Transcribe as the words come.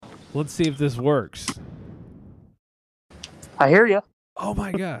Let's see if this works. I hear you. Oh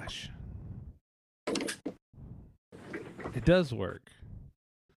my gosh. It does work.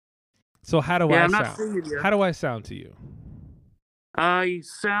 So how do I I'm not sound? seeing you. How do I sound to you? I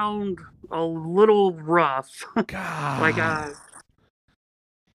sound a little rough. God. Like,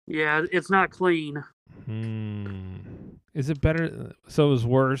 yeah, it's not clean. Is it better? So it was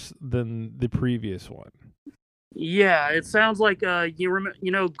worse than the previous one. Yeah, it sounds like you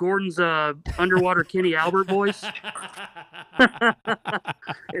know Gordon's underwater Kenny Albert voice.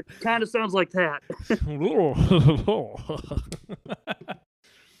 It kind of sounds like that.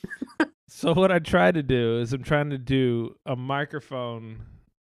 So what I try to do is I'm trying to do a microphone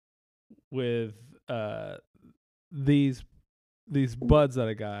with these buds that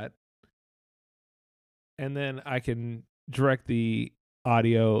I got, and then I can direct the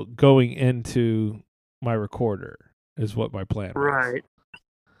audio going into my recorder is what my plan was. Right.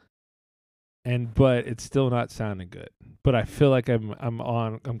 But it's still not sounding good. But I feel like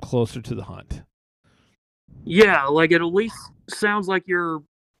I'm closer to the hunt. Yeah, like it at least sounds like you're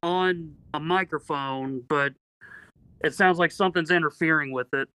on a microphone, but it sounds like something's interfering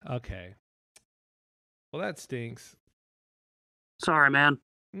with it. Okay. Well, that stinks. Sorry, man.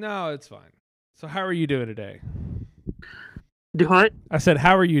 No, it's fine. So how are you doing today? Do what? I said,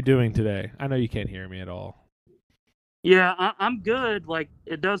 how are you doing today? I know you can't hear me at all. Yeah, I'm good. Like,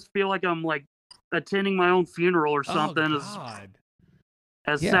 it does feel like I'm, like, attending my own funeral or something. Oh, God.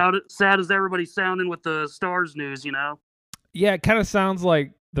 As Yeah. sad as everybody's sounding with the Stars news, you know? Yeah, it kind of sounds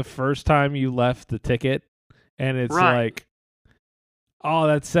like the first time you left the ticket, and it's like, oh,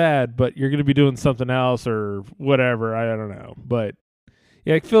 that's sad, but you're going to be doing something else or whatever. I don't know. But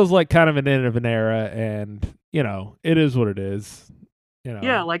yeah, it feels like kind of an end of an era, and, you know, it is what it is. You know.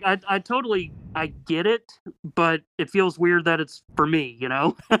 Yeah, like I totally get it, but it feels weird that it's for me, you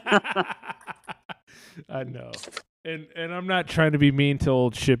know? I know. And I'm not trying to be mean to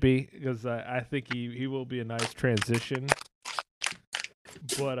old Shippy, because I think he will be a nice transition.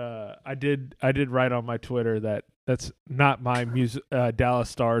 But I did write on my Twitter that that's not my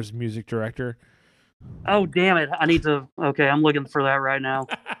Dallas Stars music director. Oh, damn it. I need to... Okay, I'm looking for that right now.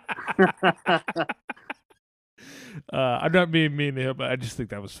 I'm not being mean to him, but I just think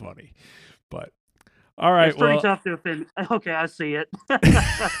that was funny. But, all right, it's pretty tough to offend. Okay, I see it.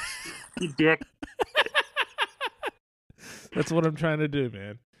 You dick. That's what I'm trying to do,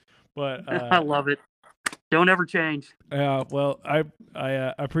 man. But I love it. Don't ever change. Well, I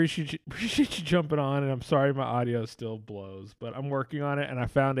appreciate you jumping on, and I'm sorry my audio still blows, but I'm working on it, and I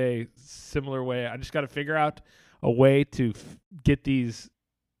found a similar way. I just got to figure out a way to get these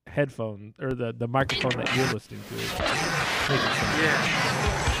headphones or the microphone that you're listening to. Yeah.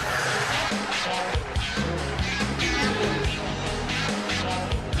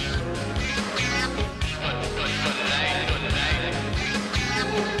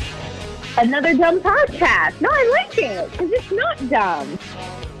 Another dumb podcast. No, I like it because it's not dumb.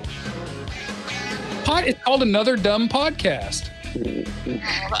 It's called Another Dumb Podcast. Well,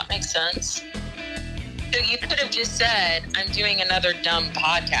 that makes sense. So you could have just said, I'm doing another dumb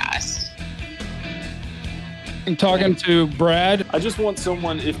podcast. I'm talking to Brad. I just want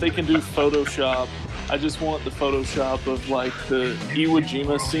someone, if they can do Photoshop, I just want the Photoshop of like the Iwo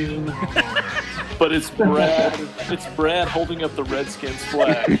Jima scene. But it's Brad. It's Brad holding up the Redskins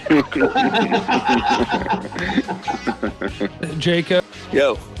flag. Jacob.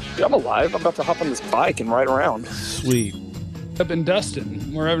 Yo, I'm alive. I'm about to hop on this bike and ride around. Sweet. And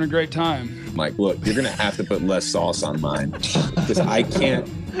Dustin. We're having a great time. Mike, look, you're gonna have to put less sauce on mine because I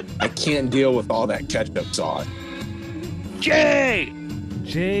can't deal with all that ketchup sauce. Jay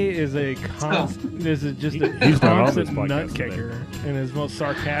is a constant. This is just a He's not on this constant podcast nut kicker in his most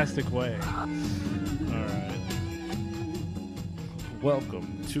sarcastic way. All right.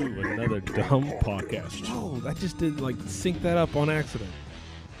 Welcome to another dumb podcast. Oh, I just did sync that up on accident.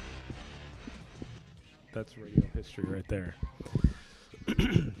 That's radio history right there.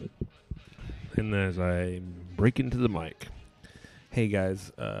 And as I break into the mic, hey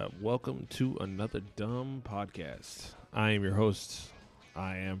guys, welcome to another dumb podcast. I am your host.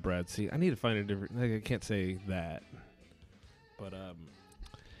 I am Brad C. I need to find a different. I can't say that, but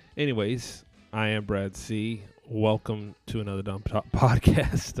anyways, I am Brad C. Welcome to another dumb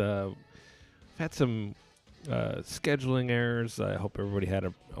podcast. I've had some scheduling errors. I hope everybody had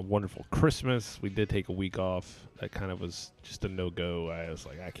a wonderful Christmas. We did take a week off. That kind of was just a no-go. I was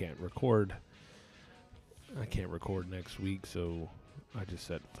like, I can't record next week, so I just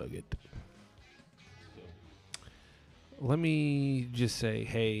said, fuck it. Let me just say,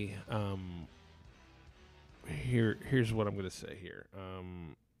 hey, here's what I'm going to say here.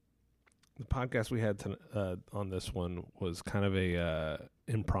 the podcast we had on this one was kind of a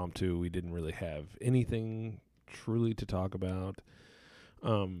impromptu. We didn't really have anything truly to talk about.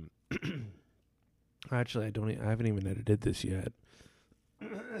 Actually, I haven't even edited this yet.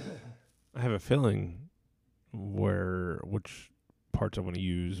 I have a feeling which parts I want to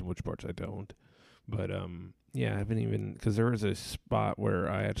use, which parts I don't. But yeah, I haven't even, because there was a spot where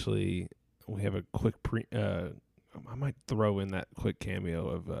we have a quick I might throw in that quick cameo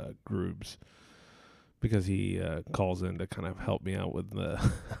of Groobs, because he calls in to kind of help me out with the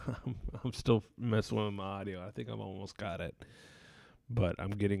I'm still messing with my audio. I think I've almost got it, but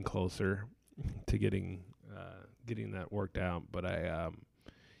I'm getting closer to getting that worked out. But I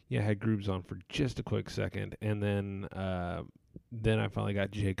had Groobs on for just a quick second, and then I finally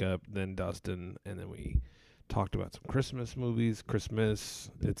got Jacob, then Dustin, and then we talked about some Christmas movies, Christmas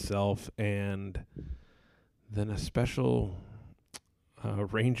itself, and then a special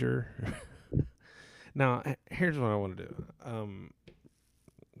Ranger. Now, here's what I want to do.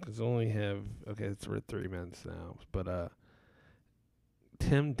 Because we're at 3 minutes now. But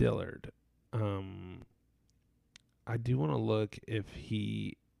Tim Dillard, I do want to look if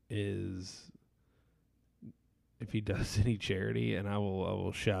he does any charity, and I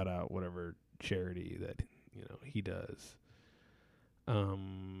will shout out whatever charity that he does.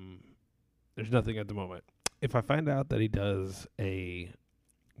 There's nothing at the moment. If I find out that he does a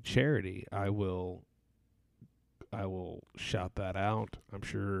charity, I will shout that out. I'm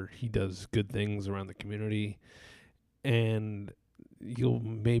sure he does good things around the community, and you'll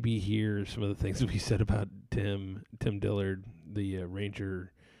maybe hear some of the things that we said about Tim Dillard, the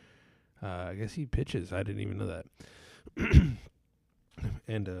Ranger. I guess he pitches. I didn't even know that.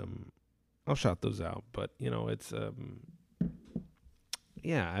 And I'll shout those out. But it's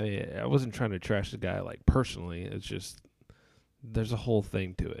I wasn't trying to trash the guy like personally. It's just there's a whole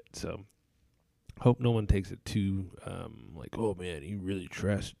thing to it. So hope no one takes it too like, oh man, he really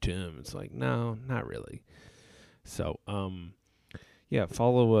trashed Tim. It's like, no, not really. So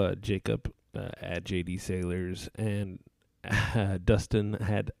follow Jacob at JD Sailors, and Dustin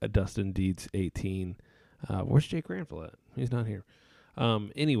had a Dustin Deeds 18. Where's Jake Granville at? He's not here.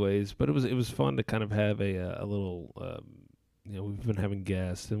 Anyways, but it was fun to kind of have a little. We've been having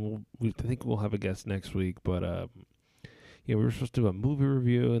guests, and I think we'll have a guest next week. But we were supposed to do a movie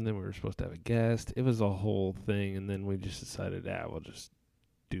review, and then we were supposed to have a guest. It was a whole thing, and then we just decided, we'll just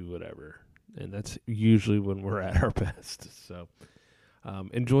do whatever. And that's usually when we're at our best. So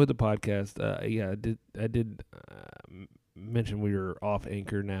enjoy the podcast. I did mention we are off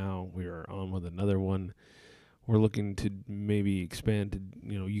Anchor now. We are on with another one. We're looking to maybe expand to,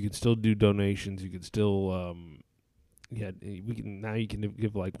 you can still do donations. You can still, you can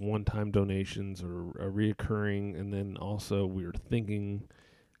give like one-time donations or a reoccurring. And then also we're thinking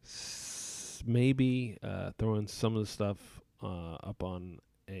maybe throwing some of the stuff up on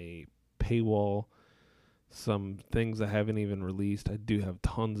a paywall. Some things I haven't even released. I do have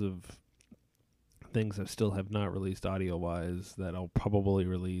tons of things I still have not released audio-wise that I'll probably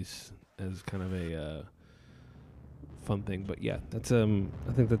release as kind of a fun thing. But yeah, that's I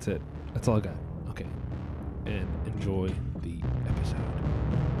think that's it. That's all I got. Okay, and enjoy the episode.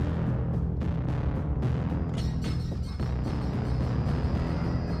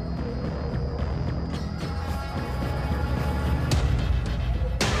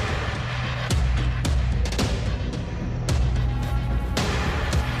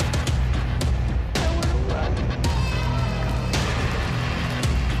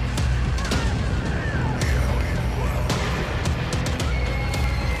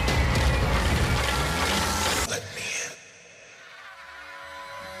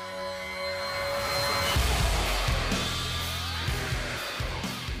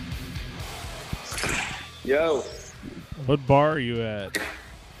 Yo. What bar are you at?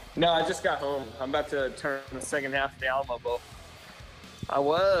 No, I just got home. I'm about to turn the second half of the Alamo Bowl. I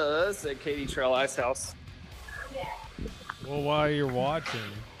was at Katy Trail Ice House. Well, while you're watching.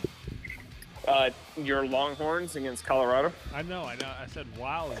 Your Longhorns against Colorado. I know. I said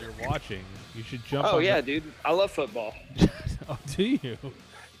while you're watching, you should jump Oh, on yeah, dude. I love football. Oh, do you?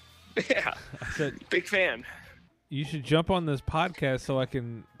 Yeah. I said, big fan. you should jump on this podcast so I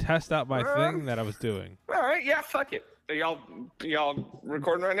can test out my thing that I was doing. All right, yeah, fuck it. Are y'all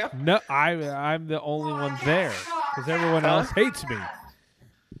recording right now? No, I'm the only one there because everyone else hates me.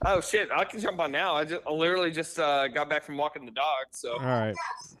 Oh shit, I can jump on now. I literally just got back from walking the dog, so. All right.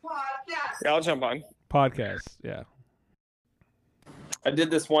 Yeah, I'll jump on. Podcast, yeah. I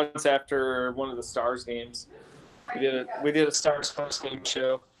did this once after one of the Stars games. We did a Stars post game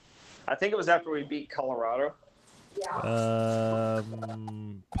show. I think it was after we beat Colorado.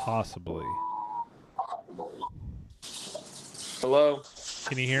 Possibly. Hello.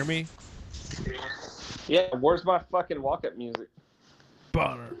 Can you hear me? Yeah, where's my fucking walk-up music?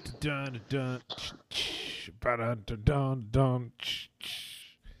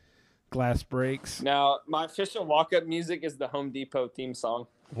 Glass breaks. Now, my official walk-up music is the Home Depot theme song.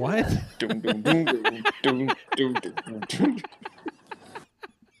 What? Doom, doom, doom, doom, doom, doom, doom, doom.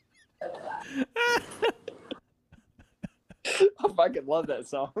 I fucking love that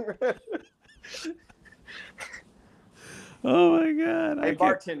song. Oh my god! Hey,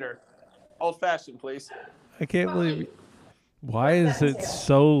 bartender, old fashioned, please. I can't believe. Why is it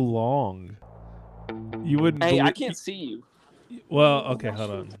so long? You wouldn't. Hey, I believe- can't see you. Well, okay, hold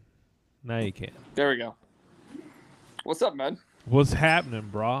on. Now you can. There we go. What's up, man? What's happening,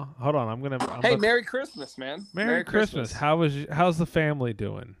 brah? Hold on, I'm Hey, Merry Christmas, man. Merry Christmas. How's the family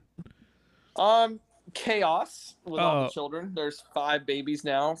doing? Chaos with all Oh. the children. There's 5 babies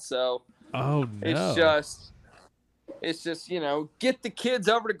now, so Oh no! it's just get the kids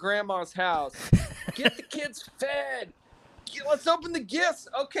over to grandma's house. Get the kids fed. Let's open the gifts.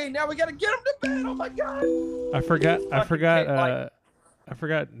 Okay, now we gotta get them to bed. Oh my god! I forgot. Like, I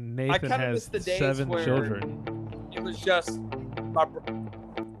forgot. Nathan kinda has miss the days 7 where- children. It was just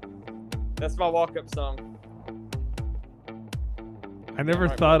that's my walk-up song. I never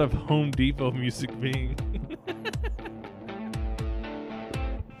right, thought of Home Depot music being.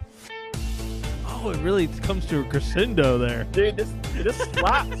 Oh, it really comes to a crescendo there. Dude, this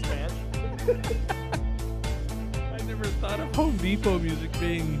slaps, man. I never thought of Home Depot music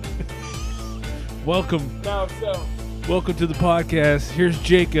being. Welcome No, so to the podcast. Here's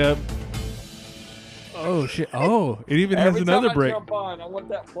Jacob. Oh shit! Oh, it even has every another time break. I jump on, I want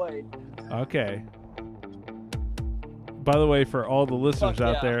that played. Okay. By the way, for all the listeners Fuck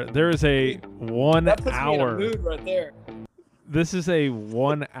out yeah. there, there is a 1 That puts me in a hour. mood right there. This is a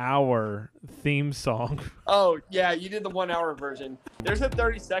 1 hour theme song. Oh yeah, you did the 1 hour version. There's a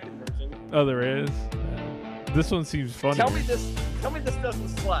 30-second version. Oh, there is. This one seems funny. Tell me this doesn't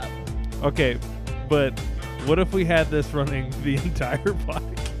slap. Okay, but what if we had this running the entire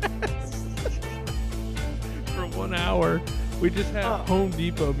podcast for 1 hour? We just have Home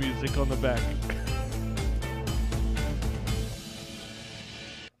Depot music on the back.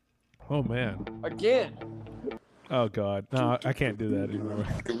 Oh man. Again. Oh god. No, I can't do that anymore.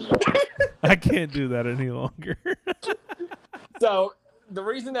 I can't do that any longer. So the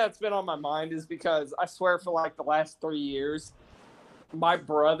reason that's been on my mind is because I swear for like the last 3 years, my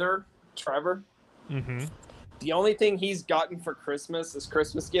brother, Trevor, Mm-hmm. the only thing he's gotten for Christmas, his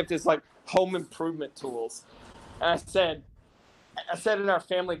Christmas gift, is like home improvement tools. And I said in our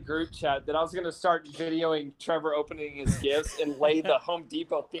family group chat that I was going to start videoing Trevor opening his gifts and lay the Home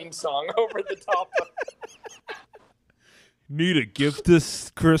Depot theme song over the top of it. Need a gift this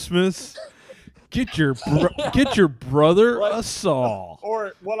Christmas? Get your brother a saw.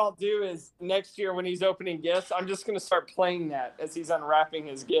 Or what I'll do is next year when he's opening gifts, I'm just going to start playing that as he's unwrapping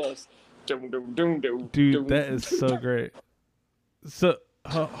his gifts. Doom, doom, doom, doom, Dude, doom. that is so great. So,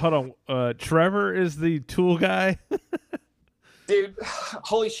 hold on. Trevor is the tool guy? Dude,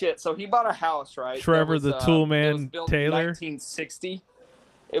 holy shit. So he bought a house, right? Trevor, the tool man, it was built Taylor? In 1960.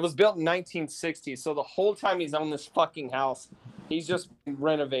 It was built in 1960. So the whole time he's owned this fucking house, he's just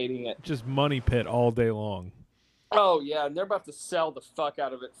renovating it. Just money pit all day long. Oh, yeah. And they're about to sell the fuck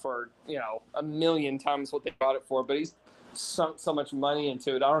out of it for, a million times what they bought it for. But he's sunk so much money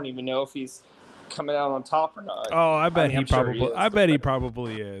into it. I don't even know if he's coming out on top or not. Oh, I bet I'm sure he is, I bet he but-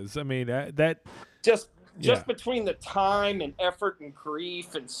 probably is. I mean, that Just Yeah. between the time and effort and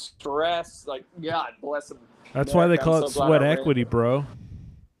grief and stress, like, God bless him. that's why they America, call I'm it so glad sweat I ran. equity, bro.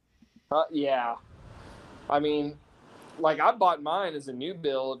 Yeah. I mean, like, I bought mine as a new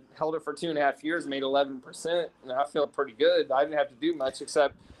build, held it for 2.5 years, made 11%, and I feel pretty good. I didn't have to do much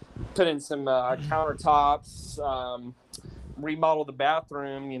except put in some countertops, remodel the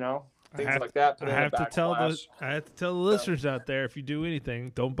bathroom, things like that. Put I in a have to tell the backsplash. listeners out there, if you do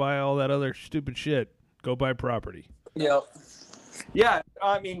anything, don't buy all that other stupid shit. Go buy property. Yep. Yeah,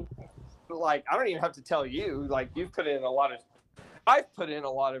 I mean, like, I don't even have to tell you. Like, I've put in a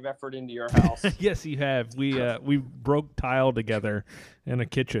lot of effort into your house. Yes, you have. We broke tile together in a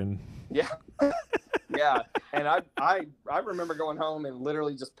kitchen. Yeah. Yeah. And I remember going home and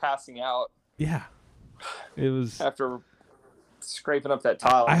literally just passing out Yeah, it was. after scraping up that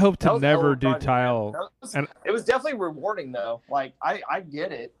tile. I hope That to was never hella do fun, man. tile. That was- And- it was definitely rewarding though. Like I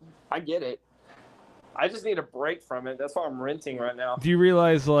get it. I get it. I just need a break from it. That's why I'm renting right now. Do you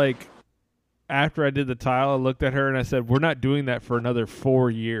realize, like, after I did the tile, I looked at her and I said, "We're not doing that for another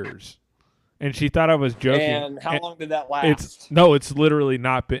 4 years." And she thought I was joking. And how long did that last? It's literally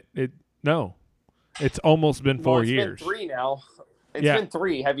not been no. It's almost been 4 years. It's been 3 now. It's Yeah. been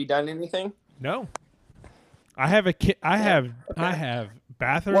 3. Have you done anything? No. I have a kid. I have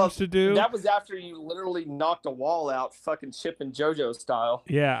bathrooms to do. That was after you literally knocked a wall out, fucking Chip and JoJo style.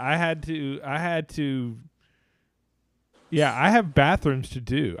 Yeah, I had to. Yeah, I have bathrooms to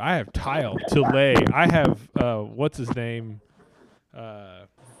do. I have tile to lay. I have what's his name?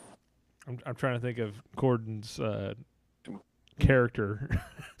 I'm trying to think of Gordon's character.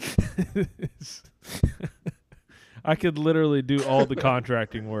 I could literally do all the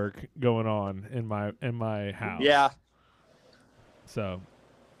contracting work going on in my house. Yeah. So,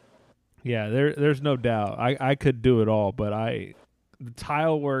 yeah, there's no doubt. I could do it all, but the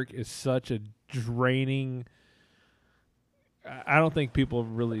tile work is such a draining. I don't think people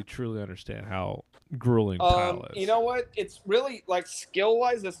really truly understand how grueling tile is. You know what? It's really like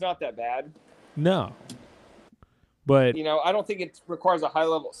skill-wise, it's not that bad. No. But You know, I don't think it requires a high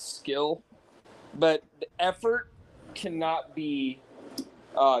level skill, but the effort cannot be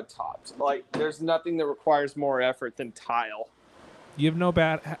topped. Like, there's nothing that requires more effort than tile. you have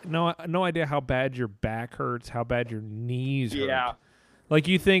no idea how bad your back hurts, how bad your knees hurt. Yeah. Like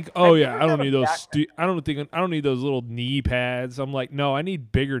you think, Have you yeah, ever I don't got a need those. back- I don't need those little knee pads. I'm like, no, I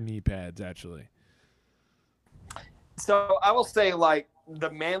need bigger knee pads actually. So I will say, like, the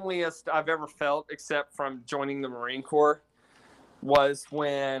manliest I've ever felt, except from joining the Marine Corps, was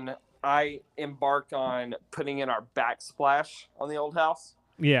when I embarked on putting in our backsplash on the old house.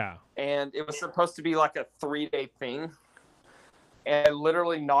 Yeah. And it was supposed to be like a 3-day thing. And I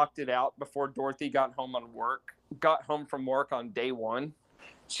literally knocked it out before Dorothy got home from work on day 1.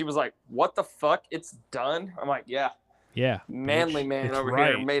 She was like, "What the fuck? It's done?" I'm like, "Yeah, Yeah. manly bitch. man It's over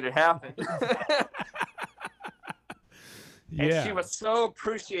right. here made it happen." And Yeah. she was so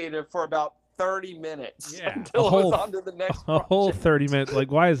appreciative for about 30 minutes Yeah, until it was on to the next a whole project. 30 minutes.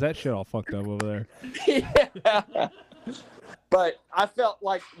 Like, why is that shit all fucked up over there? Yeah. But I felt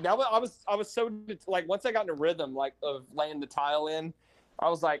like I was so, like, once I got in a rhythm, like, of laying the tile in, I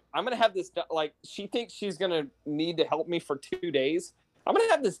was like, I'm gonna have this done. Like, she thinks she's gonna need to help me for 2 days. I'm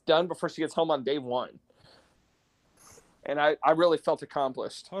gonna have this done before she gets home on day 1. And I really felt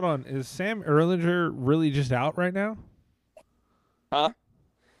accomplished. Hold on. Is Sam Erlinger really just out right now? Huh?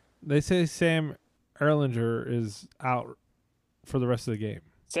 They say Sam Erlinger is out for the rest of the game.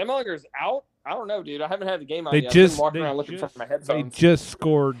 Sam Ellinger's out? I don't know, dude. I haven't had the game on They yet. just I've been walking they around looking just- for my They headphones. just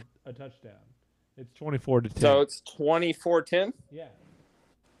scored a touchdown. It's 24-10. So it's 24-10, yeah,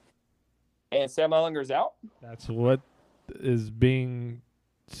 and Sam Ellinger's out? that's what is being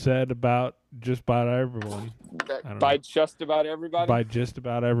said about just about everyone. I don't By know. just about everybody? By just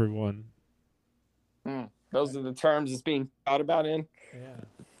about everyone. Those are the terms it's being thought about in.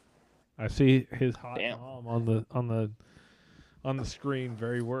 Yeah. I see his hot Damn. mom on the screen,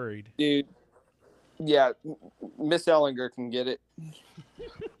 very worried. Dude, yeah, Miss Ellinger can get it.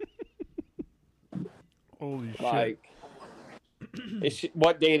 Holy shit. Like,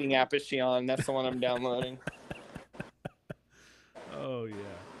 what dating app is she on? That's the one I'm downloading. Oh yeah.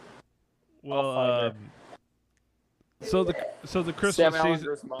 I'll Well, find so the Sam Christmas season,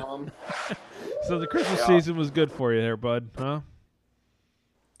 Ellinger's mom. so the Christmas Yeah. season was good for you there, bud, huh?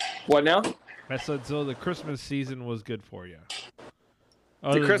 What now? I said so. The Christmas season was good for you.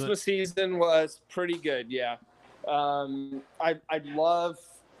 The Christmas season was pretty good, yeah. I love,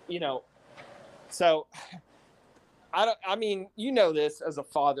 so I mean, you know this as a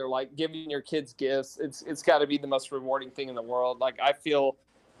father, like, giving your kids gifts, it's got to be the most rewarding thing in the world. Like, I feel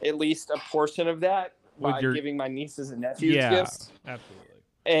at least a portion of that With by your- giving my nieces and nephews yeah, gifts. absolutely.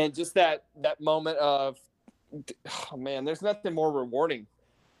 And just that moment of, oh man, there's nothing more rewarding.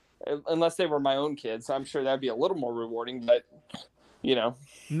 Unless they were my own kids, I'm sure that'd be a little more rewarding. But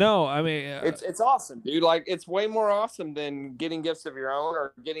No, I mean, it's awesome, dude. Like, it's way more awesome than getting gifts of your own,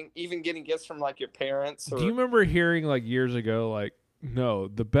 or getting gifts from, like, your parents. Or, do you remember hearing, like, years ago, like, no,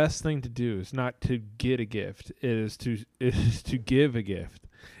 the best thing to do is not to get a gift; it is to give a gift.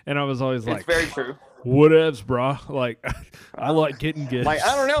 And I was always it's like, very true. whatevs, bro. Like, I like getting gifts. Like,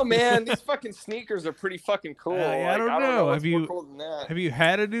 I don't know, man. These fucking sneakers are pretty fucking cool. I don't Like, know. what's Have you- more cool than that? Have you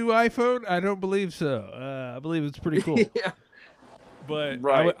had a new iPhone? I don't believe so. I believe it's pretty cool. Yeah. But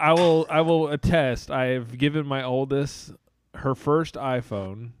Right. I will attest. I have given my oldest her first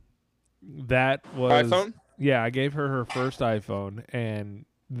iPhone. That was iPhone? Yeah, I gave her her first iPhone, and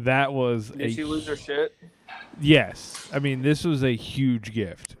that was Did she lose her shit? Yes, I mean, this was a huge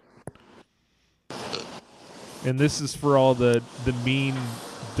gift, and this is for all the mean,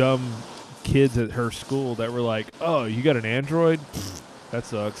 dumb kids at her school that were like, "Oh, you got an Android? That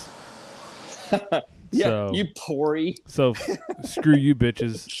sucks." Yeah, So- you Pori. So screw you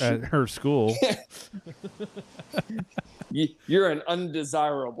bitches at her school. You're an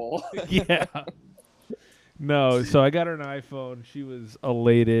undesirable. Yeah. No, so I got her an iPhone. She was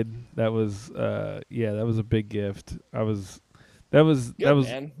elated. That was that was a big gift. That was Good,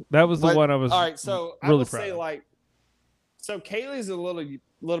 man. the But- one I was all right. So I really will proud say, of. like, so Kaylee's a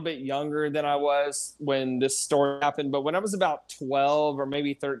little bit younger than I was when this story happened, but when I was about 12 or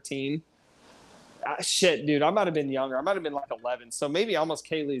maybe 13, shit, dude, I might have been younger. I might have been like 11, so maybe almost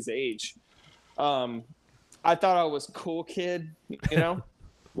Kaylee's age. I thought I was cool kid, you know,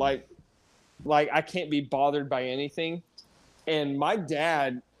 like I can't be bothered by anything. And my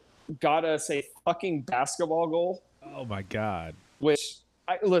dad got us a fucking basketball goal, Oh my god. which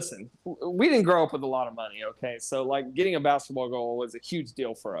listen, we didn't grow up with a lot of money. Okay. So like getting a basketball goal was a huge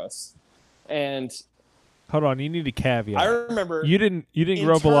deal for us. And Hold on, you need a caveat. I remember You didn't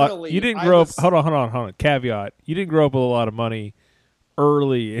grow up a lot. internally, You didn't I grow was- up. Hold on. Caveat. You didn't grow up with a lot of money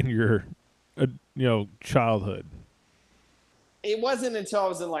early in your childhood. it wasn't until I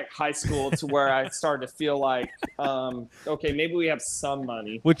was in like high school to where I started to feel like, okay, maybe we have some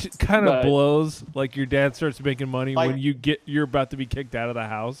money. Which kind of But- blows. Like your dad starts making money Like- when you're about to be kicked out of the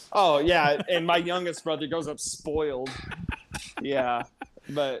house. Oh yeah, and my youngest brother goes up spoiled. Yeah,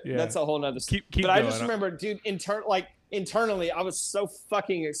 but Yeah. that's a whole nother. Keep but going. I just remember, dude, internally, I was so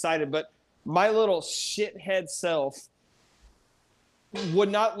fucking excited, but my little shithead self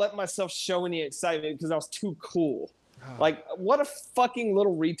would not let myself show any excitement because I was too cool. Like, what a fucking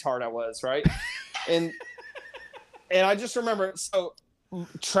little retard I was, right? and I just remember, so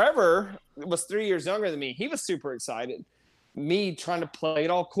Trevor was 3 years younger than me. He was super excited. Me trying to play it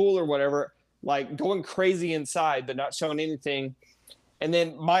all cool or whatever, like going crazy inside, but not showing anything. And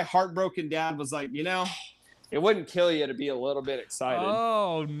then my heartbroken dad was like, it wouldn't kill you to be a little bit excited.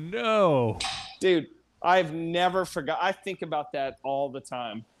 Oh no. Dude, I've never forgot. I think about that all the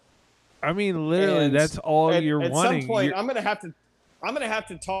time. I mean, literally, And that's all at, you're at wanting. some point, You're- I'm gonna have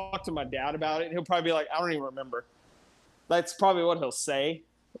to talk to my dad about it, and he'll probably be like, "I don't even remember." That's probably what he'll say,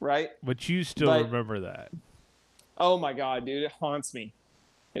 right? but you still but- remember that. Oh my god, dude, it haunts me.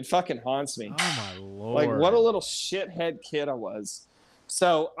 It fucking haunts me. Oh my lord. Like what a little shithead kid I was.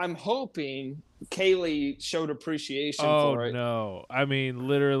 So I'm hoping Kaylee showed appreciation Oh for it. no. I mean,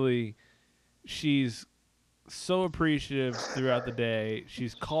 literally, she's so appreciative throughout the day.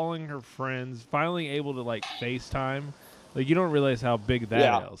 She's calling her friends, finally able to like FaceTime. Like you don't realize how big that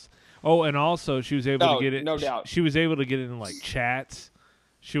Yeah. is. Oh, and also she was able No, to get it. no doubt. She was able to get in like chats.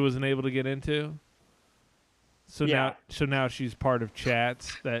 She wasn't able to get into. So Yeah. now she's part of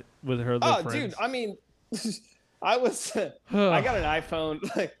chats that with her little Oh, friends. dude, I mean, I got an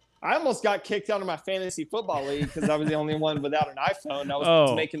iPhone. Like, I almost got kicked out of my fantasy football league because I was the only one without an iPhone. I was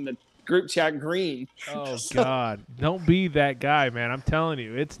Oh. making the group chat green. Oh So- God! Don't be that guy, man. I'm telling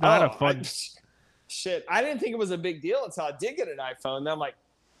you, it's not a fun. Shit, I didn't think it was a big deal until I did get an iPhone. And I'm like,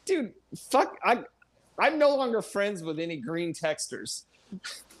 dude, fuck, I'm no longer friends with any green texters.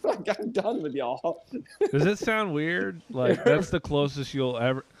 Like, I'm done with y'all. Does it sound weird? Like that's the closest you'll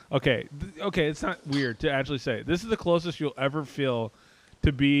ever. Okay, okay, it's not weird to actually say. This is the closest you'll ever feel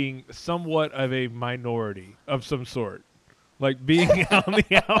to being somewhat of a minority of some sort, like being on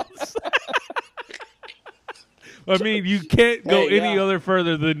the outside. I mean, you can't go Hey, any yeah. other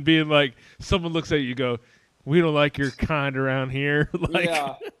further than being like someone looks at you, go, "We don't like your kind around here." Like,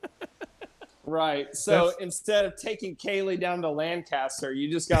 Yeah. Right. So That's- instead of taking Kaylee down to Lancaster,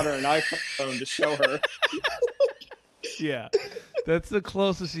 you just got her an iPhone to show her. yeah, that's the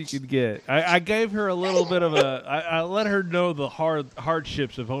closest you could get. I gave her a little bit of a. I let her know the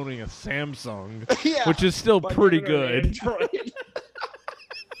hardships of owning a Samsung, Yeah. which is still by pretty giving her an good. Android.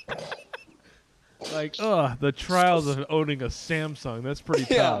 Like, the trials of owning a Samsung. That's pretty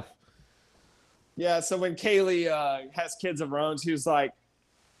Yeah. tough. Yeah. So when Kaylee has kids of her own, she was like,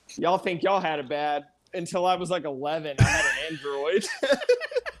 y'all think y'all had it bad until I was like 11. I had an Android.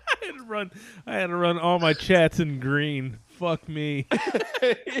 I had to run all my chats in green. Fuck me.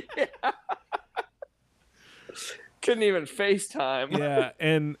 Yeah. Couldn't even FaceTime. Yeah,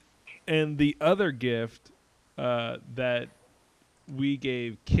 and the other gift that we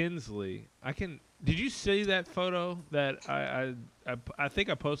gave Kinsley, did you see that photo that I think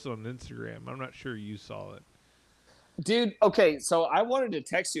I posted on Instagram? I'm not sure you saw it. Dude, okay, so I wanted to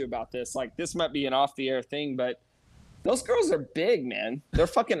text you about this. Like, this might be an off-the-air thing, but those girls are big, man. They're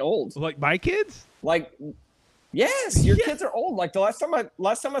fucking old. Like my kids? Like, yes, your kids are old. Like the last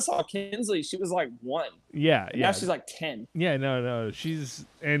time I saw Kinsley, she was like 1. Yeah, And yeah. now she's like 10. Yeah, no.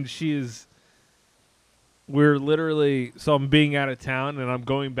 We're literally, so I'm being out of town and I'm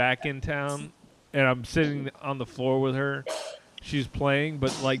going back in town and I'm sitting on the floor with her. She's playing,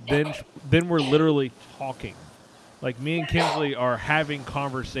 but like then we're literally talking. Like me and Kinsley are having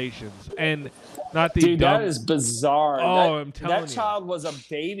conversations, and not the Dude, dumb. that is bizarre. Oh, that, I'm telling that you. child was a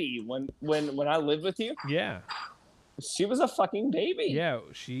baby when I lived with you. Yeah, She was a fucking baby. yeah,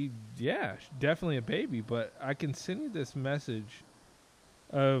 she's definitely a baby. But I can send you this message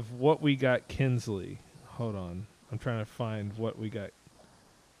of what we got Kinsley. Hold on, I'm trying to find what we got.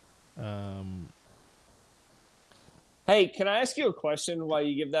 Hey, can I ask you a question while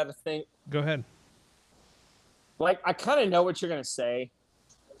you give that a think? Go ahead. Like, I kind of know what you're going to say,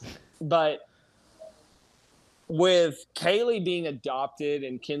 but with Kaylee being adopted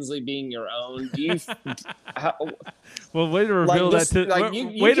and Kinsley being your own, do you? Well, way to reveal this- that to like,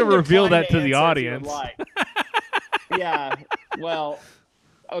 you way to can reveal decline that to the answer if you would audience. like. Yeah. Well,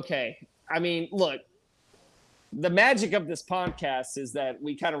 okay. I mean, look. The magic of this podcast is that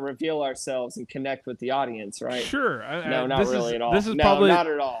we kind of reveal ourselves and connect with the audience, right? Sure. No, not this really is, at all. This is No, probably not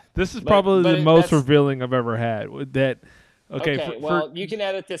at all. This is But- probably but the most that's- revealing I've ever had. That okay. Well, you can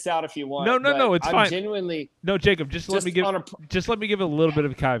edit this out if you want. No, but it's I'm fine. Genuinely, No, Jacob, just let me give on a, a little bit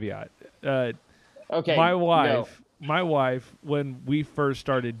of a caveat. okay. My no. wife, when we first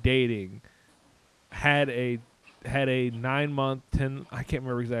started dating, had a 9 month, 10. I can't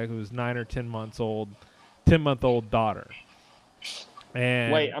remember exactly. It was 9 or 10 months old, 10-month-old daughter.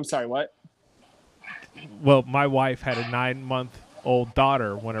 And Wait, I'm sorry. What? well, my wife had a 9-month-old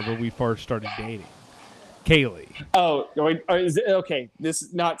daughter whenever we first started dating, Kaylee. Oh, wait, is it, okay. This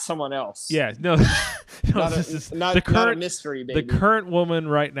is not someone else. Yeah, no, Not this is not, the not a current mystery, baby. the current woman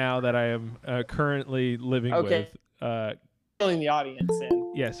right now that I am currently living Okay. with. Filling the audience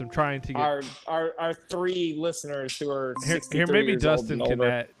in. Yes, I'm trying to get Our three listeners who are here. 63 Maybe years Dustin old and can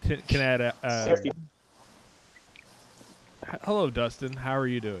older. add. Hello, Dustin. How are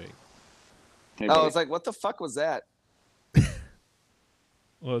you doing? I was like, what the fuck was that?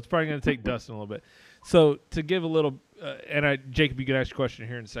 Well, it's probably going to take Dustin a little bit. So to give a little, Jacob, you can ask a question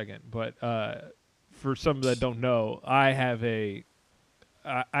here in a second. But for some that don't know, I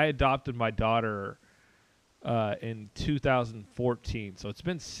adopted my daughter in 2014. So it's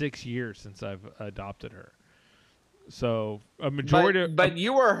been 6 years since I've adopted her. So a majority. But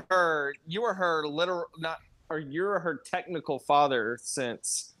you were her literal you were her technical father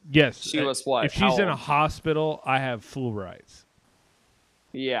since yes, she was what? If How she's in a old? hospital, I have full rights.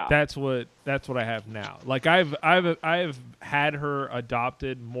 Yeah. That's what I have now. Like I've had her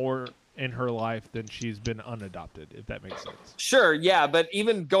adopted more in her life than she's been unadopted, if that makes sense. Sure, yeah, but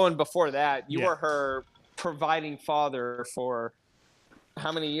even going before that, you Yeah. were her providing father for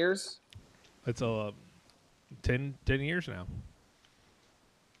how many years? It's 10 years now.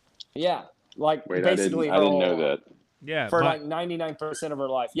 Yeah, like Wait, I basically didn't know that. Yeah. for my- like 99% of her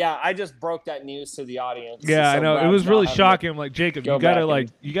life. Yeah, I just broke that news to the audience. yeah, so I know. It Brad's was not really having shocking. I'm like, Jacob, go you gotta back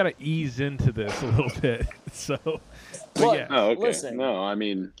and- you gotta ease into this a little bit. So but Well, yeah. Oh, okay. Listen. No, I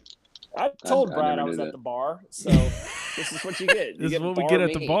mean, I told I Brad never I knew was at that. the bar, so this is what you get. You This is get what we bar get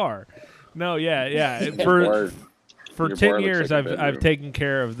at the me. bar. No, yeah. And bar- for your 10 bar looks years like a I've bedroom. taken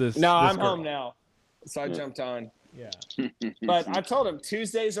care of this. No, this I'm girl. home now, so I jumped on. Yeah. But I told him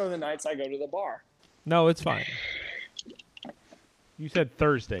Tuesdays are the nights I go to the bar. No, it's fine. You said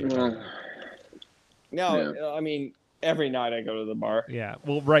Thursday. Well, No, I mean every night I go to the bar. Yeah.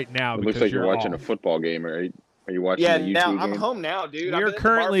 Well, right now it because looks like you're watching off. a football game, right? Are you watching Yeah, a YouTube now game? I'm home now, dude. I've We're been at the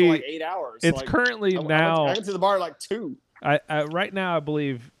bar currently- for like 8 hours. It's like, currently I now. went to the bar like 2. I right now I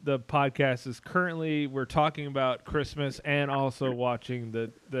believe the podcast is currently we're talking about Christmas and also watching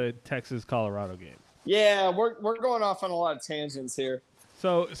the Texas Colorado game. Yeah, we're going off on a lot of tangents here.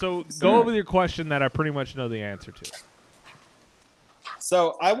 So go over your question that I pretty much know the answer to.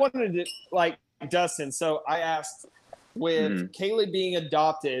 So I wanted to like Dustin. So I asked with Mhm. Kaylee being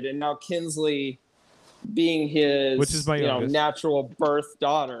adopted and now Kinsley being his Which is my youngest. natural birth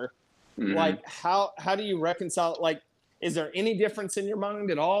daughter. Mhm. Like how do you reconcile? Like, is there any difference in your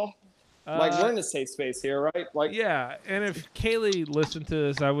mind at all? Like we're in a safe space here, right? Like Yeah, and if Kaylee listened to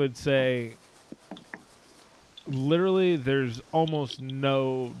this, I would say literally there's almost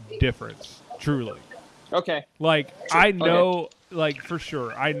no difference, truly. okay, Like I know, like for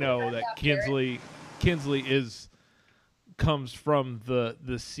sure, I know that Kinsley comes from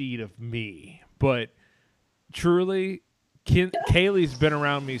the seed of me, but truly, Kaylee's been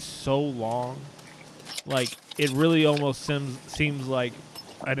around me so long, like it really almost seems like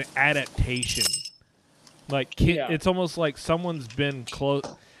an adaptation. Like it's almost like someone's been close.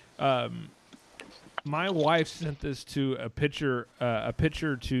 My wife sent this to a picture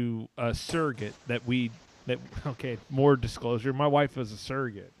to a surrogate that okay, more disclosure. My wife was a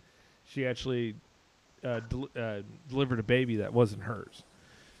surrogate. She actually delivered a baby that wasn't hers,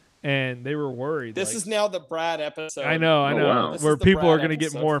 and they were worried. This is now the Brad episode. I know, wow. where people are going to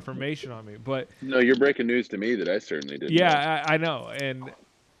get more information on me. But No, you're breaking news to me that I certainly didn't. yeah, I know. And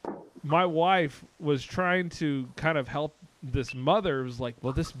my wife was trying to kind of help this mother. It was like,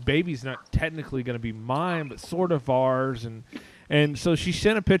 well, this baby's not technically going to be mine, but sort of ours. And so she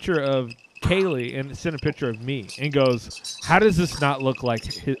sent a picture of Kaylee and sent a picture of me and goes, how does this not look like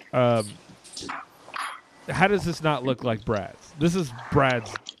how does this not look like Brad's? This is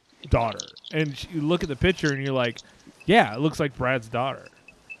Brad's daughter. And you look at the picture and you're like, yeah, it looks like Brad's daughter.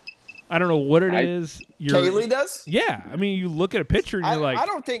 I don't know what it is. Kaylee does? Yeah. I mean, you look at a picture and you're like, I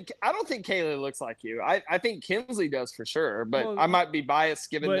don't think Kaylee looks like you. I think Kinsley does for sure, but Well, I might be biased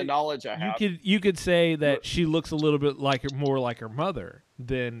given the knowledge I have. You could say that she looks a little bit more like her mother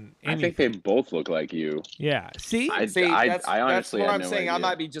than anything. I think they both look like you. Yeah. See? I that's honestly what had I'm no saying. I idea.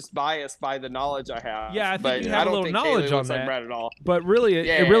 might be just biased by the knowledge I have. Yeah, I think but you have I a don't little think knowledge Kaylee on looks that. like Brad at all. But really,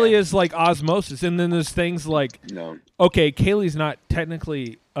 it really is like osmosis. And then there's things like, No. okay, Kaylee's not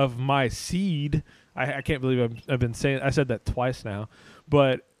technically of my seed. I can't believe I've been saying. I said that twice now,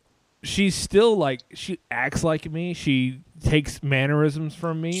 but she's still like, she acts like me. She takes mannerisms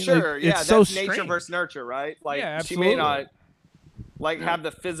from me. Sure, like, yeah, it's that's so nature strange. versus nurture, right? Like Yeah, she may absolutely. not have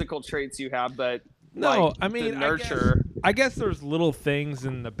the physical traits you have, but No, like, I mean, the nurture. I guess there's little things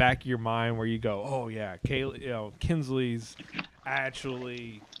in the back of your mind where you go, "Oh yeah, Kaylee, Kinsley's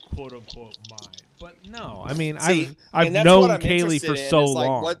actually quote unquote mine." But no, I mean, I've and that's known what I'm Kaylee interested for in, so is, like,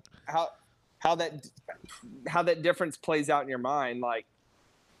 long. how that difference plays out in your mind, like,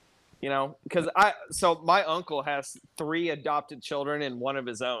 you know, because my uncle has 3 adopted children and 1 of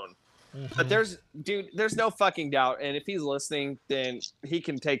his own. Mm-hmm. But there's no fucking doubt, and if he's listening, then he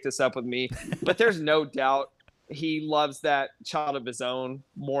can take this up with me. But there's no doubt he loves that child of his own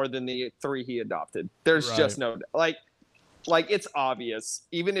more than the 3 he adopted. There's just no like it's obvious.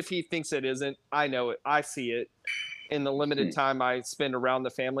 Even if he thinks it isn't, I know it. I see it. In the limited time I spend around the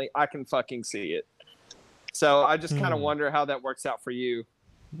family, I can fucking see it. So I just kind of wonder how that works out for you.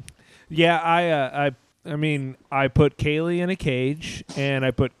 Yeah, I mean, I put Kaylee in a cage and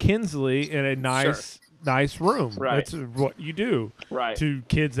I put Kinsley in a nice room. Right. That's what you do to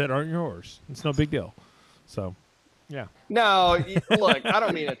kids that aren't yours. It's no big deal. So, yeah. No, look, I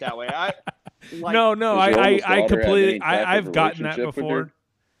don't mean it that way. No, I completely. I've gotten that relationship with before. her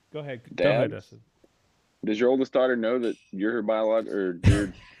Go ahead, dad? Dustin. Does your oldest daughter know that you're her biological or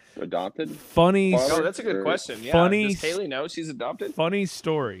you're adopted? Funny. father, No, that's a good or- question. Yeah. Funny- Does Kaylee know she's adopted? Funny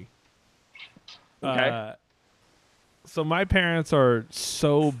story. Okay. So my parents are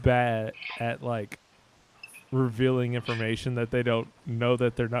so bad at like revealing information that they don't know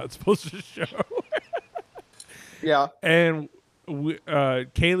that they're not supposed to show. Yeah. And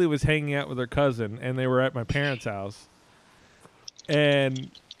Kaylee was hanging out with her cousin, and they were at my parents' house, and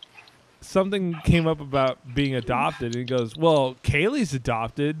something came up about being adopted, and he goes, "Well, Kaylee's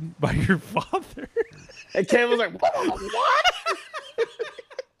adopted by your father." And Kaylee was like, "What?"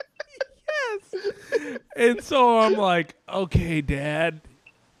 Yes. And so I'm like, "Okay, Dad."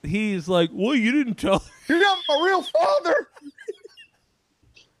 He's like, "Well, you didn't tell." You're not my real father.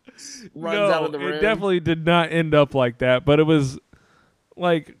 Runs out of the room. It definitely did not end up like that, but it was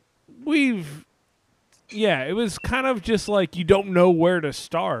like it was kind of just like you don't know where to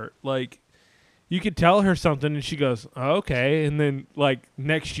start. Like you could tell her something and she goes, oh, okay. And then like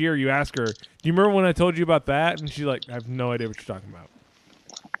next year you ask her, do you remember when I told you about that? And she's like, I have no idea what you're talking about.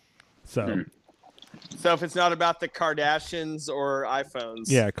 So if it's not about the Kardashians or iPhones,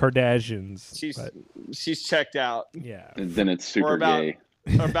 yeah, Kardashians. She's checked out. Yeah. And then it's super about- gay.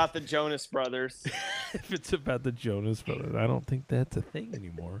 Or about the Jonas Brothers. If it's about the Jonas Brothers, I don't think that's a thing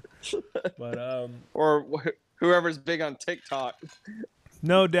anymore. But or whoever's big on TikTok.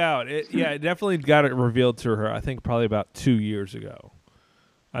 No doubt. It definitely got it revealed to her, I think probably about 2 years ago.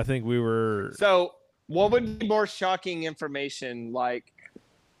 I think we were... So what would be more shocking information? Like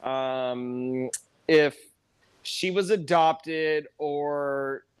if she was adopted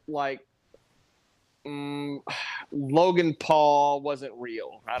or like Logan Paul wasn't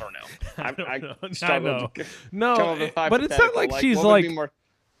real. I don't know. I know. No, but it's not like she's what would like... be more-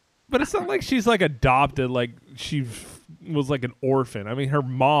 But it's not like she's like adopted, like she was like an orphan. I mean, her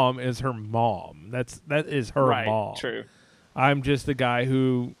mom is her mom. That is her Right, mom. true. I'm just the guy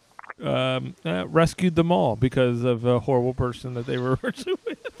who rescued them all because of a horrible person that they were working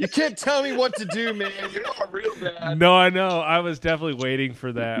with. You can't tell me what to do, man. You're not real bad. No, I know. I was definitely waiting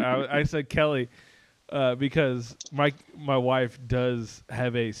for that. I said, Kelly, because my wife does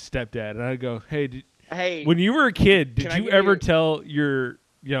have a stepdad, and I go, hey, Hey, when you were a kid, can did I you give ever you- tell your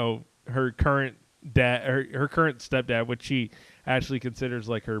her current dad, her current stepdad, which she actually considers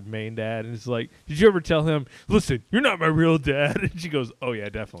like her main dad, and is like, "Did you ever tell him, listen, you're not my real dad?" And she goes, "Oh yeah,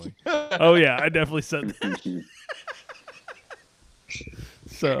 definitely. Oh yeah, I definitely said that."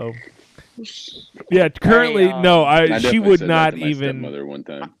 So, yeah, currently, no, I she definitely would said not that to my even. stepmother one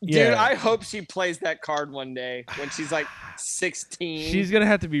time. Dude, Yeah. I hope she plays that card one day when she's like 16. She's gonna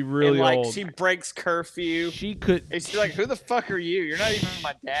have to be really and, like, old. she breaks curfew. She could. And she's like, "Who the fuck are you? You're not even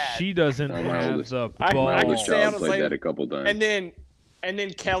my dad." She doesn't My have oldest- the I My could balls. oldest say I child was played like- that a couple times. And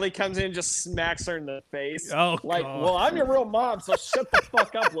then Kelly comes in and just smacks her in the face. Oh, Like, God. well, I'm your real mom, so shut the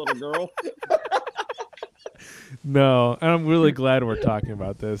fuck up, little girl. No, and I'm really glad we're talking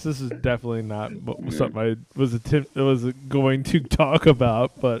about this. This is definitely not something I was going to talk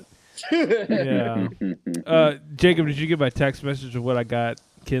about, but yeah. Jacob, did you get my text message of what I got,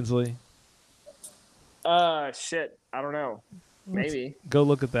 Kinsley? Shit. I don't know. Maybe. Go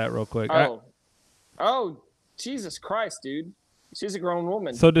look at that real quick. Oh, Jesus Christ, dude. She's a grown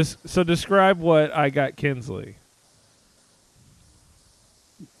woman. So describe what I got, Kinsley.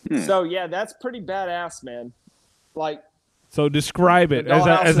 So yeah, that's pretty badass, man. Like, So describe it The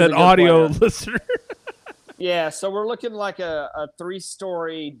dollhouse as is a an good audio player. listener. yeah, so we're looking like a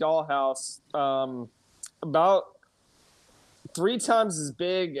 3-story dollhouse, about 3 times as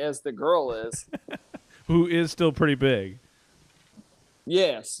big as the girl is. Who is still pretty big.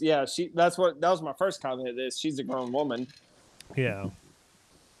 Yes, yeah, that was my first comment of this. She's a grown woman Yeah.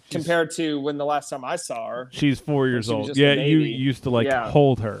 compared to when the last time I saw her. She's 4 years she was old. just a Yeah, you baby. used to like Yeah.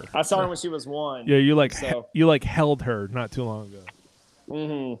 hold her. I saw her when she was 1. Yeah, you So- held her not too long ago.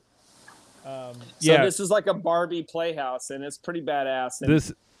 Mm-hmm. So Yeah, this is like a Barbie playhouse, and it's pretty badass. And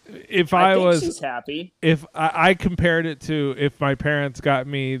this if I I think was she's happy. if I compared it to if my parents got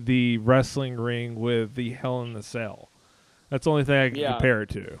me the wrestling ring with the Hell in the Cell. That's the only thing I can Yeah. compare it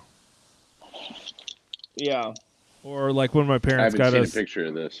to. Yeah. Or like when my I parents haven't got seen us a picture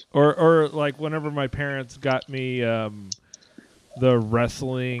of this. or like whenever my parents got me the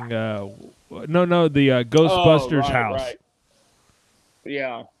wrestling the Ghostbusters Oh, right, house. right.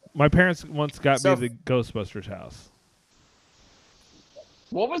 Yeah. My parents once got So- me the Ghostbusters house.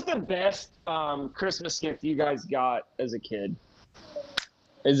 What was the best Christmas gift you guys got as a kid?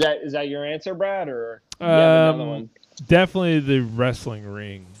 Is that your answer, Brad, or you have another one? Definitely the wrestling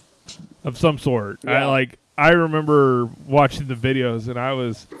ring of some sort. Yeah. I remember watching the videos, and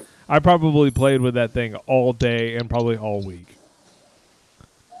I probably played with that thing all day and probably all week.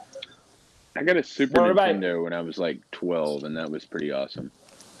 I got a Super What about- Nintendo when I was like 12, and that was pretty awesome.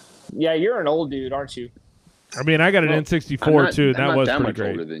 Yeah, you're an old dude, aren't you? I mean, I got an Well, N64 too, and I'm that not was that pretty much great.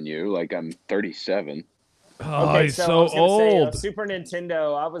 older than you. Like I'm 37. Oh, Okay, he's I so was gonna say, old. Super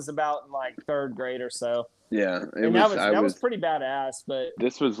Nintendo, I was about in like 3rd grade or so. Yeah, And that was pretty badass, but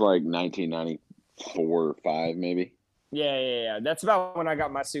This was like 1994 or 5, maybe. yeah. That's about when I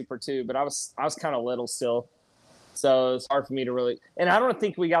got my Super too, but I was kind of little still. So it's hard for me to really, and I don't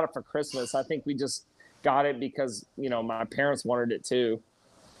think we got it for Christmas. I think we just got it because, my parents wanted it too.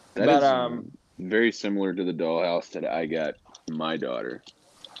 That But, is very similar to the dollhouse that I got my daughter.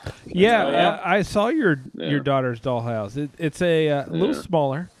 Yeah, Oh, yeah? I saw your Yeah. daughter's dollhouse. It's a little Yeah.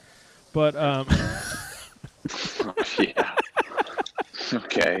 smaller, but Yeah.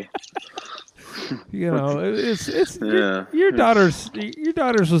 Okay. it's Yeah. your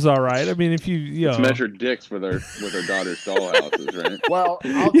daughter's was all right. I mean, if you Let's measure dicks with our daughter's dollhouses, right? Well,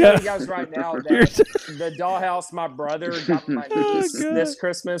 I'll Yeah. tell you guys right now that the dollhouse my brother got my niece God. this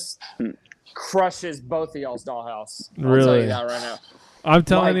Christmas crushes both of y'all's dollhouse. I'll tell Really? you that right now. I'm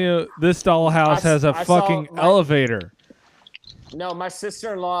telling Like, you, this dollhouse I- has a I saw fucking my- elevator. No, my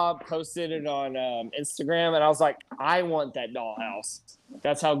sister-in-law posted it on Instagram, and I was like, I want that dollhouse.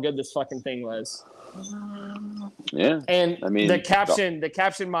 That's how good this fucking thing was. Yeah. And I mean, the caption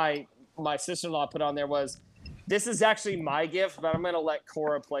my sister-in-law put on there was, "This is actually my gift, but I'm gonna let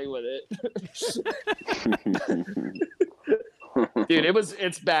Cora play with it." Dude,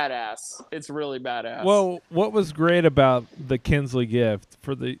 it's badass. It's really badass. Well, what was great about the Kinsley gift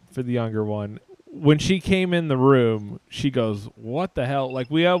for the younger one, when she came in the room, she goes, "What the hell?" Like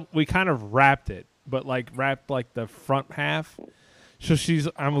we kind of wrapped it, but wrapped the front half. So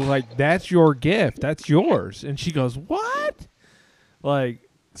I'm like, "That's your gift. That's yours." And she goes, "What?"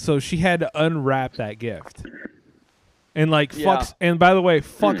 So she had to unwrap that gift. And Yeah. fuck. And by the way,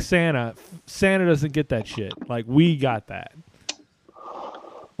 fuck Santa. Santa doesn't get that shit. We got that.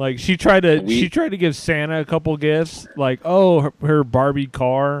 She tried to give Santa a couple gifts, her Barbie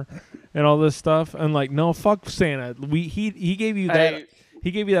car and all this stuff. And no, fuck Santa. He gave you that. Hey.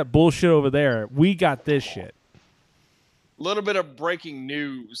 He gave you that bullshit over there. We got this shit. little bit of breaking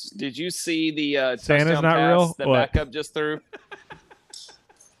news. Did you see the Santa's touchdown not pass real? that What? backup just threw?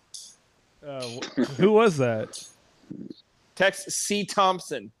 Who was that? Texas C.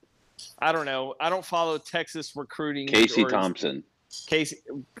 Thompson. I don't know. I don't follow Texas recruiting. Casey or- Thompson. Casey,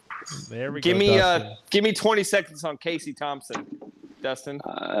 There we give go. me Dustin. give me 20 seconds on Casey Thompson, Dustin.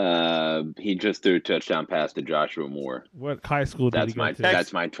 He just threw a touchdown pass to Joshua Moore. What high school did he go to?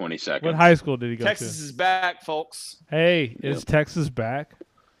 That's my 20 seconds. What high school did he go Texas to? is back, folks. Hey, is Texas back?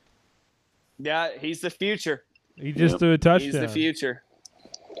 Yeah, he's the future. He just threw a touchdown. He's the future.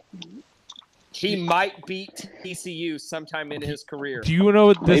 He might beat TCU sometime in his career. Do you know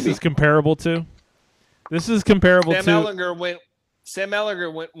what this Maybe. is comparable to? This is comparable Sam to. Ellinger went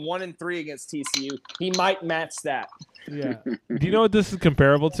 1-3 against TCU. He might match that. Yeah. Do you know what this is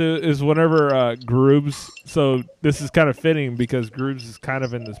comparable to? Is whenever Groobs. So this is kind of fitting because Groobs is kind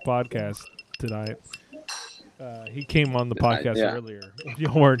of in this podcast tonight. He came on the podcast earlier.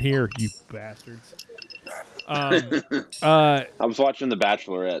 You weren't here, you bastards. I was watching The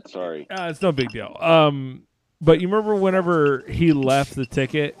Bachelorette. Sorry. It's no big deal. But you remember whenever he left the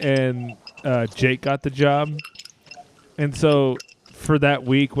ticket and Jake got the job, and so for that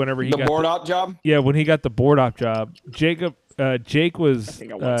week, whenever he The got board op job? yeah, when he got the board op job, Jake was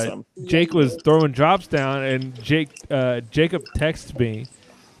think I want some. Jake was throwing jobs down, and Jacob texts me,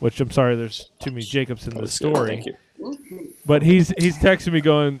 which I'm sorry, there's too many Jacobs in this story. Thank you. But he's texting me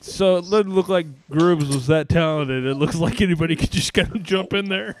going, so it doesn't look like Groobs was that talented. It looks like anybody could just kind of jump in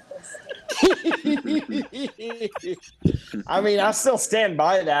there. I mean, I still stand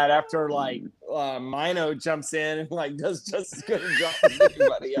by that after like Mino jumps in and like does just as good a job as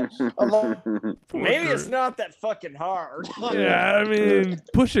anybody else. I'm like, maybe it's not that fucking hard. Yeah, I mean,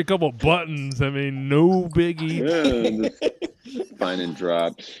 push a couple buttons. I mean, no biggie. Just finding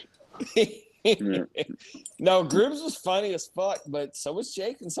drops. Yeah. No, Groobs was funny as fuck, but so was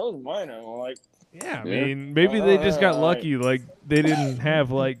Jake and so was Mino. Like, Yeah, I mean, maybe they just got lucky. Like they didn't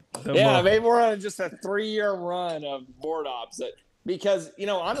have like. The maybe we're on just a 3-year run of board ops. Because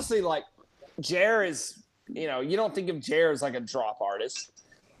honestly, like Jer is, you don't think of Jer as like a drop artist.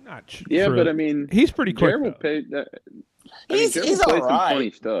 Not true. Yeah, but I mean, he's pretty quick. Jared will though. pay that. He's Jared will play all right. some funny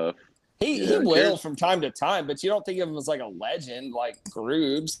stuff. He Yeah, will Jared's- from time to time, but you don't think of him as like a legend like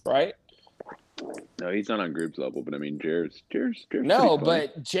Groobs, right? No, he's not on Group's level, but I mean, Jared's No, pretty funny.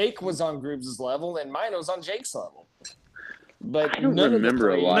 but Jake was on Groobs' level and Mino's on Jake's level. But I don't none of the remember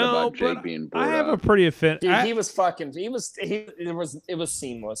a three- lot No, about Jake but being bored I have a up. pretty affinity. Dude, it was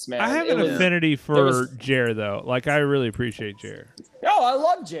seamless, man. I have It an was- affinity there for was- Jer though. Like I really appreciate Jer. Oh, I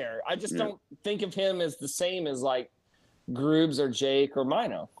love Jared. I just Yeah. don't think of him as the same as like Groobs or Jake or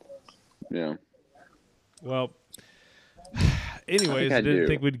Mino. Yeah. Well, anyways, I I didn't do.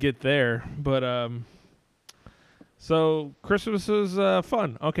 think we'd get there, but so Christmas is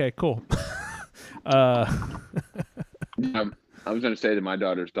fun. Okay, cool. I was going to say that my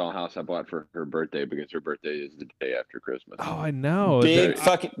daughter's dollhouse I bought for her birthday because her birthday is the day after Christmas. Oh, I know. Big That-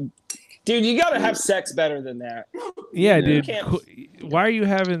 fucking dude, you gotta have sex better than that. yeah, Yeah. dude. can't- Why are you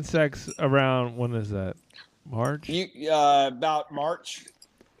having sex around? When is that? March? You about March.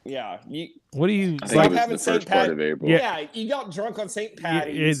 Yeah. What do you I It's think like it was having the St. first part Pat- of April. Yeah, you got drunk on St.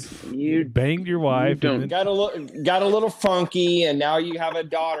 Patty's. You banged your wife. don't- and then- Got a little funky, and now you have a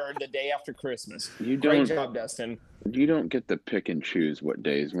daughter the day after Christmas. You Great don't job, Dustin. you don't get to pick and choose what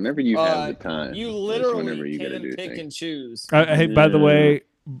days. Whenever you have the time, You is literally whenever you can gotta do pick things. and choose. Hey, by the Yeah. way,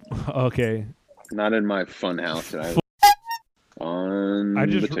 okay. Not in my fun house that I on I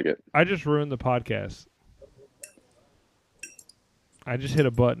just- the ticket. I just ruined the podcast. I just hit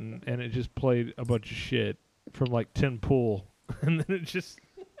a button and it just played a bunch of shit from like 10 Pool. And then it just.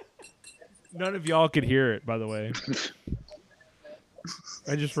 None of y'all could hear it, by the way.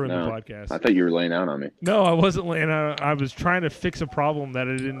 I just ruined No, the podcast. I thought you were laying out on me. No, I wasn't laying out. I was trying to fix a problem that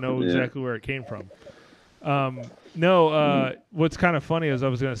I didn't know Yeah. exactly where it came from. What's kind of funny is I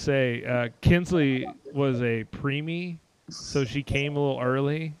was going to say Kinsley was a preemie, so she came a little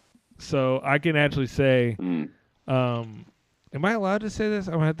early. So I can actually say, Mm. am I allowed to say this?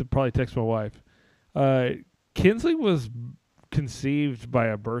 I'm going to have to probably text my wife. Kinsley was conceived by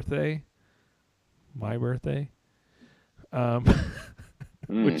a birthday, my birthday. Mm.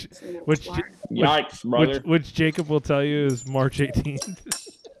 Which Yikes, brother. which Jacob will tell you is March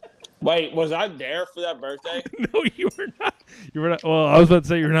 18th. Wait, was I there for that birthday? No, you were not. You were not. Well, I was about to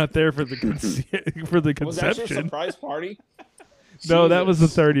say you're not there for the for the Was that your conception. surprise party? No, that was the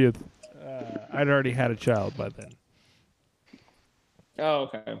 30th. I'd already had a child by then. Oh,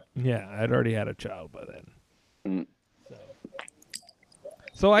 okay. Yeah, I'd already had a child by then. Mm.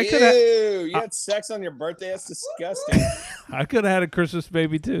 So I could have. Ew, you had sex on your birthday? That's disgusting. I could have had a Christmas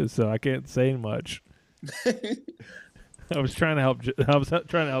baby too, so I can't say much. I was trying to help. I was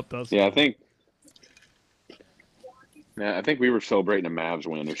trying to help Dustin. Yeah, I think we were celebrating a Mavs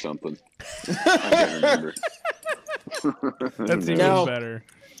win or something. I can't remember. That's even No. better.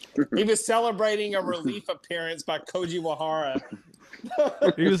 He was celebrating a relief appearance by Koji Wahara.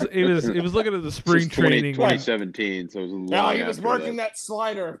 He was looking at the spring It's 20 training. 2017, so it was a long No, he was after working that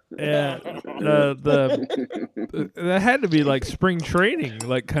slider. Yeah, that had to be like spring training,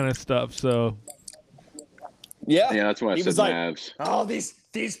 like kind of stuff. So Yeah. Yeah, that's why I He said was like, Mavs. oh, these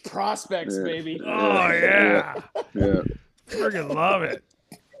prospects, Yeah. baby. oh yeah, Yeah. freaking love it.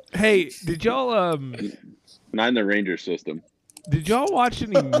 Hey, did y'all Not in the Ranger system. did y'all watch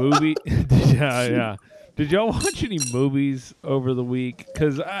any movie? yeah. Did y'all watch any movies over the week?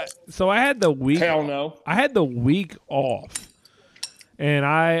 Because I had the week. Hell no. I had the week off, and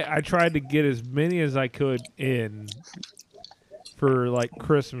I tried to get as many as I could in for like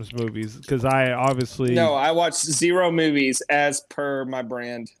Christmas movies because I obviously No, I watched 0 movies as per my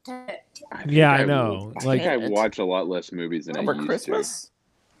brand. Yeah, I know. I Like think I watch a lot less movies than Over I used Christmas?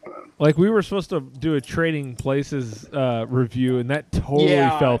 like we were supposed to do a Trading Places review, and that totally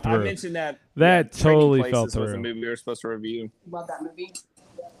Yeah, fell I through. mentioned that. That Trading totally fell Places was a through. movie we were supposed to review. Love that movie.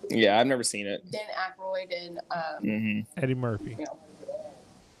 Yeah, I've never seen it. Dan Aykroyd and Eddie Murphy.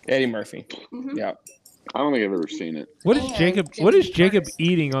 Eddie Murphy. Mhm. Yeah. to. I don't think I've ever seen it. What is And Jacob? Jamie What is Lee Jacob Curtis.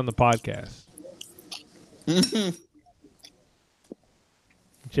 eating on the podcast?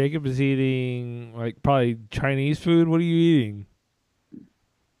 Jacob is eating like probably Chinese food. What are you eating?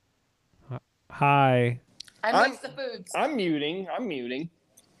 Hi. I mix the foods. I'm muting.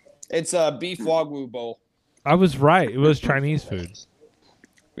 It's a beef wagyu bowl. I was right. It was Chinese food.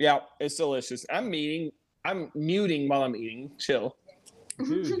 Yeah, it's delicious. I'm muting while I'm eating. Chill.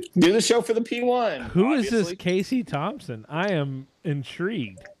 Do the show for the P1. Who is this obviously. Casey Thompson? I am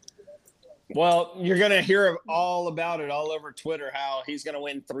intrigued. Well, you're gonna hear all about it all over Twitter. How he's gonna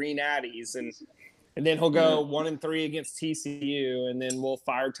win 3 natties, and then he'll go 1-3 against TCU, and then we'll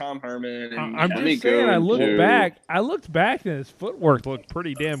fire Tom Herman. And, I'm Let me just saying. go I looked into- back. and his footwork looked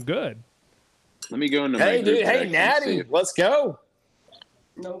pretty damn good. Let me go into my hey, group dude. Hey, text and see Natty, if- let's go.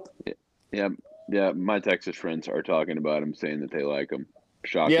 Nope. Yeah, my Texas friends are talking about him, saying that they like him.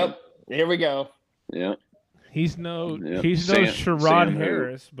 Shocking. Yep. Here we go. Yeah. He's no Yep. Sherrod Sam who?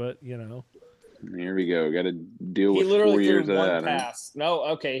 Harris, but you know Here we go. Got to deal He with 4 literally years threw of one that. huh? pass. No,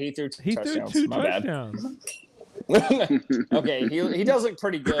 okay, he threw two he threw touchdowns. 2 My bad. touchdowns. Okay, he does look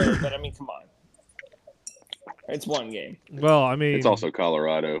pretty good, but I mean, come on. It's one game. Well, I mean, It's also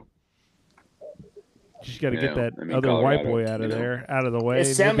Colorado. just got to yeah, get that I mean, other white Colorado, boy out of you know. there, out of the way. Is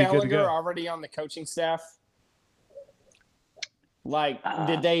and Sam we'll be good to Ehlinger go. already on the coaching staff? Like,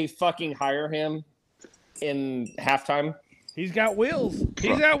 did they fucking hire him in halftime? He's got wheels.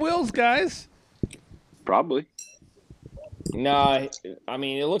 He's got wheels, guys. Probably. No, I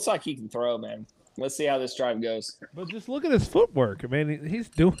mean, it looks like he can throw, man. Let's see how this drive goes. But just look at his footwork. I mean, he's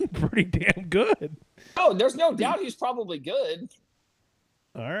doing pretty damn good. Oh, there's no doubt he's probably good.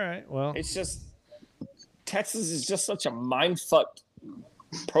 All right. Well, It's just Texas is just such a mind-fucked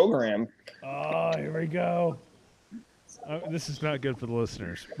program. oh, here we go. This is not good for the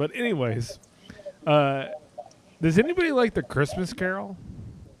listeners. But anyways, does anybody like the Christmas Carol?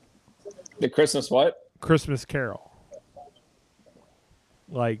 The Christmas what? Christmas Carol.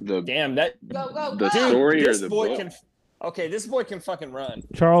 Like The Damn, that Go, go, the go. story or this the boy book? can. Okay, this boy can fucking run.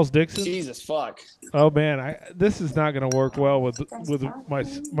 Charles Dixon. Jesus fuck. Oh man, this is not going to work well with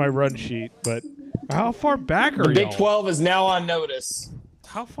my run sheet. But how far back The are Big y'all? 12 is now on notice.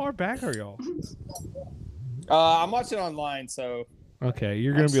 How far back are y'all? I'm watching online, so Okay,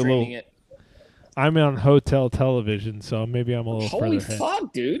 you're I'm going to be a streaming little. it. I'm on hotel television, so maybe I'm a little Holy further ahead.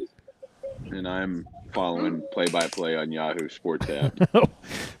 fuck, dude! And I'm following play-by-play on Yahoo Sports app.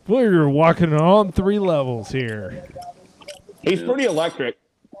 Boy, you're walking on 3 levels here. He's pretty electric.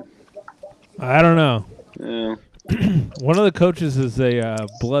 I don't know. Yeah. One of the coaches is a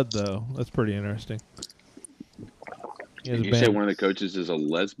blood, though. That's pretty interesting. He has a You say band. one of the coaches is a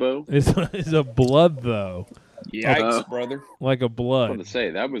lesbo? Is a blood, though. Yikes, brother. Like a I was blood. going to say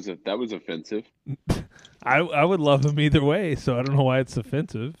that was offensive. I would love him either way, so I don't know why it's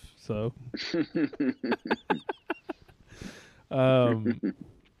offensive. So,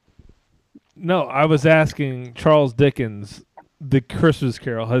 no, I was asking Charles Dickens, The Christmas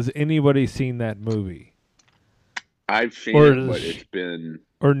Carol. Has anybody seen that movie I've seen Or it, but is- it's been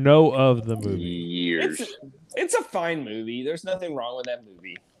or know of the movie? years. It's a fine movie. There's nothing wrong with that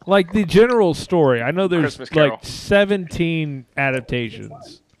movie. Like the general story. I know there's Christmas Carol. like 17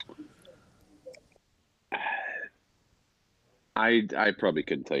 adaptations. I probably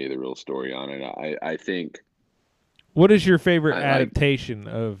couldn't tell you the real story on it. I think. What is your favorite I like- adaptation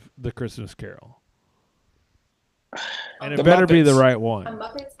of The Christmas Carol? And it The better be the Muppets. right one.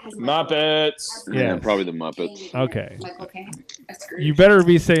 Muppets. Yeah. Probably the Muppets. Okay. Michael Caine. You better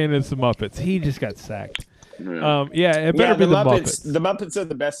be saying it's the Muppets. He just got sacked. Yeah. Yeah, it better be the Muppets. The Muppets are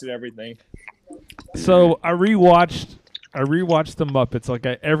the best at everything. So I rewatched the Muppets. Like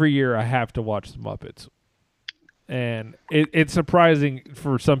every year, I have to watch the Muppets, and it's surprising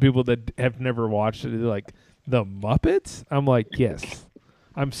for some people that have never watched it. They're like, the Muppets? I'm like, yes,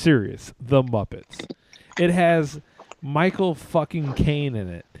 I'm serious. The Muppets. It has Michael fucking Caine in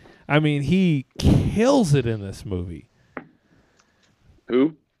it. I mean, he kills it in this movie.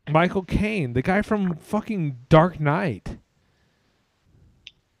 Who? Michael Caine, the guy from fucking Dark Knight.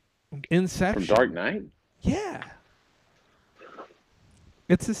 Inception. From Dark Knight? Yeah.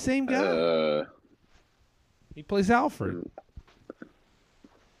 It's the same guy. He plays Alfred.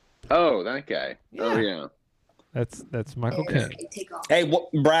 Oh, that guy. Oh, Yeah. yeah. That's Michael Caine. Hey,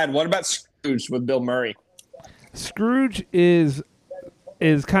 Brad, what about Scrooge with Bill Murray? Scrooge is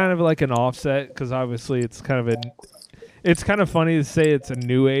kind of like an offset because obviously it's kind of funny to say it's a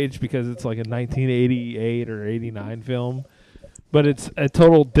new age because it's like a 1988 or 89 film, but it's a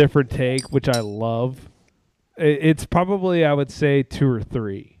total different take, which I love. It's probably, I would say, 2 or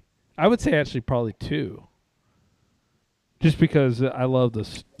 3. I would say actually probably 2. Just because I love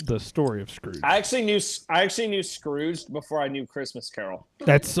the story of Scrooge. I actually knew Scrooge before I knew Christmas Carol.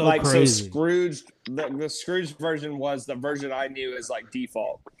 That's so crazy. So Scrooge, the Scrooge version was the version I knew as like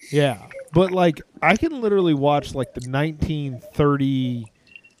default. Yeah, but like I can literally watch like the 1930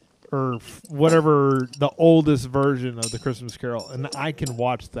 or whatever the oldest version of the Christmas Carol, and I can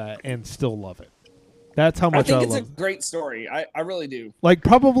watch that and still love it. That's how much I think it's love a it. great story. I really do. Like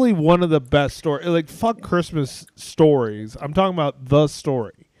probably one of the best stories. Like fuck Christmas stories. I'm talking about the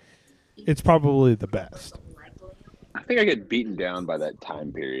story. It's probably the best. I think I get beaten down by that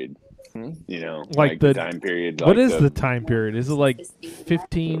time period. You know, Like the the time period. What like is the time period? Is it like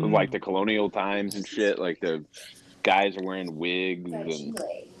 15? Like the colonial times and shit. Like the guys are wearing wigs and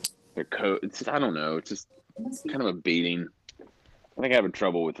their coats. I don't know. It's just kind of a beating. I think I have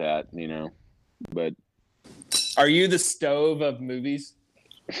trouble with that, you know. But are you the stove of movies?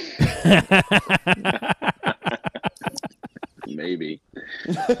 Maybe.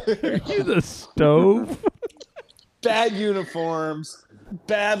 Are you the stove? Bad uniforms,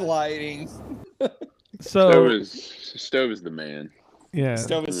 bad lighting. So Stove is the man. Yeah,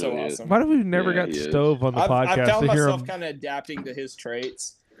 Stove is so awesome. Why do we never got Stove on the podcast? I found to hear myself him? kind of adapting to his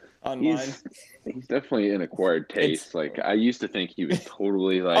traits online. He's definitely an acquired taste. Like I used to think he was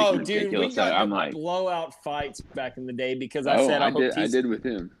totally like oh, dude, we ridiculous. got I'm into like blowout fights back in the day because I I did with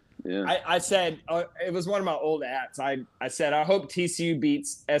him. Yeah. I said it was one of my old ads. I said I hope TCU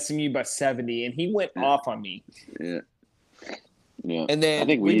beats SMU by 70, and he went off on me. Yeah. Yeah. And then I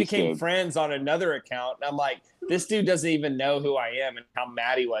think we used became to- friends on another account. And I'm like, this dude doesn't even know who I am and how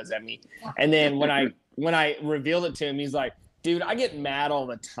mad he was at me. And then when I revealed it to him, he's like, dude, I get mad all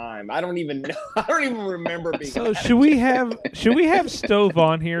the time. I don't even know. I don't even remember being So mad. should we have Stove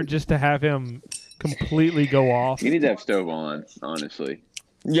on here just to have him completely go off? You need to have Stove on, honestly.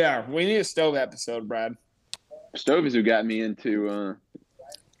 Yeah, we need a Stove episode, Brad. Stove is who got me into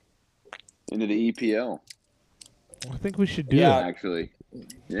the EPL. I think we should do Yeah. that. Actually.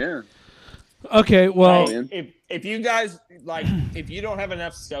 Yeah. Okay, well, Hey, if you guys like, if you don't have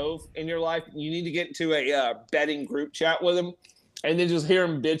enough Stove in your life, you need to get into a betting group chat with him, and then just hear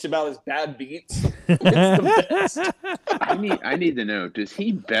him bitch about his bad beats. It's the best. I need to know, does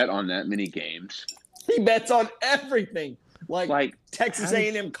he bet on that many games? He bets on everything. Like Texas how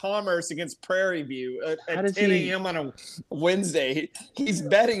does- A&M Commerce against Prairie View How at does 10 he- a.m. on a Wednesday. He's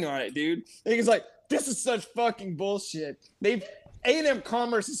betting on it, dude. And he's like, this is such fucking bullshit. A&M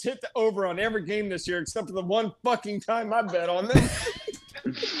Commerce has hit the over on every game this year except for the one fucking time I bet on them.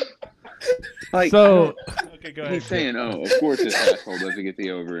 Like, so okay, go ahead. he's saying, "Oh, of course this asshole doesn't get the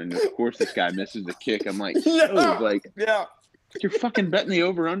over, and of course this guy misses the kick." I'm like, Yeah. Stove, like, Yeah. you're fucking betting the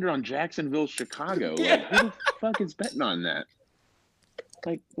over under on Jacksonville, Chicago. Like, who the fuck is betting on that?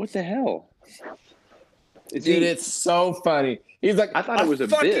 Like, what the hell? Dude, it's so funny. He's like, I thought it was a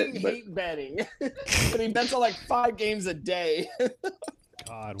fucking bit, but- hate betting. But he bets on like 5 games a day.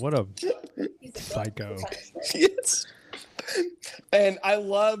 God, what a psycho. Yes. And I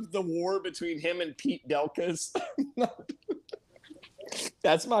love the war between him and Pete Delkus.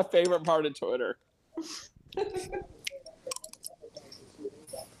 That's my favorite part of Twitter.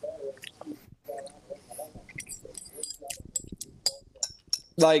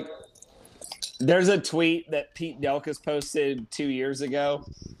 Like, there's a tweet that Pete Delkus posted 2 years ago,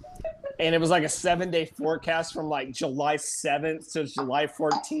 and it was like a 7-day forecast from like July 7th to July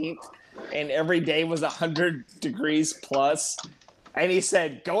 14th, and every day was 100 degrees plus. And he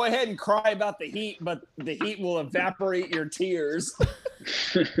said, "Go ahead and cry about the heat, but the heat will evaporate your tears."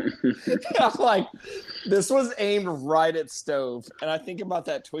 I'm like, this was aimed right at Stove, and I think about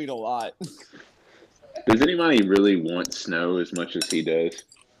that tweet a lot. Does anybody really want snow as much as he does?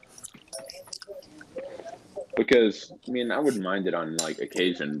 Because, I mean, I wouldn't mind it on, like,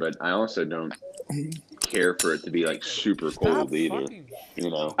 occasion, but I also don't care for it to be, like, super cold either, you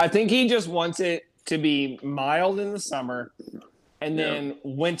know? I think he just wants it to be mild in the summer and then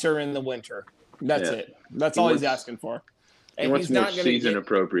winter in the winter. That's it. That's all he's asking for. And he wants more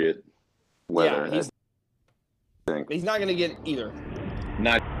season-appropriate weather. Yeah, he's not going to get either.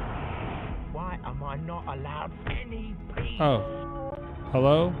 Not. Why am I not allowed any peace? Oh,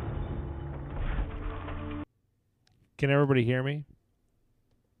 hello? Can everybody hear me?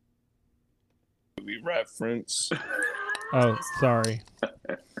 Movie reference. Oh, sorry.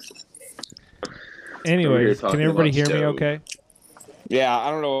 Anyways, can everybody hear me okay? Yeah, I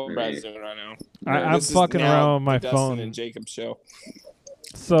don't know what Brad's doing right now. I'm fucking around with my Dustin phone. and Jacob's show.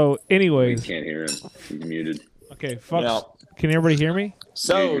 So, anyways. You can't hear him. He's muted. Okay, fuck. Yeah. Can everybody hear me?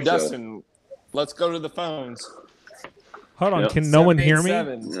 So, Dustin, let's go to the phones. Hold on, can no one hear me?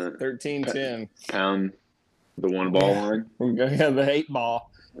 787-1310. Pound the one ball line. We're going to have the 8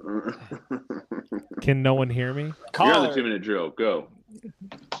 ball. Can no one hear me? You're on the 2-minute drill. Go.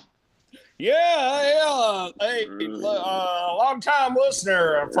 Yeah. Hey, long-time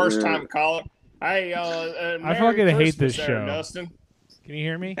listener, first-time caller. Hey, I fucking hate this show. Dustin. Can you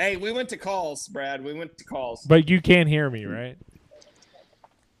hear me? Hey, we went to calls, Brad. We went to calls. But you can't hear me, right?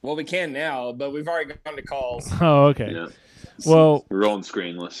 Well, we can now, but we've already gone to calls. Oh, okay. Yeah. Well, we're rolling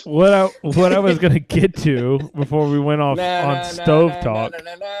screenless. What I was gonna get to before we went off on stove talk.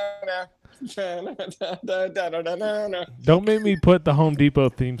 Don't make me put the Home Depot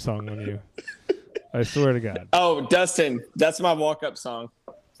theme song on you. I swear to God. Oh, Dustin, that's my walk-up song.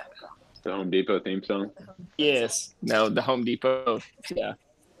 The Home Depot theme song? Yes. No, the Home Depot. Yeah.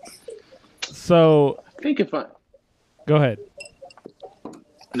 So I think if I go ahead.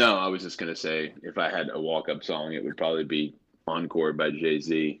 No, I was just gonna say if I had a walk-up song, it would probably be "Encore" by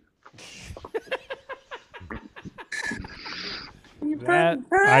Jay-Z. That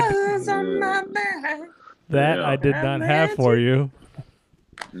I did not have for you.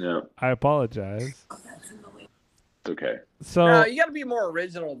 No. I apologize. It's okay. So no, you got to be more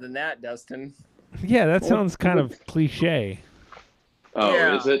original than that, Dustin. Yeah, that sounds kind of cliche. Oh,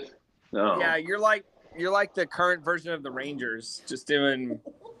 Yeah. is it? No. Yeah, you're like the current version of the Rangers, just doing.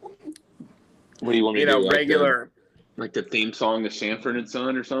 What do you want me to do? Like regular. Like the theme song of Sanford and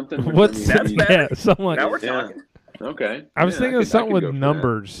Son or something? What's yeah, someone? Now we're talking. Okay. I was thinking of something with go for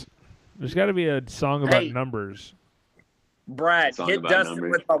numbers. There's got to be a song about numbers. Brad, Song hit about Dustin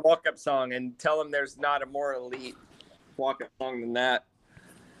numbers. with my walk-up song and tell him there's not a more elite walk-up song than that.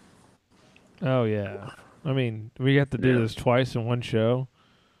 Oh yeah. I mean, we have to do this twice in one show.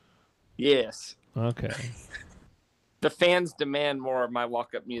 Yes. Okay. The fans demand more of my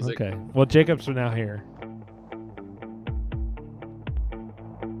walk-up music. Okay. Well, Jacobs are now here.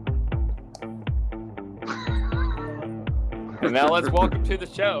 And now let's welcome to the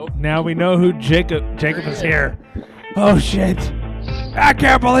show. Now we know who Jacob is here. Oh shit! I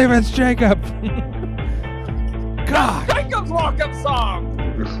can't believe it's Jacob. God. Jacob's walk-up song.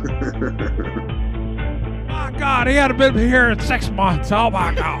 My God, he hadn't been here in 6 months. Oh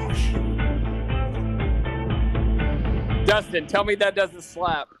my gosh. Dustin, tell me that doesn't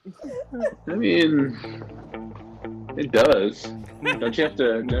slap. I mean, it does. Don't you have to?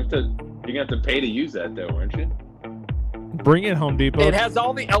 You're gonna have to pay to use that, though, aren't you? Bring it, Home Depot. It has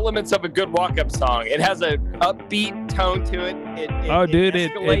all the elements of a good walk-up song. It has a upbeat tone to it. It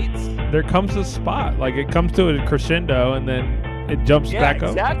escalates. There comes a spot. Like, it comes to a crescendo, and then it jumps back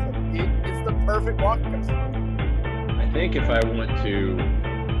up. Exactly. It's the perfect walk-up song. I think if I want to,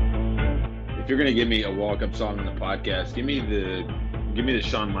 if you're gonna give me a walk-up song on the podcast, give me the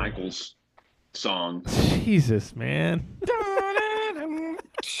Shawn Michaels song. Jesus, man.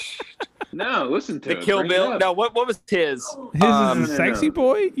 No, listen to The it. Kill Bring it Bill. up. No, what was his? His is a Sexy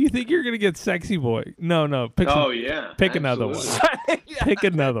Boy? You think you're going to get Sexy Boy? No. Pick another one. Pick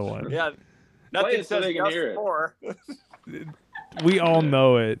another one. Yeah. Play Nothing it so says they can just hear it. more. We all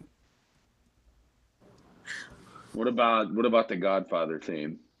know it. What about the Godfather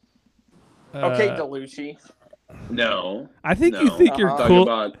theme? Okay, Delucci. No. I think no. you think you're Talking cool.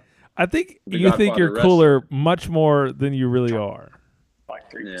 about I think The you think Godfather you're cooler much more than you really are.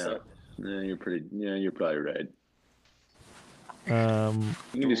 Like 3%. Yeah, you're pretty. Yeah, you're probably right. Um.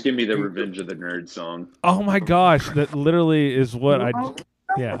 You can just give me the Revenge of the Nerds song. Oh my gosh, that literally is what I.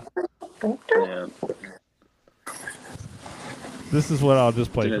 Yeah. Yeah. This is what I'll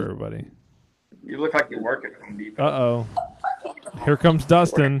just play for everybody. You look like you work at Home Depot. Uh-oh. Here comes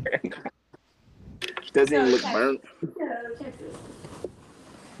Dustin. Doesn't even look burnt.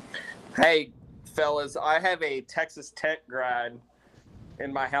 Hey, fellas, I have a Texas Tech grad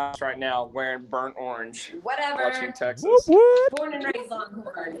in my house right now wearing burnt orange. Whatever. Watching Texas. Whoop, whoop. Born and raised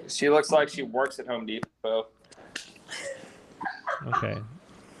Longhorn. She looks like she works at Home Depot. Okay.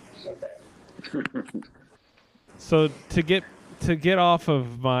 So to get off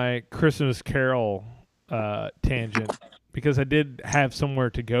of my Christmas Carol tangent, because I did have somewhere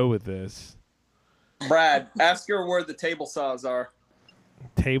to go with this. Brad, ask her where the table saws are.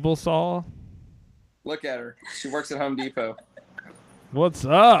 Table saw? Look at her. She works at Home Depot. What's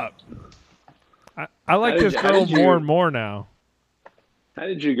up? I like this girl more and more now. How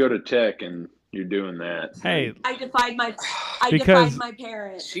did you go to tech and you're doing that? Hey, I defied my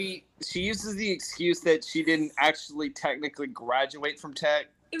parents. She uses the excuse that she didn't actually technically graduate from tech.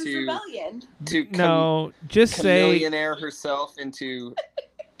 It was rebellion. No, just say millionaire herself into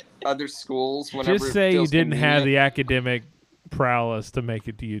other schools whenever just say it you feels didn't have convenient. the academic prowess to make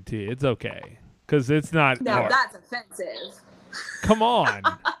it to UT. It's okay, because it's not No, hard. that's offensive. Come on,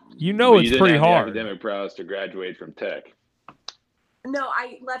 you know Well, it's you didn't pretty have the hard. academic prowess to graduate from tech. No,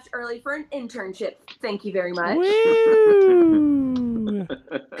 I left early for an internship. Thank you very much. Woo.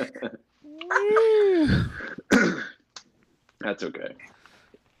 That's okay.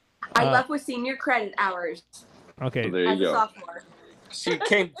 I left with senior credit hours. Okay, Well, there As you a go. sophomore. She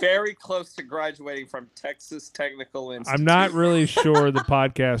came very close to graduating from Texas Technical Institute. I'm not really sure the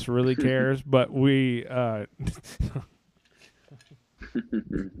podcast really cares, but we.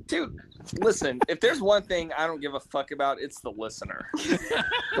 Dude, listen, if there's one thing I don't give a fuck about, it's the listener.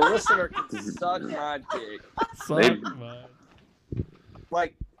 The listener can suck my dick.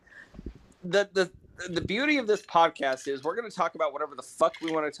 Like, the beauty of this podcast is we're going to talk about whatever the fuck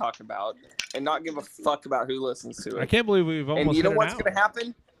we want to talk about and not give a fuck about who listens to it. I can't believe we've almost. And you know hit an what's hour. going to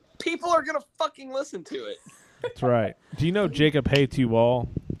happen? People are going to fucking listen to it. That's right. Do you know Jacob hates you all?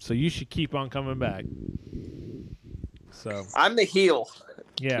 So you should keep on coming back. So I'm the heel.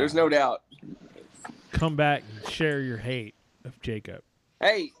 yeah, There's no doubt. come back and share your hate of Jacob.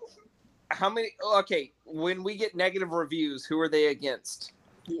 Hey, how many? Okay, when we get negative reviews, who are they against?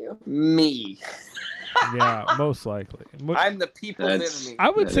 You. Me. Yeah, most likely. I'm the people's That's- enemy. I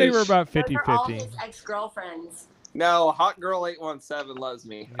would say we're about Those are all 50-50. his ex-girlfriends. No, Hot Girl 817 loves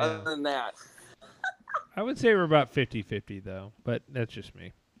me. Yeah. Other than that, I would say we're about 50-50 though, but that's just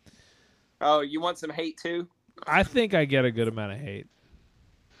me. oh, you want some hate too? I think I get a good amount of hate.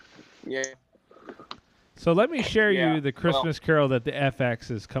 Yeah. So let me share Yeah, you the Christmas Carol that the FX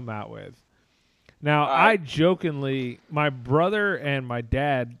has come out with. Now, All I right. jokingly, my brother and my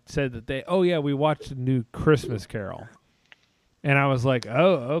dad said that we watched the new Christmas Carol. And I was like,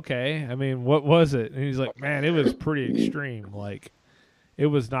 oh, okay. I mean, what was it? And he's like, man, it was pretty extreme. Like, it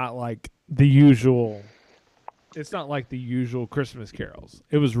was not like the usual. It's not like the usual Christmas carols.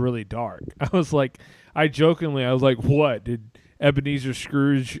 It was really dark. I was like, I was like, what? Did Ebenezer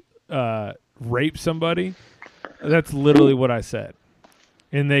Scrooge rape somebody? That's literally what I said.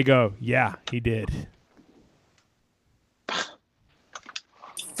 And they go, yeah, he did.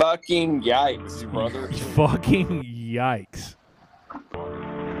 Fucking yikes, brother. Fucking yikes.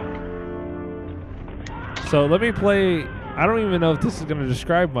 So let me play. I don't even know if this is going to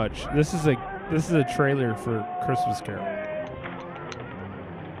describe much. This is a trailer for Christmas Carol.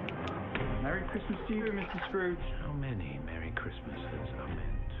 Merry Christmas to you, Mr. Scrooge. How many Merry Christmases are meant,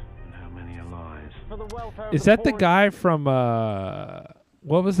 and how many are lies? For the welfare of Is that the guy from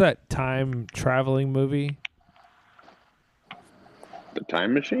what was that time traveling movie? The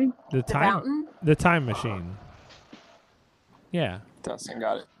Time Machine? The Fountain? The Time Machine. Yeah. Dustin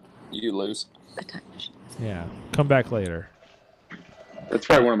got it. You lose. The Time Machine. Yeah. Come back later. That's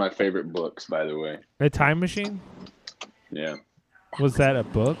probably one of my favorite books, by the way. The Time Machine? Yeah, Was that a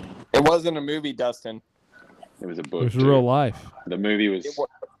book? It wasn't a movie, Dustin. it was a It book. was too. real life. The movie was It wa-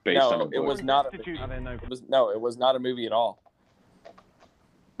 based on a No, book. it was not a movie. It was not a movie at all.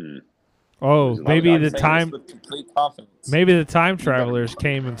 Oh, maybe I'm the saying this time with complete confidence. maybe the time travelers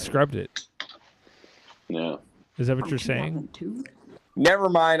came and scrubbed it. No. Is that what you're saying? Never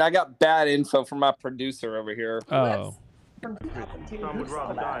mind. I got bad info from my producer over here. Oh. Some would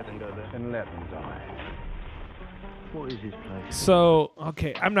rather die than go there. Then let them die. What is this place? So,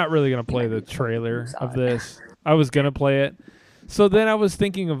 okay, I'm not really going to play the trailer of this. I was going to play it. So then I was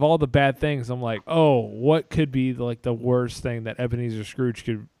thinking of all the bad things. I'm like, oh, what could be like the worst thing that Ebenezer Scrooge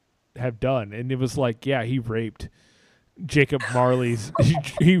could have done? And it was like, yeah, he raped Jacob Marley's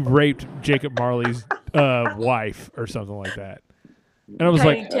he raped Jacob Marley's wife or something like that. And I was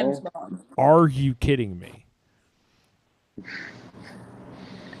Tiny like, Tim's mom. are you kidding me?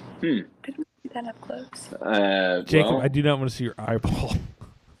 See that up close. Jacob, well, I do not want to see your eyeball.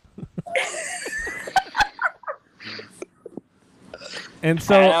 And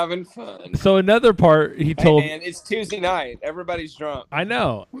so having fun. So another part he told Hey man, it's Tuesday night. Everybody's drunk. I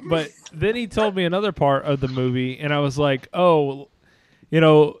know, but then he told me another part of the movie, and I was like, oh, you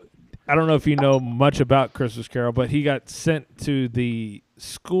know, I don't know if you know much about Christmas Carol, but he got sent to the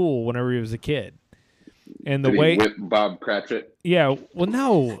school whenever he was a kid. And the did way he whip Bob Cratchit? Yeah, well,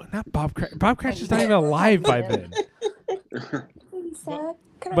 no, not Bob Cratchit. Bob Cratchit's not even alive by then.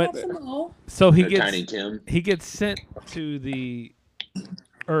 Can I But- have some more? So he The gets Tiny Tim? he gets sent to the,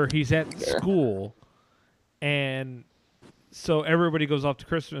 or he's at school, and so everybody goes off to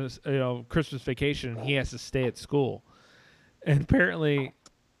Christmas vacation. And he has to stay at school, and apparently,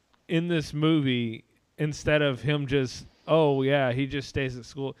 in this movie, instead of him just he just stays at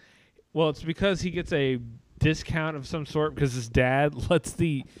school. Well, it's because he gets a discount of some sort because his dad lets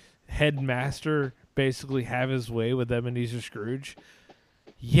the headmaster basically have his way with Ebenezer Scrooge.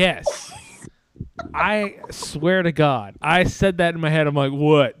 Yes. I swear to God, I said that in my head. I'm like,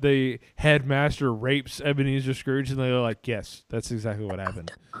 what? The headmaster rapes Ebenezer Scrooge? And they're like, yes, that's exactly what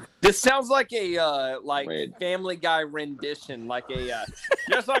happened. This sounds like a Wait. Family Guy rendition, like a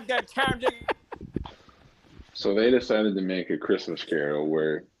just like that time. So they decided to make a Christmas Carol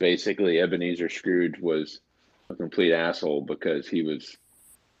where basically Ebenezer Scrooge was a complete asshole because he was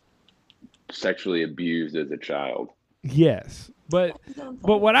sexually abused as a child. Yes. But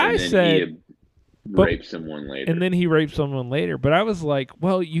what I And then said... he raped someone later. And then he raped someone later. But I was like,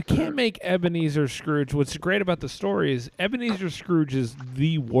 well, you can't make Ebenezer Scrooge. What's great about the story is Ebenezer Scrooge is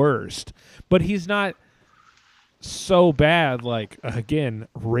the worst. But he's not so bad, like, again,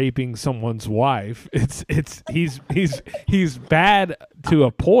 raping someone's wife. He's bad to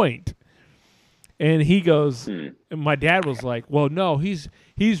a point. And he goes, and my dad was like, well, no, he's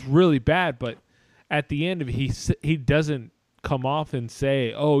really bad. But at the end of it, he doesn't come off and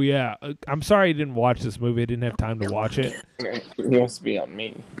say, oh yeah, I'm sorry I didn't watch this movie. I didn't have time to watch it. He wants to be on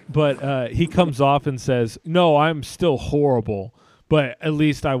me. But he comes off and says, no, I'm still horrible, but at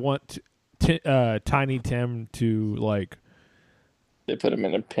least I want Tiny Tim to, like... They put him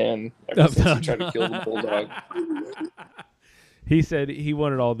in a pen ever since he tried to kill the bulldog. He said he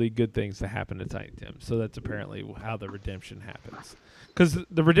wanted all the good things to happen to Tiny Tim, so that's apparently how the redemption happens. Because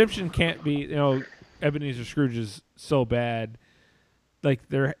the redemption can't be, Ebenezer Scrooge is so bad. Like,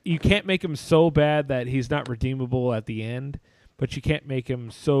 you can't make him so bad that he's not redeemable at the end, but you can't make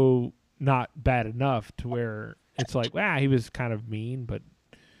him so not bad enough to where it's like, he was kind of mean, but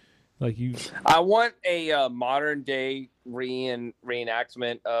like you. I want a modern day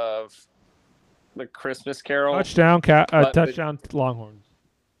reenactment of the Christmas Carol. Touchdown Longhorns.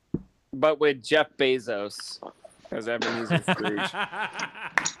 But with Jeff Bezos as Ebenezer Scrooge.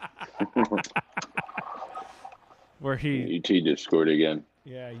 Where UT just scored again.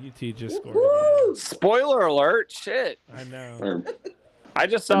 Yeah, UT just scored again. Spoiler alert! Shit. I know. Or I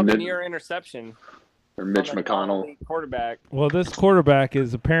just saw the near interception. Or Mitch from the McConnell. Quarterback. Well, this quarterback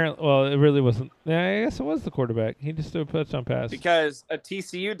is apparently... Well, it really wasn't... Yeah, I guess it was the quarterback. He just threw a touchdown pass. Because a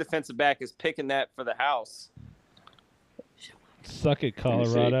TCU defensive back is picking that for the house. Suck it,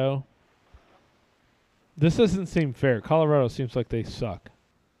 Colorado. This doesn't seem fair. Colorado seems like they suck.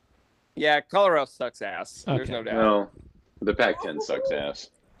 Yeah, Colorado sucks ass. There's Okay. no doubt. No, the Pac-10 sucks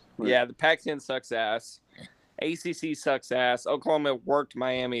ass. Yeah, the Pac-10 sucks ass. ACC sucks ass. Oklahoma worked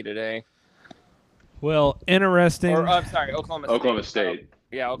Miami today. Well, interesting. Or, I'm sorry, Oklahoma State.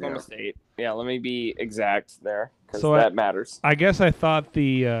 Yeah, Oklahoma State. Yeah, let me be exact there because So that matters. I guess I thought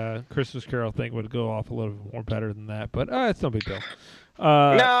the Christmas Carol thing would go off a little bit more better than that, but it's no big deal. No,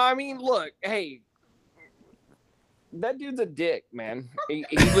 I mean, look, hey, that dude's a dick, man. He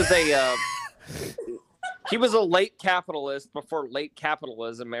was a he was a late capitalist before late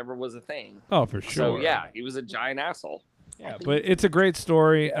capitalism ever was a thing. Oh, for So sure. yeah, he was a giant asshole. Yeah, but it's a great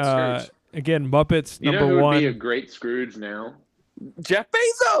story. Scrooge. Again, Muppets You know number who would one. be a great Scrooge now? Jeff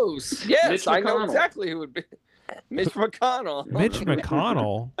Bezos. Yes, Mitch I know McConnell. exactly who would be. Mitch McConnell. Mitch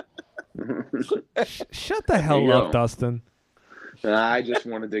McConnell. Shut the hell you up, go. Dustin. I just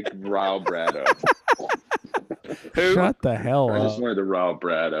wanted to rile Brad up. Shut the hell I just up. wanted to rile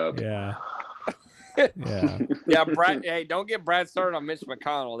Brad up. Yeah. Yeah. Yeah, Brad. Hey, don't get Brad started on Mitch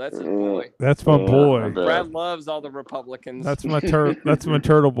McConnell. That's his boy. That's my boy. Brad loves all the Republicans. That's my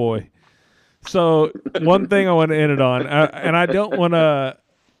turtle boy. So one thing I want to end it on, and I don't want to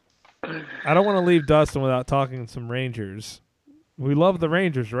leave Dustin without talking some Rangers. We love the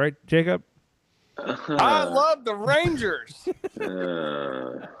Rangers, right, Jacob? I love the Rangers.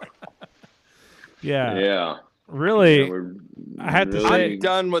 Yeah. Yeah. Really, Yeah, I have to really- say, I'm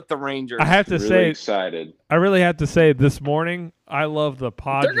done with the Rangers. I have to really say, excited. I really have to say, this morning, I love the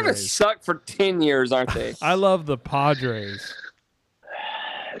Padres. They're gonna suck for 10 years, aren't they? I love the Padres.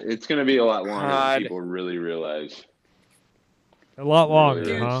 It's going to be a lot longer God. than people really realize. A lot longer,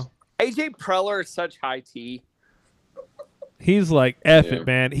 Dude. huh? AJ Preller is such high T. He's like, F Yeah. it,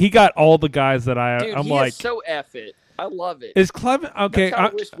 man. He got all the guys that Dude, I'm he like, is so F it. I love it. is Cleven okay? That's how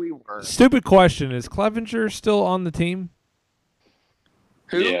I wish we were. Stupid question: is Clevenger still on the team?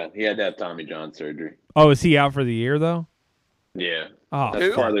 Who? Yeah, he had to have Tommy John surgery. Oh, is he out for the year though? Yeah. Oh, That's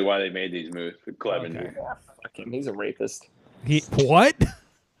Who? partly why they made these moves with Clevenger. Fuck him. He's a rapist. he what?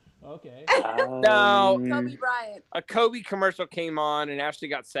 Okay. No, Kobe Bryant. a Kobe commercial came on and Ashley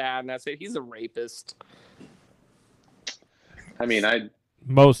got sad, and I said he's a rapist. I mean,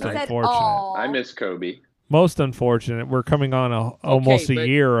 Most Said, unfortunate. "Aw." I miss Kobe. Most unfortunate. We're coming on almost a but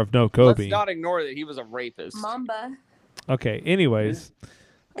year of no Kobe. Let's not ignore that he was a rapist. Mamba. Okay. Anyways,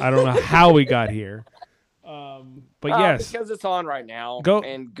 I don't know how we got here. But yes, because it's on right now. Go-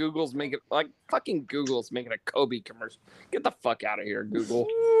 And Google's making fucking Google's making a Kobe commercial. Get the fuck out of here, Google.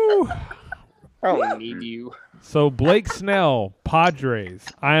 Woo. I don't need you. So Blake Snell, Padres.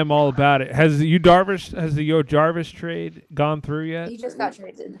 I am all about it. Has the Yo Jarvis trade gone through yet? He just got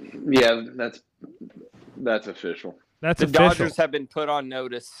traded. Yeah, that's official. That's The official. Dodgers have been put on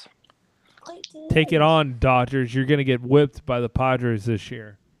notice. Take it on, Dodgers. You're gonna get whipped by the Padres this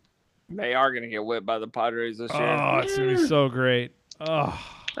year. They are going to get whipped by the Padres this year. Oh, it's gonna be so great. Oh,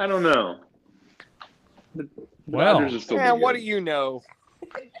 I don't know. The Well. Dodgers are still Man, pretty what good. do you know?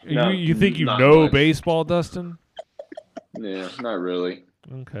 No, you think you not know much. baseball, Dustin? Yeah, not really.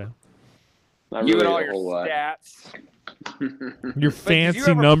 Okay. Not You really and all a your whole lot. stats. Your But did you fancy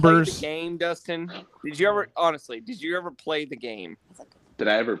ever play numbers. the game, Dustin? Did you ever play the game? Did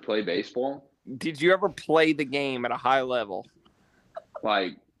I ever play baseball? Did you ever play the game at a high level?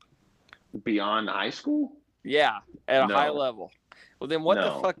 Like beyond high school? Yeah, at a No. high level. Well, then what the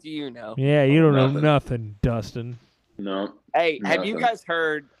No. fuck do you know? Yeah, you don't know Nothing. nothing, Dustin. No. Hey, have you Nothing. guys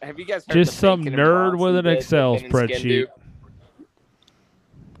heard? Just the some Bacon and nerd with Bronson an bit that Excel Ben and Skin spreadsheet. do?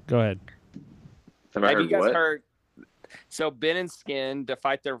 Go ahead. Have I Have heard you guys what? heard? So Ben and Skin,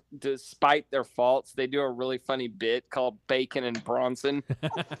 despite their faults, they do a really funny bit called Bacon and Bronson,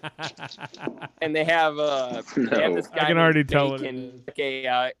 and they have this guy I can named already tell what it Bacon, like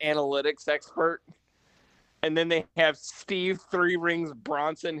a analytics expert, and then they have Steve Three Rings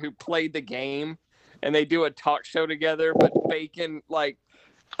Bronson who played the game, and they do a talk show together. But Bacon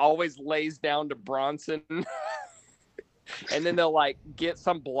always lays down to Bronson. And then they'll get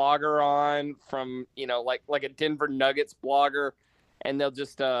some blogger on from like a Denver Nuggets blogger, and they'll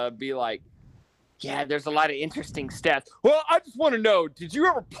just be like, "Yeah, there's a lot of interesting stats." Well, I just want to know, did you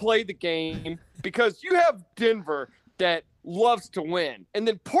ever play the game? Because you have Denver that loves to win, and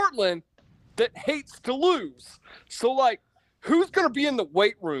then Portland that hates to lose. So who's gonna be in the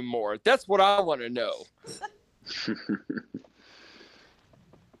weight room more? That's what I want to know.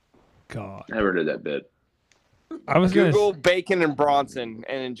 God, I never did that bit. I was gonna. Google Bacon and Bronson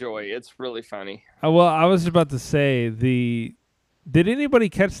and enjoy. It's really funny. Well, I was about to say Did anybody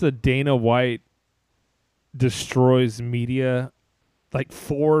catch the Dana White destroys media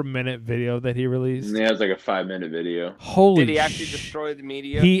 4-minute video that he released? Yeah, it's like a 5-minute video. Holy Did he actually sh- destroy the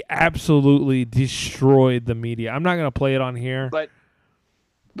media? He absolutely destroyed the media. I'm not gonna play it on here.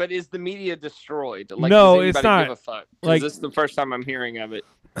 But is the media destroyed? No, does it's anybody not. Give a fuck? 'Cause Like- this is the first time I'm hearing of it.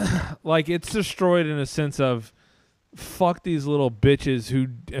 It's destroyed in a sense of fuck these little bitches who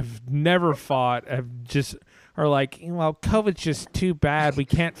have never fought, are like, well, COVID's just too bad. We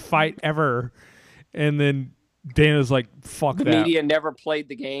can't fight ever. And then Dana's like, fuck The that. media never played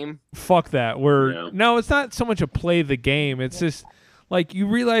the game. Fuck that. No, it's not so much a play the game. It's just you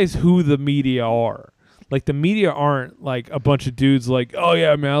realize who the media are. The media aren't a bunch of dudes oh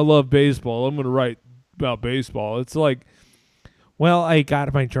yeah, man, I love baseball. I'm going to write about baseball. It's well, I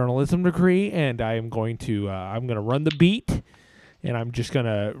got my journalism degree and I'm going to run the beat and I'm just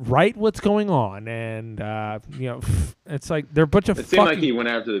gonna write what's going on, and it's like they're a bunch of It seemed fucking. like he went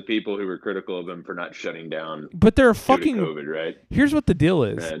after the people who were critical of him for not shutting down. But they're due to fucking. COVID, right? Here's what the deal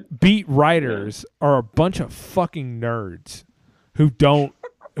is: Right. beat writers are a bunch of fucking nerds who don't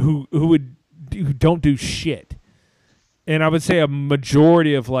who don't do shit. And I would say a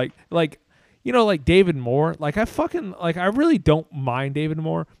majority of like David Moore. Like I really don't mind David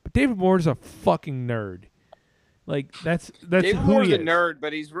Moore, but David Moore is a fucking nerd. Like that's David who Moore's he a is. nerd,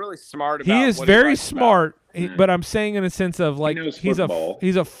 but he's really smart about He is what very writes about. smart, but I'm saying in a sense of like knows he's football.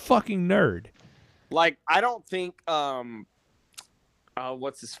 a fucking nerd. Like, I don't think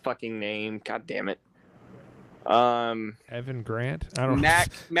what's his fucking name? God damn it. Evan Grant. I don't.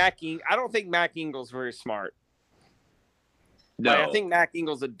 I don't think Mac Ingle's very smart. No, Like, I think Mac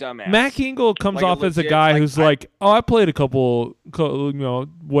Ingle's a dumbass. Mac Ingle comes Like a off as a legit, guy like, who's like, oh, I played a couple,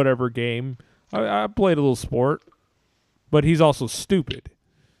 whatever game. I played a little sport, but he's also stupid.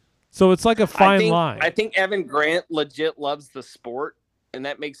 So it's like a fine line. I think Evan Grant legit loves the sport, and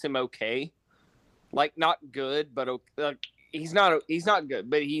that makes him okay. Like, not good, but he's not good,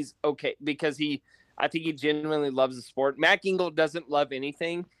 but he's okay because I think he genuinely loves the sport. Mac Ingle doesn't love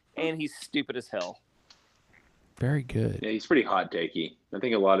anything, and he's stupid as hell. Very good. Yeah, he's pretty hot takey. I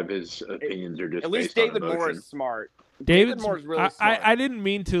think a lot of his opinions are just At least based on David Moore emotion. is smart. David Moore's really smart. I didn't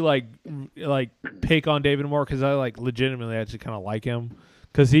mean to like pick on David Moore because I like legitimately actually kind of like him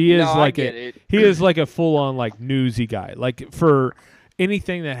because he is he is like a full on like newsy guy. Like for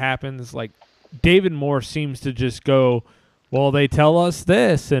anything that happens, like David Moore seems to just go, well, they tell us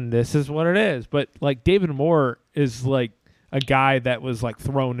this and this is what it is. But like David Moore is like a guy that was like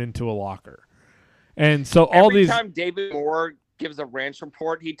thrown into a locker. And so Every time David Moore gives a ranch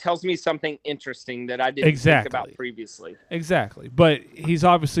report, he tells me something interesting that I didn't think about previously. Exactly. But he's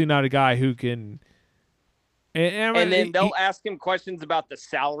obviously not a guy who can. And then they'll ask him questions about the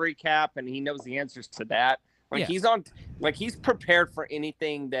salary cap, and he knows the answers to that. Like he's prepared for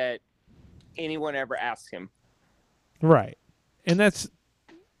anything that anyone ever asks him. Right. And that's.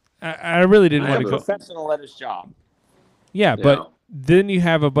 I really didn't want to go. Professional at his job. Yeah, but then you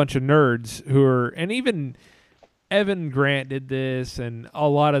have a bunch of nerds who are, and even Evan Grant did this, and a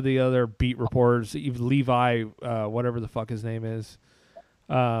lot of the other beat reporters, even Levi, whatever the fuck his name is,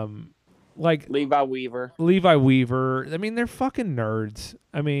 like Levi Weaver. I mean, they're fucking nerds.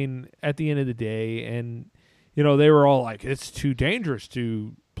 I mean, at the end of the day, and they were all like, "It's too dangerous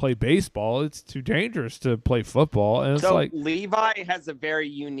to play baseball. It's too dangerous to play football." And it's So like Levi has a very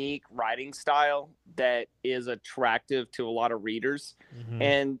unique writing style that is attractive to a lot of readers,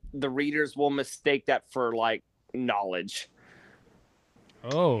 and the readers will mistake that for like knowledge.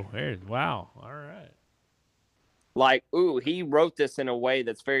 Oh, wow. All right. Like, ooh, he wrote this in a way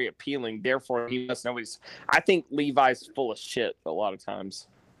that's very appealing, therefore he must know I think Levi's full of shit a lot of times.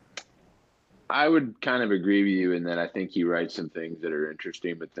 I would kind of agree with you in that I think he writes some things that are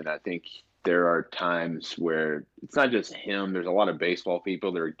interesting, but then I think there are times where it's not just him. There's a lot of baseball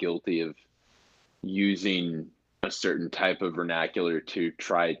people that are guilty of using a certain type of vernacular to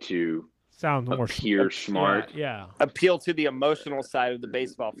try to appear smart. Yeah. Appeal to the emotional side of the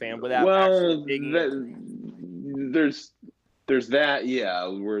baseball fan without actually digging there's that, yeah,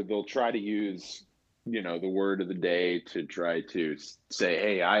 where they'll try to use, the word of the day to try to say,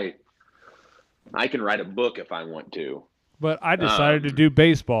 hey, I can write a book if I want to. But I decided to do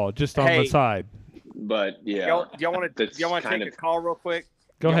baseball just on the side. But yeah. Do y'all want to take a call real quick?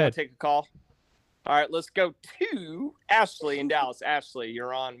 Go ahead. Take a call. All right, let's go to Ashley in Dallas. Ashley,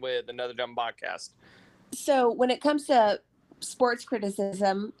 you're on with Another Dumb Podcast. So when it comes to sports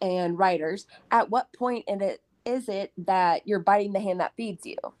criticism and writers, at what point is it that you're biting the hand that feeds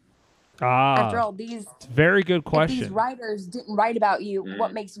you? After all these, it's a very good question. If these writers didn't write about you,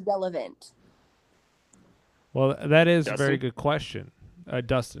 what makes you relevant? Well, that is a very good question.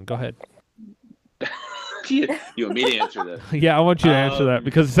 Dustin, go ahead. You want me to answer that? Yeah, I want you to answer that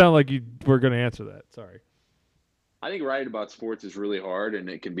because it sounded like you were going to answer that. Sorry. I think writing about sports is really hard, and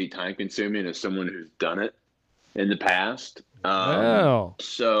it can be time-consuming as someone who's done it in the past. So,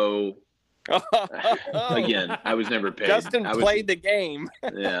 again, I was never paid. Justin played the game.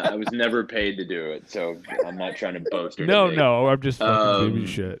 Yeah, I was never paid to do it, so I'm not trying to boast or No, anything. I'm just fucking giving you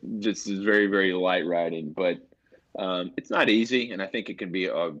shit. Just is very, very light writing, but it's not easy, and I think it can be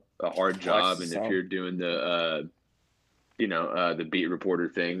a hard job. And if you're doing the beat reporter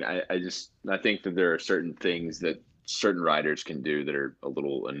thing, I think that there are certain things that certain writers can do that are a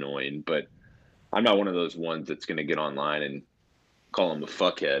little annoying, but I'm not one of those ones that's going to get online and call him a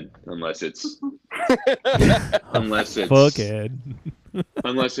fuckhead unless it's fuckhead.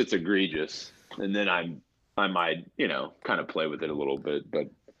 Unless it's egregious, and then I'm I might, kind of play with it a little bit. But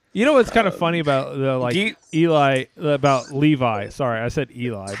you know what's kind of funny about Levi? Sorry, I said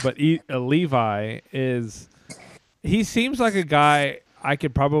Eli, but Levi is. He seems like a guy I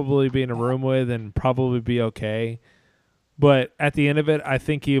could probably be in a room with and probably be okay. But at the end of it, I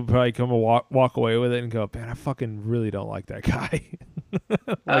think he'd probably come and walk away with it and go, man, I fucking really don't like that guy.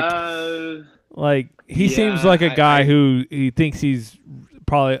 He seems like a guy who he thinks he's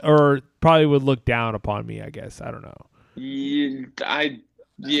probably would look down upon me, I guess. I don't know. I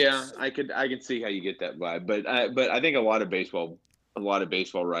can see how you get that vibe. But I think a lot of baseball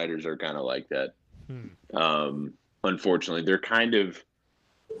writers are kind of like that. Unfortunately, they're kind of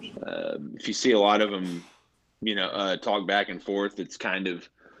if you see a lot of them, talk back and forth, it's kind of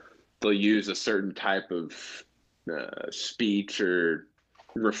they'll use a certain type of speech or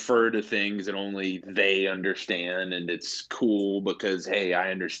refer to things that only they understand, and it's cool because, hey,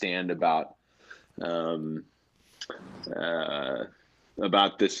 I understand about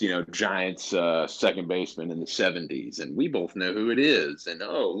this, Giants second baseman in the 70s, and we both know who it is, and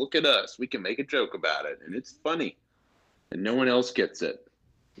oh, look at us, we can make a joke about it, and it's funny, and no one else gets it.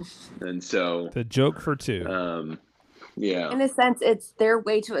 And so the joke for two. In a sense, it's their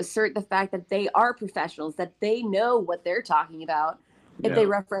way to assert the fact that they are professionals, that they know what they're talking about. If they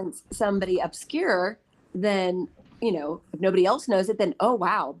reference somebody obscure, then, if nobody else knows it, then, oh,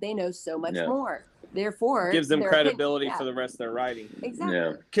 wow, they know so much more. Therefore, gives them credibility for the rest of their writing. Exactly.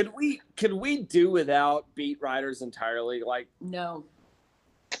 Yeah. Could we do without beat writers entirely? No.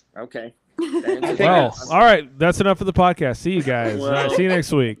 Okay. Well, all right. That's enough for the podcast. See you guys. All right, see you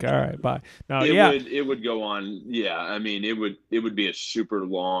next week. All right. Bye. No, it would go on. Yeah. I mean, it would be a super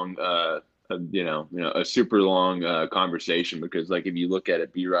long, a super long conversation, because if you look at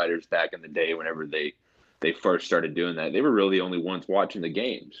it, beat writers back in the day, whenever they first started doing that, they were really the only ones watching the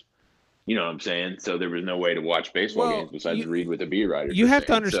games. You know what I'm saying? So there was no way to watch baseball games besides read what the beat writers. You have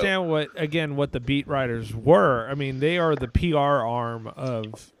to understand what the beat writers were. I mean, they are the PR arm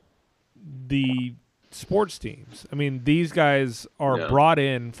of the sports teams. I mean, these guys are brought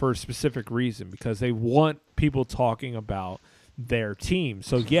in for a specific reason, because they want people talking about their team.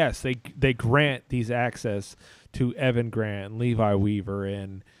 So yes, they grant these access to Evan Grant, Levi Weaver,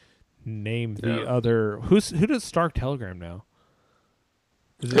 and name the other. Who does Stark Telegram now?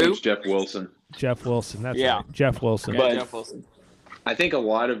 It's Jeff Wilson. Jeff Wilson. That's right. Jeff Wilson. But Jeff Wilson. I think a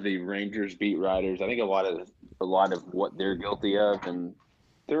lot of the Rangers beat writers, I think a lot of what they're guilty of, and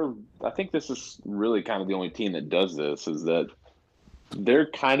I think this is really kind of the only team that does this, is that they're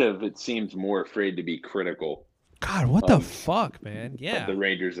kind of, it seems, more afraid to be critical. God, what the fuck, man? Yeah. The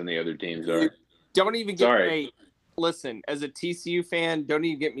Rangers and the other teams are. Don't even get me. Listen, as a TCU fan, don't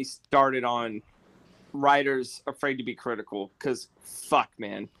even get me started on writers afraid to be critical, because fuck,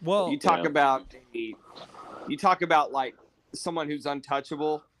 man. Well, you talk about like someone who's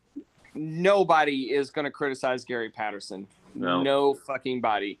untouchable. Nobody is going to criticize Gary Patterson. No fucking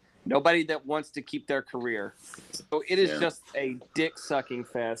body. Nobody that wants to keep their career. So it is just a dick sucking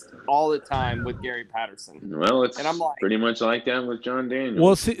fest all the time with Gary Patterson. Well, it's pretty much like that with John Daniels.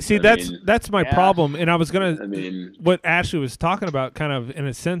 Well, see, that's my problem, and I was what Ashley was talking about, kind of in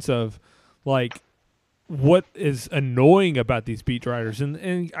a sense of what is annoying about these beat writers,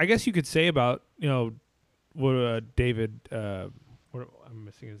 and I guess you could say about what David. I'm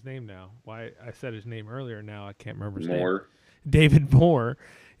missing his name now. Why I said his name earlier. Now I can't remember his name. David Moore.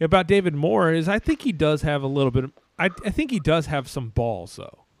 About David Moore is I think he does have a little bit of, I think he does have some balls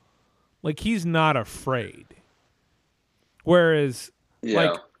though. He's not afraid. Whereas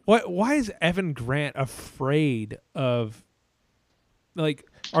why is Evan Grant afraid of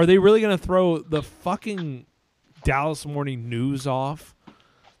are they really going to throw the fucking Dallas Morning News off?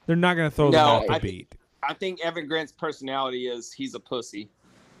 They're not going to throw them off the beat. I think Evan Grant's personality is he's a pussy.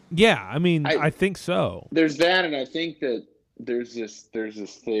 Yeah, I mean, I think so. There's that, and I think that there's this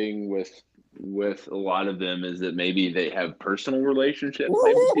thing with a lot of them, is that maybe they have personal relationships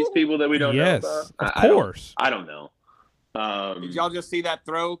with these people that we don't know about. Of course. I don't know. Did y'all just see that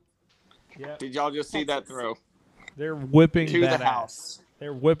throw? Yeah. Did y'all just see that throw? They're whipping to that the ass. house.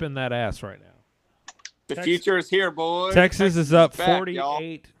 They're whipping that ass right now. The future is here, boys. Texas is up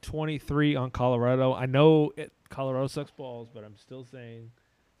 48-23 on Colorado. I know Colorado sucks balls, but I'm still saying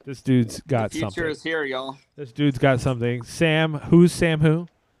this dude's got something. The future is here, y'all. This dude's got something. Who's Sam who?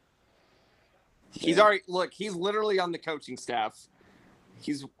 He's he's literally on the coaching staff.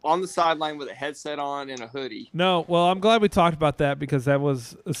 He's on the sideline with a headset on and a hoodie. No, well, I'm glad we talked about that, because that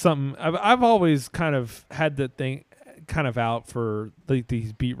was something I've always kind of had the thing kind of out for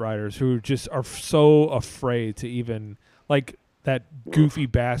these beat writers who just are so afraid to even that goofy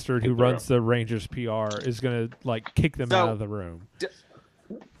bastard who runs the Rangers PR is going to like kick them out of the room.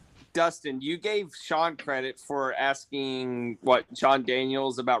 Dustin, you gave Sean credit for asking John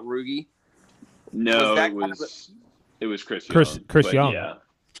Daniels about Rugi. No, it was Chris Young. Chris Young. Yeah.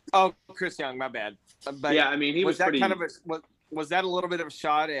 Oh, Chris Young, my bad. But yeah, I mean, he was that pretty... kind of was that a little bit of a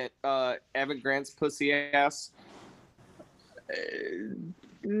shot at Evan Grant's pussy ass?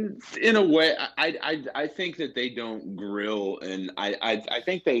 In a way, I think that they don't grill, and I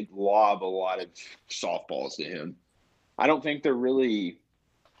think they lob a lot of softballs to him. I don't think they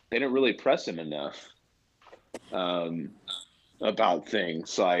don't really press him enough about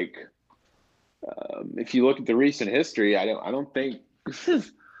things. Like if you look at the recent history, I don't think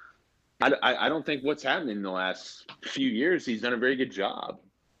I don't think what's happening in the last few years, he's done a very good job,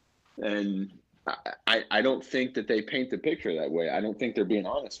 and I don't think that they paint the picture that way. I don't think they're being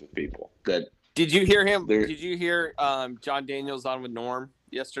honest with people. Did you hear him? Did you hear John Daniels on with Norm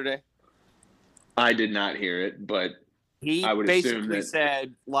yesterday? I did not hear it, but I would assume that...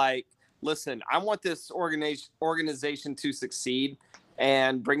 said, like, listen, I want this organization to succeed,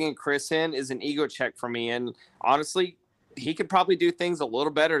 and bringing Chris in is an ego check for me. And honestly, he could probably do things a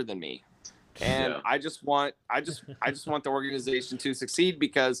little better than me. And I just want the organization to succeed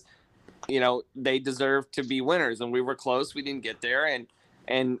because, you know, they deserve to be winners, and we were close. We didn't get there.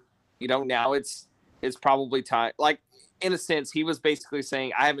 And, you know, now it's probably time. Like, in a sense, he was basically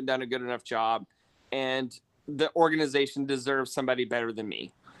saying, I haven't done a good enough job, and the organization deserves somebody better than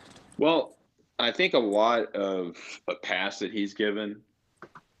me. Well, I think a lot of a pass that he's given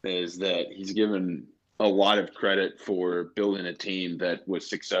is that he's given a lot of credit for building a team that was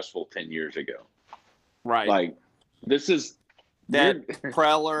successful 10 years ago. Right. Like, this is that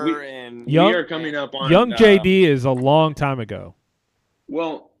Preller and Young, we are coming up on Young JD is a long time ago.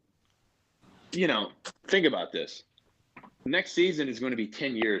 Well, you know, think about this. Next season is going to be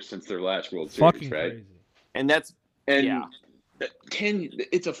 10 years since their last World Series, fucking right? Crazy. And that's 10.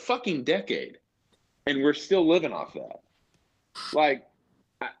 It's a fucking decade, and we're still living off that. Like,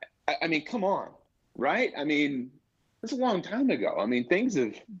 I mean, come on, right? I mean, it's a long time ago. I mean, things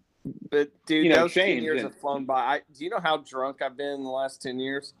have. But dude, those 10 years and, have flown by. Do you know how drunk I've been in the last 10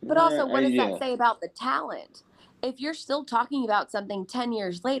 years? But also, what does that say about the talent? If you're still talking about something 10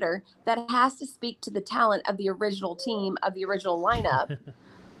 years later, that has to speak to the talent of the original team, of the original lineup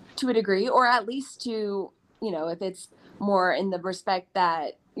to a degree, or at least to, you know, if it's more in the respect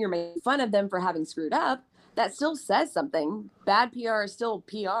that you're making fun of them for having screwed up, that still says something. Bad PR is still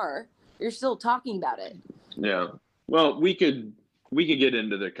PR. You're still talking about it. Yeah. Well, we could get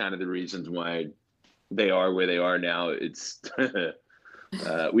into the kind of the reasons why they are where they are now. It's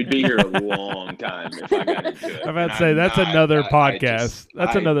we'd be here a long time if I got into it. I'm about to say that's another podcast.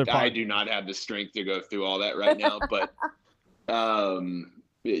 That's another podcast. I do not have the strength to go through all that right now, but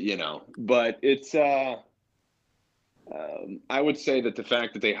you know, but it's I would say that the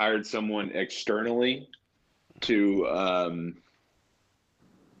fact that they hired someone externally to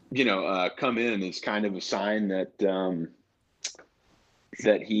you know, come in is kind of a sign that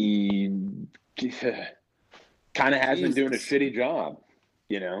that he kind of has been doing a shitty job,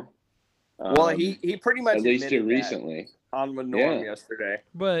 you know. Well, he pretty much at least admitted recently on with Norm yesterday.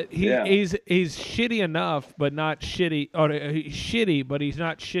 But he's shitty enough, but not shitty. Or he's shitty, but he's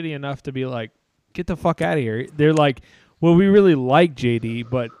not shitty enough to be like, get the fuck out of here. They're like, well, we really like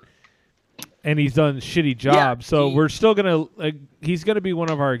JD, and he's done a shitty job, so we're still gonna. He's gonna be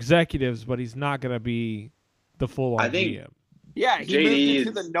one of our executives, but he's not gonna be the full-on GM. Yeah, he moved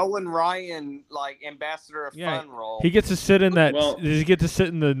into the Nolan Ryan like ambassador of fun role. He gets to sit in that. Does he get to sit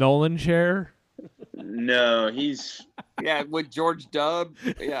in the Nolan chair? No, he's with George Dubb.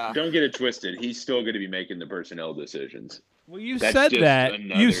 Yeah, don't get it twisted. He's still going to be making the personnel decisions. Well, you said that.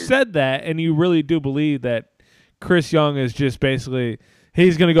 You said that, and you really do believe that Chris Young is just basically.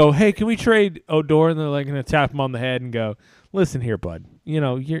 He's going to go, hey, can we trade Odor? And they're like going to tap him on the head and go, listen here, bud. You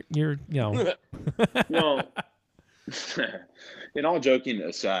know, you're you know. Well, in all joking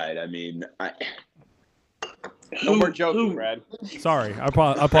aside, I mean, no more joking, Brad. Sorry, I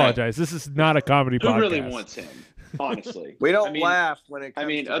apologize. This is not a comedy podcast. Who really wants him, honestly? We don't laugh when it comes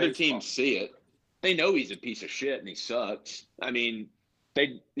to other baseball. Teams see it. They know he's a piece of shit and he sucks. I mean,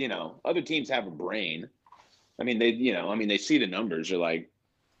 other teams have a brain. I mean, they see the numbers. They're like,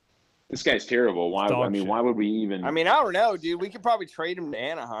 this guy's terrible. Why? Why would we even? I mean, I don't know, dude. We could probably trade him to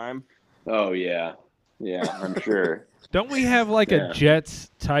Anaheim. Oh yeah, I'm sure. Don't we have like a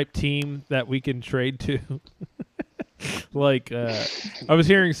Jets type team that we can trade to? Like, I was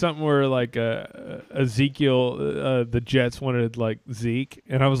hearing something where like Ezekiel, the Jets wanted like Zeke,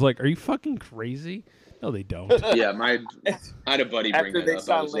 and I was like, are you fucking crazy? No, they don't. Yeah, I had a buddy bring After that they up. I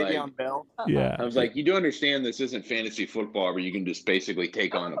signed was like, Le'Veon Bell. Yeah. I was like, you do understand this isn't fantasy football where you can just basically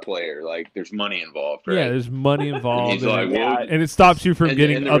take on a player. Like, there's money involved, right? Yeah, there's money involved. He's like, well, and it stops you from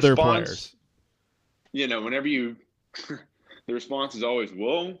getting the other response, players. You know, whenever you, the response is always,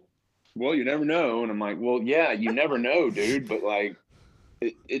 well, you never know. And I'm like, well, yeah, you never know, dude. But like,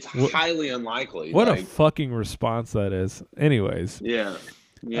 it's highly unlikely. What like, a fucking response that is. Anyways. Yeah.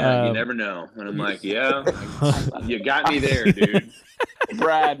 Yeah, you never know. And I'm like, yeah, you got me there, dude.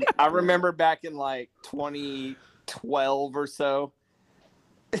 Brad, I remember back in like 2012 or so,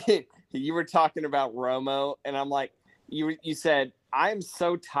 you were talking about Romo, and I'm like, you said, I'm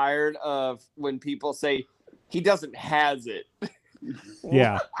so tired of when people say he doesn't has it.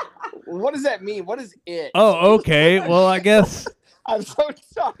 Yeah. What does that mean? What is it? Oh, okay. Well, I guess. I'm so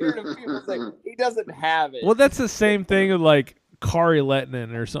tired of people saying he doesn't have it. Well, that's the same thing with like Kari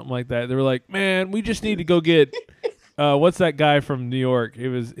Lettinen or something like that. They were like, man, we just need to go get what's that guy from New York?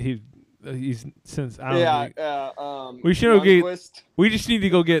 He's since I don't know. We should we just need to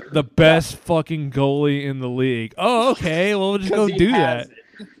go get the best fucking goalie in the league. Oh, okay. Well, we'll just go do that.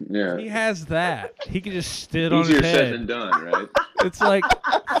 Yeah. He has that. He can just sit on his Easier head. said than done, right? It's like,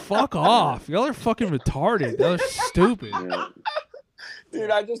 fuck off. Y'all are fucking retarded. Y'all are stupid. Yeah. Dude,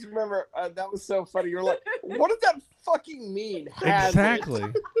 I just remember that was so funny. You're like, what does that fucking mean? Has Exactly.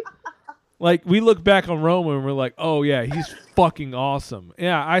 it? Like, we look back on Roman and we're like, oh, yeah, he's fucking awesome.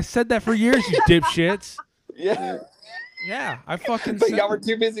 Yeah, I said that for years, you dipshits. Yeah. Yeah, I fucking But said y'all were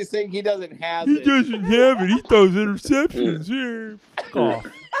too busy saying he doesn't have He it. doesn't have it. He throws interceptions. Yeah. Fuck off.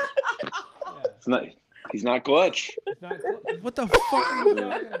 He's not clutch. What the fuck are you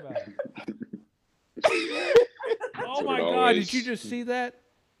talking about? Oh my god, did you just see that?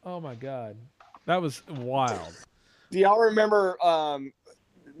 Oh my god. That was wild. Do y'all remember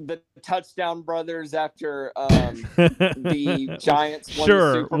the touchdown brothers after the Giants won the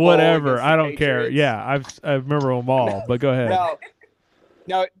Sure, Super Bowl whatever. against I the don't care. Patriots? Yeah, I remember them all, but go ahead.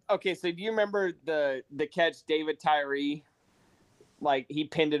 No, okay, so do you remember the catch David Tyree? Like, he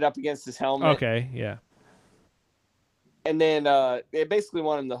pinned it up against his helmet. Okay, yeah. And then it basically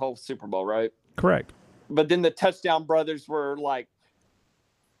won him the whole Super Bowl, right? Correct. But then the touchdown brothers were like,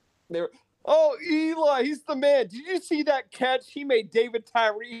 oh, Eli, he's the man. Did you see that catch he made David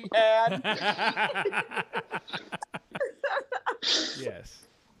Tyree had? Yes.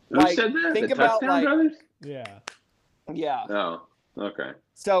 Who Like, said that? think The about, touchdown like- brothers? Yeah. Yeah. Oh, okay.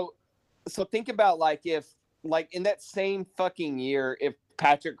 So think about, like, if, like, in that same fucking year, if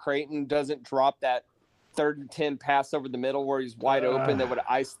Patrick Creighton doesn't drop that 3rd and 10 pass over the middle where he's wide open, that would have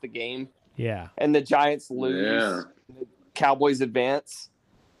iced the game. Yeah. And the Giants lose. Yeah. The Cowboys advance.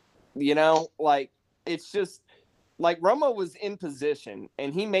 You know, like, it's just like Romo was in position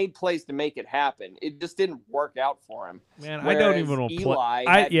and he made plays to make it happen. It just didn't work out for him. Man, I don't even want to play. Eli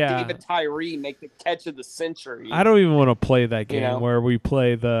had David Tyree make the catch of the century. I don't even want to play that game know? where we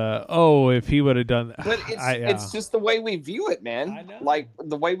play the if he would have done that. But it's just the way we view it, man. Like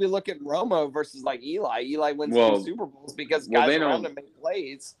the way we look at Romo versus like Eli. Eli wins two Super Bowls because guys around him make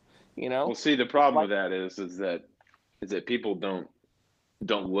plays. You know. Well, see, the problem with that is that people don't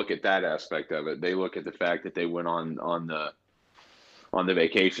look at that aspect of it. They look at the fact that they went on the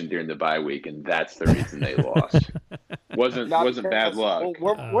vacation during the bye week, and that's the reason they lost. wasn't bad luck.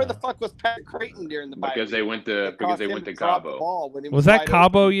 Well, where the fuck was Pat Creighton during the bye week? Because they went to Cabo. Was that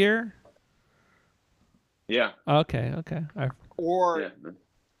Cabo year? Yeah. Okay. Or during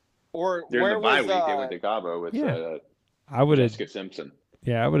where the bye was week they went to Cabo with I would have Jessica Simpson.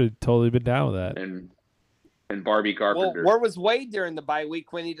 Yeah, I would have totally been down with that. And Barbie Carpenter. Well, where was Wade during the bye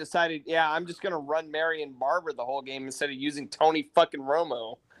week when he decided, I'm just going to run Marion Barber the whole game instead of using Tony fucking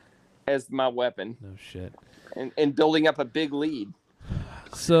Romo as my weapon? No shit. And building up a big lead.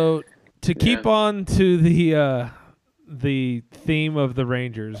 So to keep on to the theme of the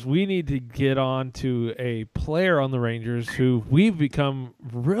Rangers, we need to get on to a player on the Rangers who we've become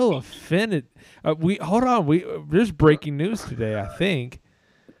real offended. There's breaking news today, I think.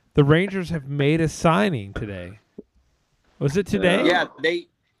 The Rangers have made a signing today. Was it today? Yeah, they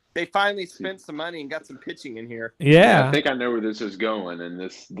finally spent some money and got some pitching in here. Yeah, I think I know where this is going, and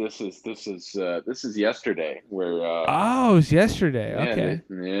this is yesterday. Where it was yesterday. Okay.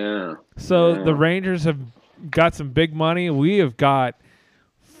 Yeah. So the Rangers have got some big money. We have got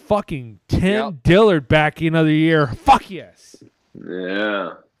fucking Tim Dillard back another year. Fuck yes.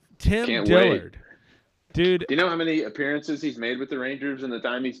 Yeah. Tim Can't Dillard. Wait. Dude. Do you know how many appearances he's made with the Rangers in the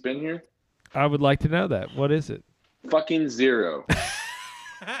time he's been here? I would like to know that. What is it? Fucking 0.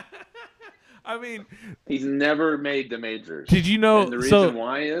 I mean, he's never made the majors. Did you know? And the reason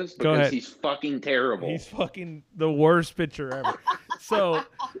why is go because ahead. he's fucking terrible. He's fucking the worst pitcher ever. So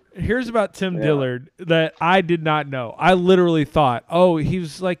here's about Tim Dillard that I did not know. I literally thought, oh, he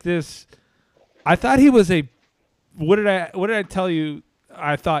was like this. I thought he was a. What did I tell you?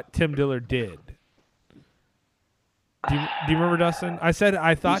 I thought Tim Dillard did. Do you remember, Dustin? I said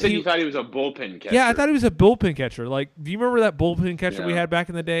I thought you thought he was a bullpen catcher. Yeah, I thought he was a bullpen catcher. Like, do you remember that bullpen catcher we Yeah. had back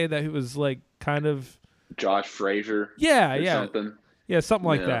in the day that he was like kind of Josh Frazier. Yeah, or yeah. Something. Yeah, something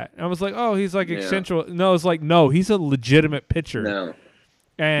like Yeah. that. And I was like, oh, he's like Yeah. eccentric. No, it's like, no, he's a legitimate pitcher. No.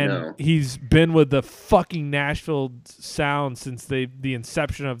 And No. he's been with the fucking Nashville Sound since the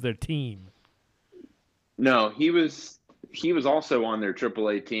inception of their team. No, he was also on their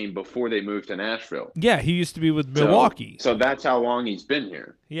AAA team before they moved to Nashville. Yeah, he used to be with Milwaukee. So that's how long he's been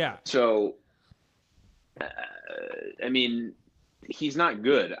here. Yeah. So, I mean, he's not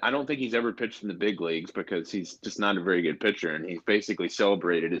good. I don't think he's ever pitched in the big leagues because he's just not a very good pitcher, and he's basically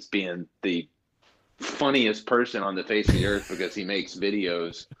celebrated as being the funniest person on the face of the earth because he makes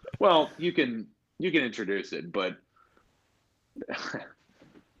videos. Well, you can introduce it, but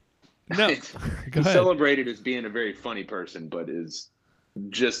no, he's go ahead. celebrated as being a very funny person, but is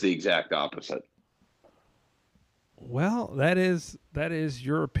just the exact opposite. Well, that is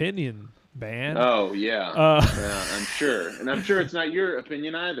your opinion, man. Oh yeah, yeah, I'm sure, and I'm sure it's not your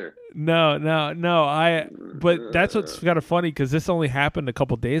opinion either. No. But that's what's kind of funny because this only happened a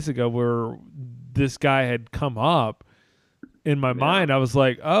couple days ago, where this guy had come up in my mind. I was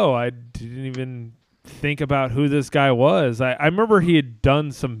like, oh, I didn't even think about who this guy was. I remember he had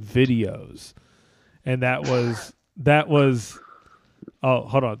done some videos, and that was. Oh,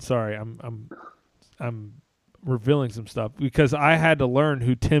 hold on, sorry, I'm revealing some stuff because I had to learn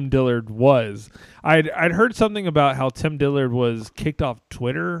who Tim Dillard was. I'd heard something about how Tim Dillard was kicked off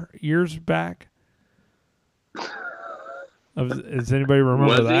Twitter years back. Does anybody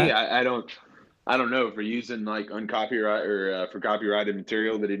remember Was that? he? I don't know, for using like uncopyright or for copyrighted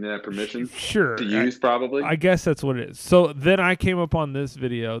material that he didn't have permission Sure. to use, probably. I guess that's what it is. So then I came up on this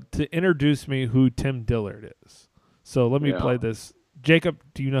video to introduce me who Tim Dillard is. So let me play this. Jacob,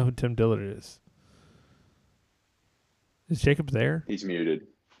 do you know who Tim Dillard is? Is Jacob there? He's muted.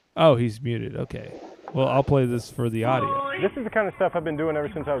 Oh, he's muted. Okay. Well, I'll play this for the audio. This is the kind of stuff I've been doing ever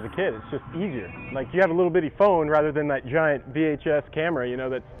since I was a kid. It's just easier. Like, you have a little bitty phone rather than that giant VHS camera,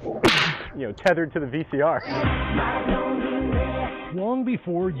 that's, tethered to the VCR. Long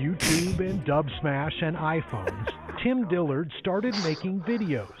before YouTube and Dubsmash and iPhones, Tim Dillard started making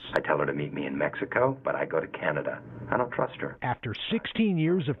videos. I tell her to meet me in Mexico, but I go to Canada. I don't trust her. After 16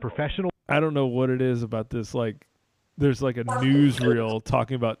 years of professional... I don't know what it is about this, like, there's like a newsreel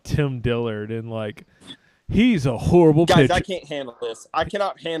talking about Tim Dillard and like he's a horrible Guys, pitcher. I can't handle this. I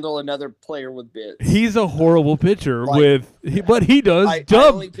cannot handle another player with bits. He's a horrible pitcher but he does I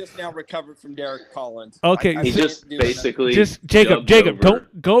dub. only just now recovered from Derek Collins. Okay, I he can't just do basically just Jacob, over.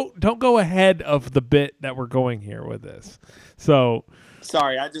 don't go ahead of the bit that we're going here with this. So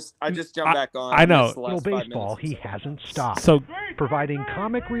sorry, I just jumped back on. I know. In baseball, he hasn't stopped. So providing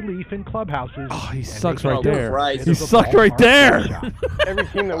comic relief in clubhouses. Oh, he and sucks making right a there. bit He of a sucked right ballpark there. shot. Every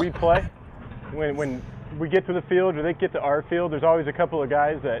team that we play, when we get to the field or they get to our field, there's always a couple of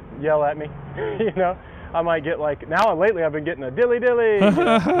guys that yell at me. I might get like, lately I've been getting a dilly dilly.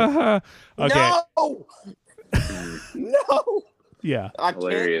 Okay. No! No! Yeah. I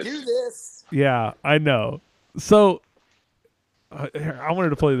Hilarious. can't do this. Yeah, I know. So I wanted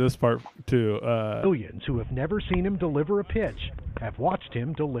to play this part too. Millions who have never seen him deliver a pitch have watched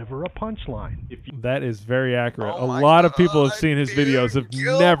him deliver a punchline. That is very accurate. Oh a lot of people have seen his videos,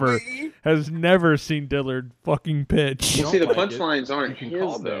 has never seen Dillard fucking pitch. Well, see, the punchlines aren't his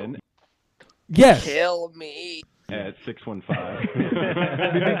though. Yes. Kill me. At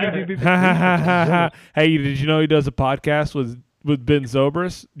 615. Hey, did you know he does a podcast with Ben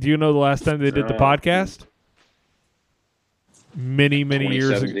Zobrist? Do you know the last time they did the podcast? Many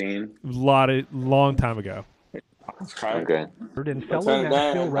years ago. Long time ago. Okay. And fellow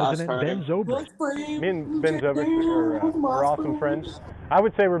Nashville resident Ben Zobrist. Me and Ben Zobrist are awesome friends. I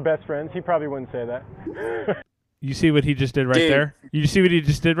would say we're best friends. He probably wouldn't say that. You see what he just did right there? You see what he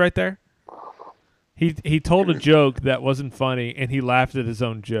just did right there? He told a joke that wasn't funny, and he laughed at his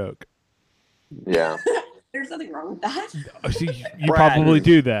own joke. Yeah. There's nothing wrong with that. See, you probably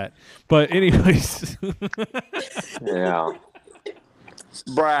do that. But anyways. Yeah.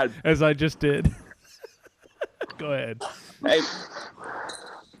 Brad. As I just did. Go ahead. Hey,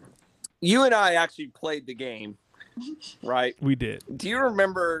 you and I actually played the game, right? We did. Do you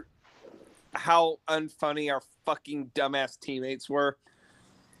remember how unfunny our fucking dumbass teammates were?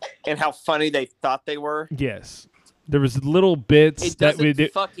 and how funny they thought they were. Yes. There was little bits It that doesn't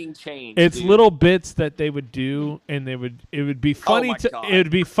would fucking change. It's dude. little bits that they would do, and it would be funny my to God. it would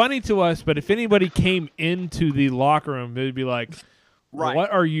be funny to us. But if anybody came into the locker room, it would be like, Right.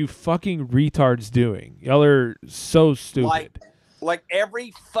 "What are you fucking retards doing? Y'all are so stupid." Like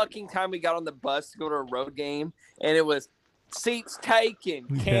every fucking time we got on the bus to go to a road game, and it was seats taken,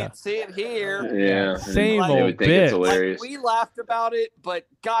 Yeah. can't sit here. Yeah. Same Like, old They would think it's bit. hilarious. We laughed about it, but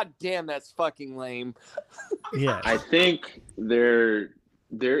god damn, that's fucking lame. Yeah. I think there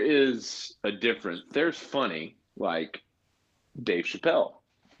is a difference. There's funny like Dave Chappelle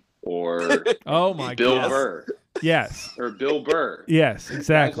or Oh my Bill God. Burr Yes. or Bill Burr. Yes. Guys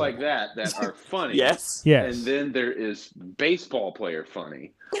Exactly. like that are funny. Yes. Yes. And then there is baseball player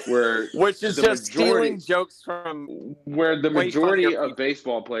funny, where Which is the just majority- stealing jokes from where the way majority funnier of people.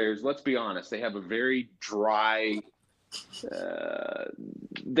 baseball players, let's be honest, they have a very dry.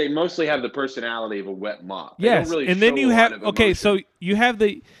 They mostly have the personality of a wet mop. They Yes, don't really and then show you a have lot of okay, emotion. so you have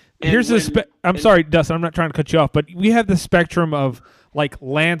the And here's the when- I'm sorry, Dustin, I'm not trying to cut you off, but we have the spectrum of like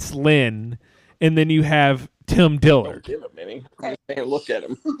Lance Lynn, and then you have Tim Dillard. Give him any. Hey, look at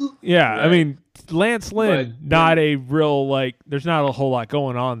him. Yeah, I Right. mean Lance Lynn, But not a real like. There's not a whole lot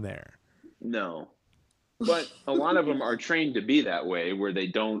going on there. No. But a lot of them are trained to be that way, where they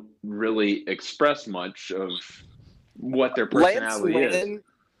don't really express much of what their personality is.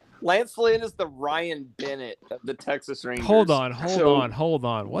 Lance Lynn is the Ryan Bennett of the Texas Rangers. Hold on.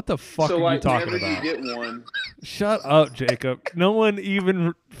 What the fuck So are you like talking whenever about? you get one, Shut up, Jacob. No one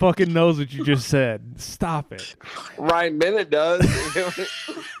even fucking knows what you just said. Stop it. Ryan Bennett does.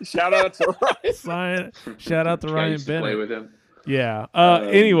 Shout out to Ryan. Shout out to I Ryan used to play Bennett. with him. Yeah.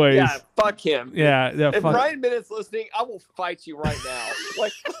 Anyways. Yeah, fuck him. Yeah. If Fuck. Ryan Bennett's listening, I will fight you right now.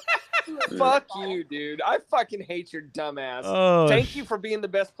 Like, fuck you, dude. I fucking hate your dumb ass. Oh, Thank you for being the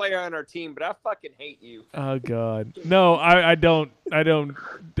best player on our team, but I fucking hate you. Oh God, no, I don't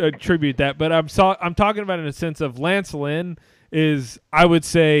attribute that, but I'm talking about in a sense of Lance Lynn is, I would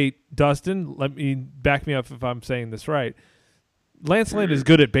say, Dustin, let me back me up if I'm saying this right. Lance Lynn is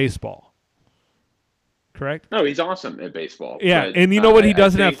good at baseball, correct? No, he's awesome at baseball. Yeah, but, and you know what he I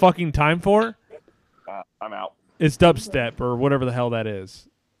doesn't have think- fucking time for? I'm out. It's dubstep or whatever the hell that is,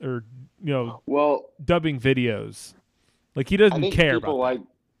 or Well, dubbing videos. Like he I doesn't think care people about. like.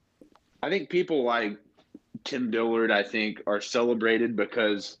 I think people like Tim Dillard, I think, are celebrated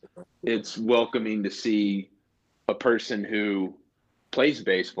because it's welcoming to see a person who plays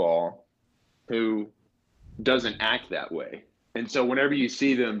baseball who doesn't act that way. And so whenever you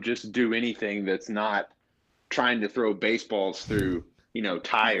see them just do anything that's not trying to throw baseballs through,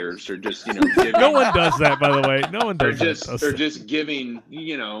 tires or just, giving, No one does that, by the way. No one or does just that. or just giving,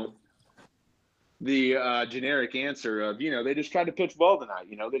 the generic answer of, they just tried to pitch well tonight.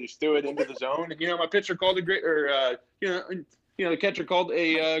 They just threw it into the zone, and my pitcher called a great, or the catcher called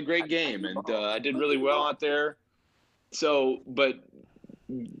a great game, and I did really well out there. So, but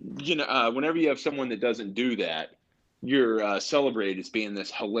whenever you have someone that doesn't do that, you're celebrated as being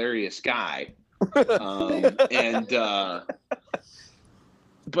this hilarious guy,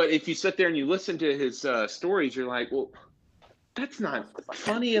 but if you sit there and you listen to his stories, you're like, well, that's not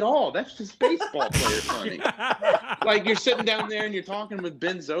funny at all. That's just baseball player funny. Like you're sitting down there and you're talking with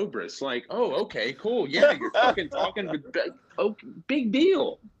Ben Zobrist. Like, oh, okay, cool. Yeah, you're fucking talking with big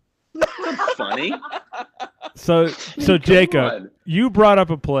deal. That's funny. So Jacob, on. you brought up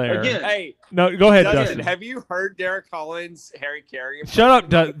a player. Again. Hey, No, go ahead, Dustin, Dustin. have you heard Derek Collins, Harry Carey? Shut up,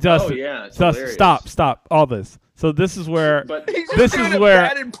 Dustin. Oh, yeah, it's Dustin, hilarious. stop all this. So this is where But He's just this doing is a where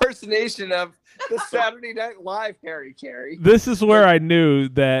bad impersonation of the Saturday Night Live Harry Carey. this is where I knew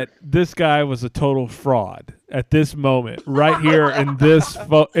that this guy was a total fraud at this moment, right here in this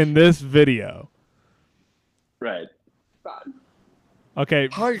in this video. Right. Okay.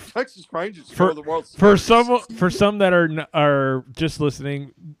 Hi, Texas Rangers For the World for Series. some that are just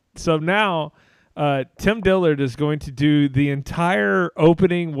listening. So now Tim Dillard is going to do the entire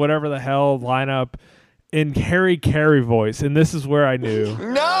opening, whatever the hell lineup, in Harry Carey voice, and this is where I knew.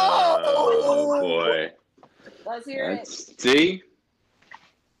 No! Oh boy. Let's hear it. See?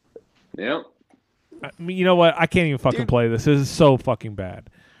 Yep. I mean, you know what? I can't even fucking play this. This is so fucking bad.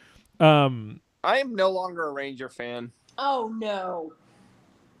 I am no longer a Ranger fan. Oh no.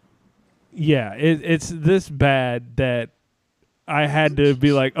 Yeah, it's this bad that I had to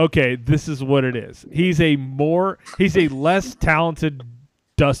be like, okay, this is what it is. He's a less talented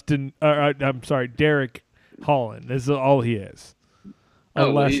Derek Holland is all he is.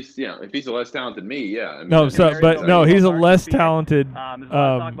 Oh, well, Unless, if he's less talented than me, yeah. I mean, no, that's so very but exciting. no, he's a less talented. This is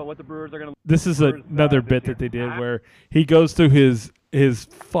why I talk about what the Brewers are going to. This is another bit that they did where he goes through his his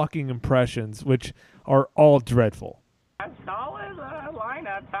fucking impressions, which are all dreadful. A solid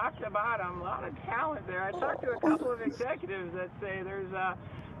lineup. Talked about a lot of talent there. I talked to a couple of executives that say there's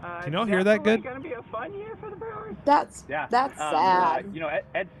Can y'all hear that good? Going to be a fun year for the Brewers. That's sad.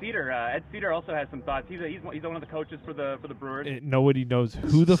 Ed Cedar also has some thoughts. He's one of the coaches for the Brewers. Nobody knows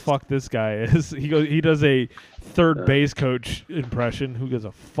who the fuck this guy is. He does a third base coach impression. Who gives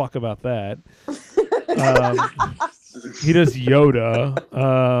a fuck about that? He does Yoda.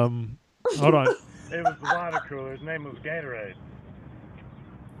 Hold on. It was the water cooler. His name was Gatorade.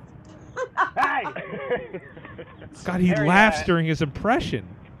 Hey! God, he laughs during his impression.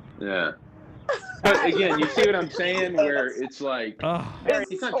 Yeah. But again, you see what I'm saying? Where it's like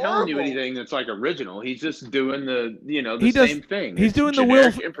he's not telling you anything that's like original. He's just doing the same thing. He's It's doing the Will,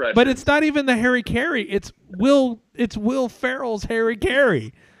 impression. but it's not even the Harry Carey. It's Will Ferrell's Harry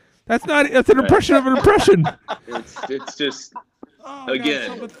Carey. That's an impression of an impression. It's just God,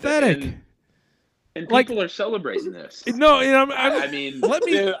 again so pathetic. And people are celebrating this. No, I mean, let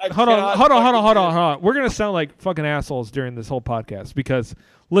me dude, hold on. We're gonna sound like fucking assholes during this whole podcast because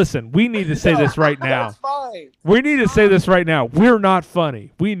listen, we need to say this right now. That's fine. We need to say this right now. We're not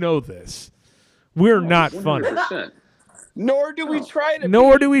funny. We know this. We're not funny. 100%. Nor do we try to.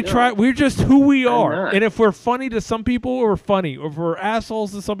 Nor be. do we try. We're just who we I'm are. not. And if we're funny to some people, we're funny. If we're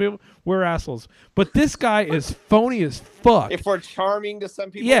assholes to some people, we're assholes. But this guy is phony as fuck. If we're charming to some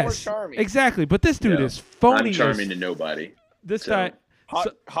people, yes, we're charming. exactly. But this dude Yeah. is phony. I'm charming as, to nobody. This So- guy.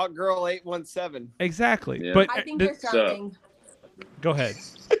 Hot girl 817. Exactly. Yeah. But I think you're charming. go ahead.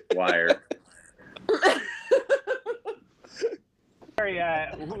 Wire. Harry,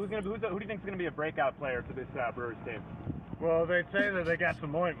 who do you think is going to be a breakout player for this Brewers team? Well, they say that they got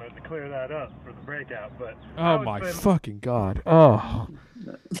some ointment to clear that up for the breakout, but Oh my fucking god. Oh.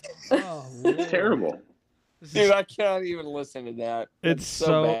 It's terrible. Dude, I can't even listen to that. It's so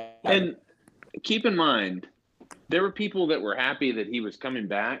so- bad. And keep in mind, there were people that were happy that he was coming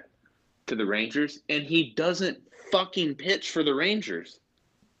back to the Rangers, and he doesn't fucking pitch for the Rangers.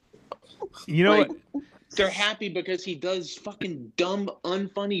 You know Like, what? They're happy because he does fucking dumb,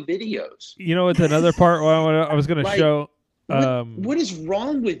 unfunny videos. You know what's another part I was gonna Like, show? What is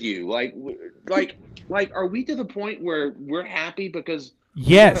wrong with you? Like, are we to the point where we're happy because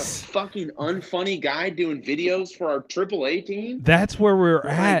Yes. we got a fucking unfunny guy doing videos for our AAA team? That's where we're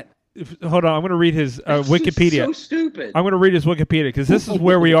at. Hold on, I'm going to read his Wikipedia. So stupid. I'm going to read his Wikipedia because this is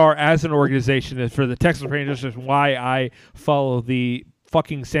where we are as an organization. And for the Texas Rangers, is why I follow the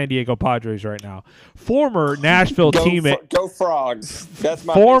fucking San Diego Padres right now. Former Nashville teammate. Go Frogs. That's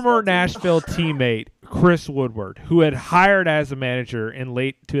my Former Nashville teammate Chris Woodward, who had hired as a manager in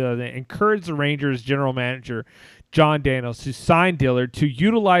late 2000, encouraged the Rangers general manager John Daniels to sign Dillard to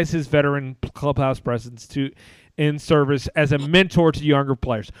utilize his veteran clubhouse presence in service as a mentor to younger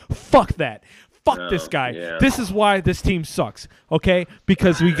players. Fuck that. Fuck this guy. yeah. This is why this team sucks, okay?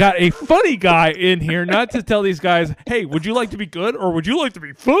 Because we got a funny guy in here, not to tell these guys, hey, would you like to be good or would you like to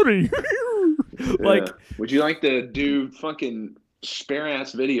be funny? Like, Yeah. Would you like to do fucking spare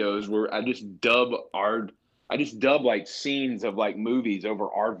ass videos where I just dub like scenes of like movies over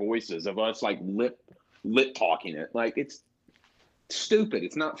our voices of us like lip talking it. Like it's stupid.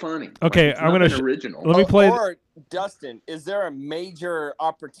 It's not funny. Okay, Like, it's I'm gonna nothing original. let me play. Or Dustin, is there a major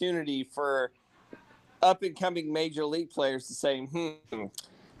opportunity for up and coming major league players to say,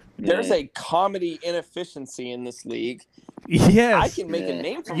 there's a comedy inefficiency in this league. Yes. I can make a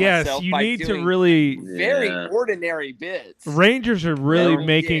name for Yes, myself. you by need to doing really. very ordinary bits. Rangers are really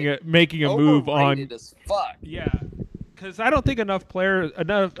making a move on. Overrated as fuck. Yeah, because I don't think enough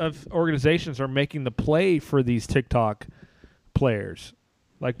of organizations are making the play for these TikTok players.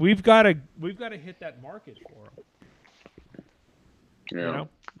 Like we've got to hit that market for them. Yeah. You know,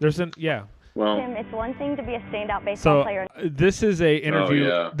 there's Well, Tim, it's one thing to be a standout baseball so player. this is a interview.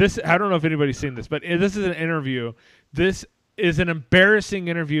 yeah. This I don't know if anybody's seen this, but this is an interview. This is an embarrassing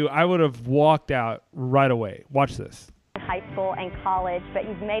interview. I would have walked out right away. Watch this. High school and college, but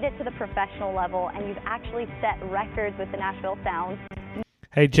you've made it to the professional level, and you've actually set records with the Nashville Sounds.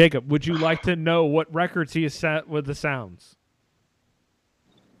 Hey Jacob, would you like to know what records he has set with the Sounds?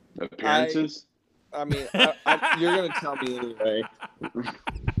 Appearances? I mean, you're going to tell me anyway.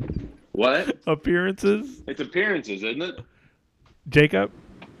 What? Appearances? It's appearances, isn't it? Jacob?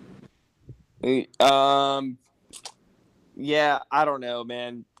 Yeah, I don't know,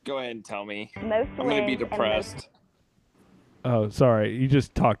 man. Go ahead and tell me. Most I'm going to be wins and depressed. Oh, sorry. You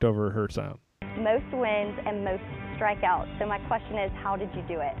just talked over her sound. Most wins and most strikeouts. So my question is, how did you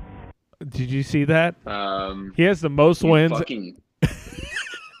do it? Did you see that? He has the most you wins. Fucking...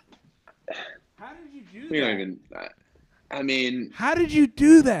 How did you do We don't even. I mean, how did you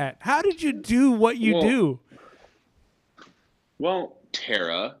do that? How did you do what you do? Well,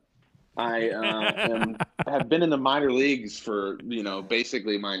 Tara, I have been in the minor leagues for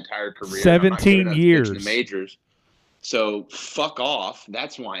basically my entire career. 17 years. In the majors. So fuck off.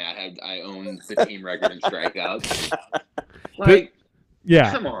 That's why I own the team record in strikeouts. Like,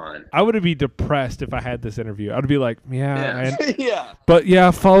 yeah, come on. I would be depressed if I had this interview. I'd be like, yeah. Yeah. But yeah,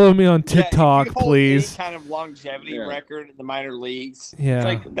 follow me on TikTok, if you hold please. Any kind of longevity record in the minor leagues. Yeah. It's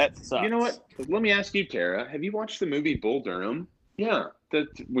like, that sucks. You know what? Let me ask you, Tara. Have you watched the movie Bull Durham? Yeah.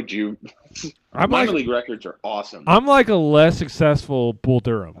 Would you? Minor league records are awesome. I'm like a less successful Bull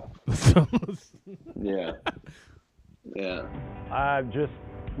Durham. Yeah. Yeah. Just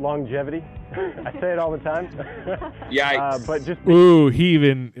longevity. I say it all the time. Yikes. But just ooh, he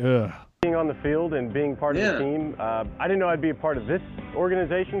even being on the field and being part of the team. I didn't know I'd be a part of this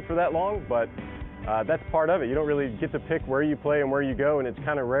organization for that long, but that's part of it. You don't really get to pick where you play and where you go, and it's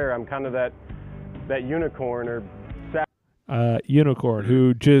kind of rare. I'm kind of that unicorn or unicorn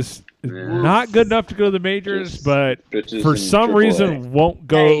who just is not good enough to go to the majors, but for some reason won't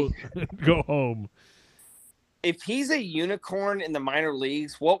go go home. If he's a unicorn in the minor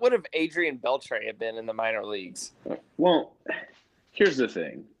leagues, what would have Adrian Beltre have been in the minor leagues? Well, here's the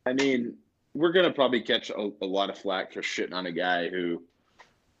thing. I mean, we're going to probably catch a lot of flack for shitting on a guy who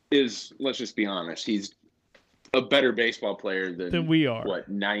is, let's just be honest, he's a better baseball player than we are. What,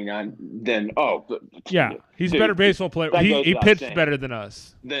 99? Yeah, he's a better baseball player. He pitched better than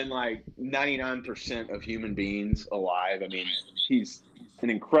us. Than like 99% of human beings alive. I mean, he's an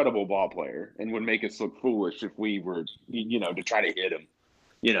incredible ball player and would make us look foolish if we were, to try to hit him,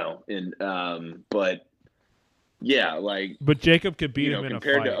 but yeah, like. But Jacob could beat him in a fight.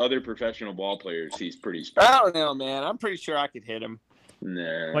 Compared to other professional ball players, he's pretty special. I don't know, man. I'm pretty sure I could hit him.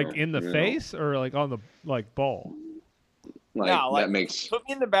 No. Like in the face or like on the ball? That makes. Put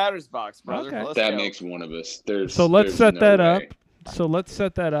me in the batter's box, brother. Okay. Let's that go. makes one of us. Let's set that way. up. So let's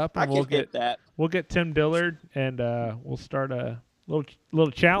set that up, and I can hit that. We'll get Tim Dillard, and we'll start a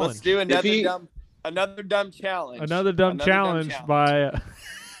little challenge. Let's do another dumb challenge. Another dumb challenge by.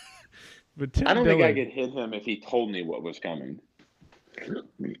 But Tim I don't Dillard. think I could hit him if he told me what was coming.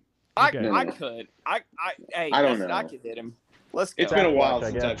 I could. I don't know. I could hit him. Let's go. It's been a while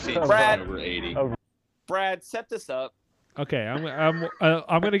since I've seen Brad over 80. Brad, set this up. Okay, I'm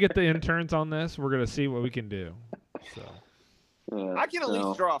gonna get the interns on this. We're gonna see what we can do. So I can at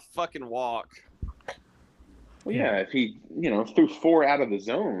least draw a fucking walk. Well, yeah, if he threw 4 out of the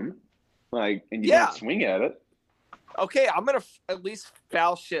zone, and you don't swing at it. Okay, I'm gonna at least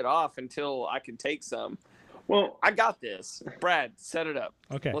foul shit off until I can take some. Well, I got this. Brad, set it up.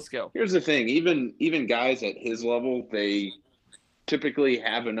 Okay, let's go. Here's the thing: even guys at his level, they typically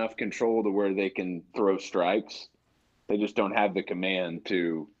have enough control to where they can throw strikes. They just don't have the command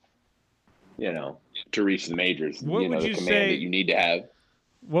to reach the majors. What would you the command say that you need to have?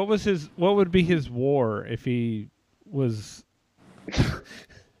 What would be his WAR if he was?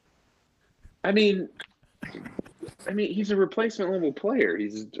 I mean, he's a replacement level player.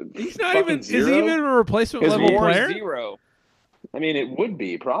 He's not even. Zero. Is he even a replacement level player? 0. I mean, it would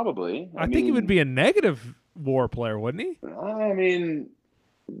be probably. I think he would be a negative WAR player, wouldn't he? I mean,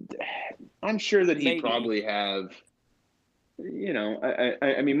 I'm sure that he'd probably have.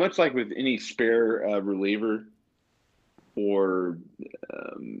 I mean, much like with any spare reliever, or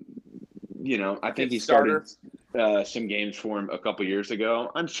I think he started some games for him a couple years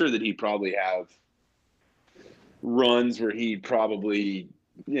ago. I'm sure that he'd probably have runs where he probably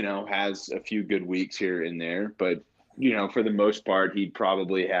has a few good weeks here and there, but for the most part, he'd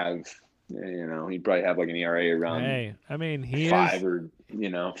probably have like an ERA around. Hey, I mean, he 5 is, or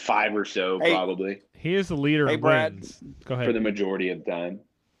 5 or so probably. He is the leader of Brad, wins. Go ahead. For the majority of the time.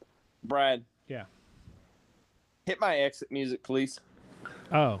 Brad. Yeah. Hit my exit music, please.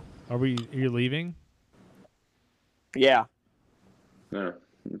 Oh, are you leaving? Yeah. Oh,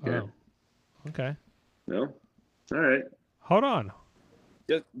 okay. Oh. Okay. No. All right. Hold on.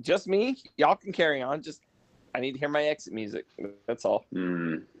 Just me. Y'all can carry on. I need to hear my exit music. That's all.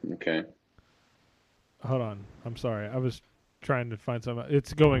 Okay. Hold on. I'm sorry. I was trying to find some.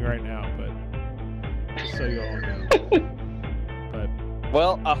 It's going right now, but just so you all know. But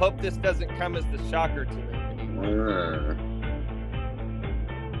well, I hope this doesn't come as the shocker to anyone.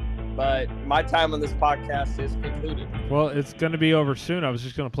 But my time on this podcast is concluded. Well, it's going to be over soon. I was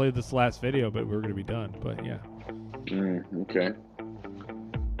just going to play this last video, but we're going to be done. But yeah. Okay.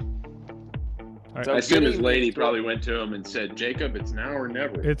 Right. I assume his lady probably went to him and said, "Jacob, it's now or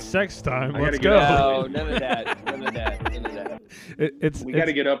never." It's sex time. I Let's gotta go. No, none of that. None of that. None of that. We got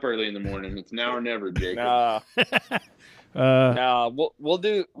to get up early in the morning. It's now or never, Jacob. Nah. We'll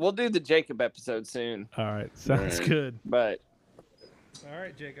do the Jacob episode soon. All right, sounds good. But all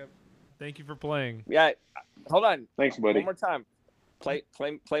right, Jacob, thank you for playing. Yeah, hold on. Thanks, buddy. One more time. Play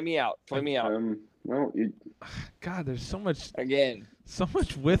me out. Play me out. Well, God, there's so much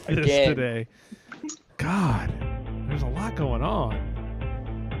with this Again. today. God, there's a lot going on.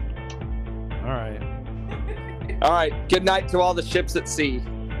 All right. Good night to all the ships at sea.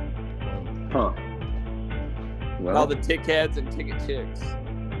 Huh. Well, All the tick heads and ticket chicks.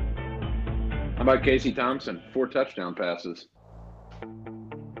 how about Casey Thompson? 4 touchdown passes.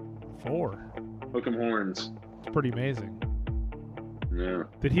 4. Hook 'em horns. It's pretty amazing. Yeah.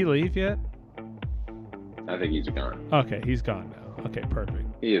 Did he leave yet? I think he's gone. Okay, he's gone now. Okay, perfect.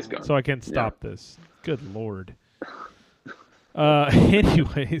 He is gone. So I can stop this. Good Lord.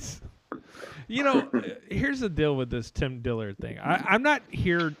 Anyways, here's the deal with this Tim Dillard thing. I'm not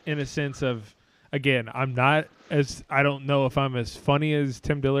here in a sense of, again, I don't know if I'm as funny as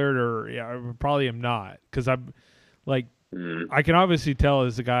Tim Dillard, or I probably am not, because I'm like, I can obviously tell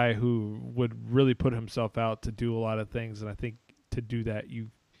as a guy who would really put himself out to do a lot of things, and I think to do that you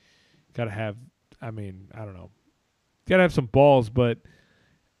got to have, I don't know, got to have some balls, but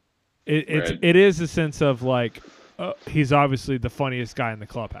it is a sense of like, he's obviously the funniest guy in the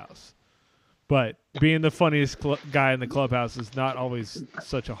clubhouse. But being the funniest guy in the clubhouse is not always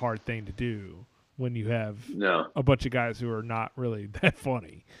such a hard thing to do when you have a bunch of guys who are not really that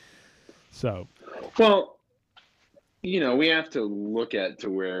funny. So, well, we have to look at to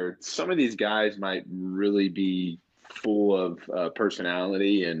where some of these guys might really be full of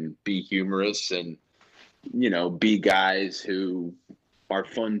personality and be humorous and, be guys who are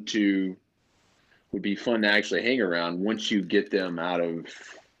would be fun to actually hang around once you get them out of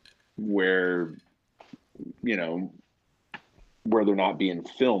where they're not being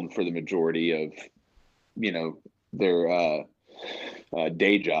filmed for the majority of, their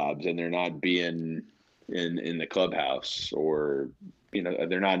day jobs, and they're not being in the clubhouse, or,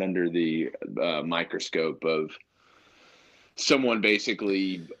 they're not under the microscope of someone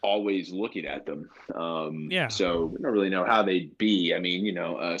basically always looking at them. So we don't really know how they'd be.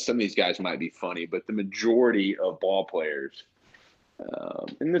 Some of these guys might be funny, but the majority of ball players,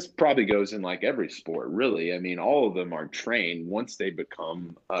 and this probably goes in like every sport, really. All of them are trained once they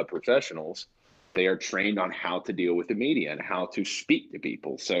become professionals. They are trained on how to deal with the media and how to speak to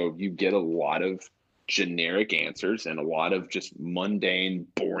people. So you get a lot of generic answers and a lot of just mundane,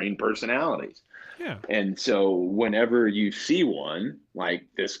 boring personalities. Yeah. And so whenever you see one like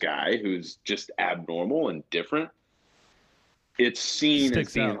this guy who's just abnormal and different, it's seen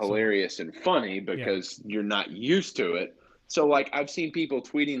as being hilarious and funny because you're not used to it. So like I've seen people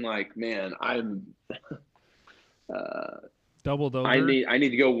tweeting like, man, I'm doubled over. I need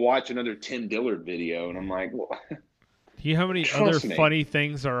to go watch another Tim Dillard video. And I'm like, well, do you know how many other funny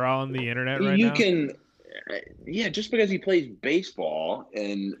things are on the internet right now? Just because he plays baseball,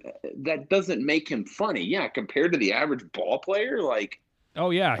 and that doesn't make him funny. Yeah, compared to the average ball player, like,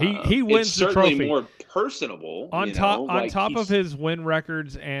 oh yeah, he wins it's the certainly trophy. More personable. On top of his win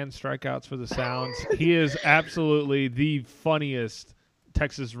records and strikeouts for the Sounds, he is absolutely the funniest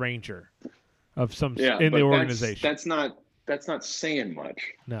Texas Ranger of some in the organization. That's not saying much.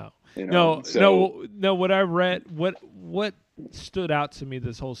 No. No. What I read, what stood out to me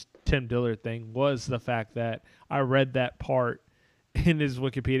this whole Tim Dillard thing was the fact that I read that part in his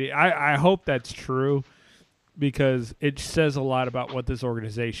Wikipedia. I hope that's true, because it says a lot about what this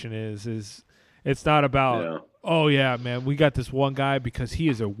organization is. It's not about, oh yeah, man, we got this one guy because he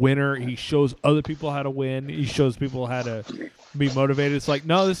is a winner. He shows other people how to win. He shows people how to be motivated. It's like,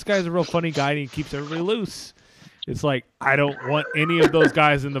 no, this guy's a real funny guy and he keeps everybody loose. It's like, I don't want any of those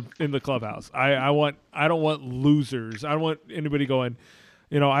guys in the clubhouse. I don't want losers. I don't want anybody going,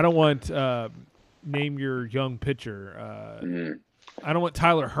 I don't want name your young pitcher. I don't want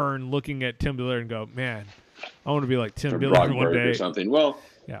Tyler Hearn looking at Tim Dillard and go, man, I want to be like Tim Dillard one day or something. Well,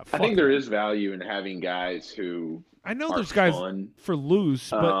 yeah, I think there is value in having guys who I know there's guys for loose,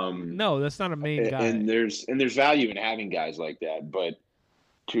 but no, that's not a main guy. And there's value in having guys like that, but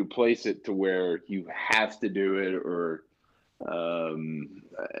to place it to where you have to do it, or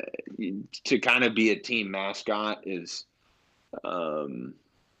to kind of be a team mascot is, I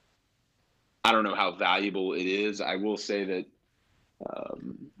don't know how valuable it is. I will say that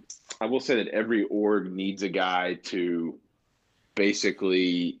every org needs a guy to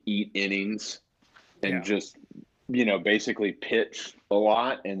basically eat innings and just, basically pitch a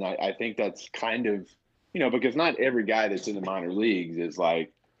lot. And I think that's kind of, because not every guy that's in the minor leagues is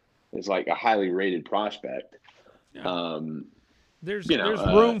like a highly rated prospect. There's you know,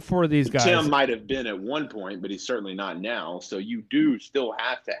 there's room for these guys. Tim might have been at one point, but he's certainly not now. So you do still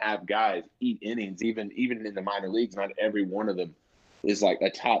have to have guys eat innings, even in the minor leagues. Not every one of them is like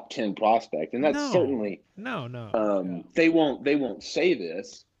a top 10 prospect, and that's certainly no. They won't say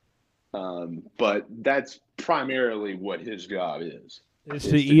this, but that's primarily what his job is. Is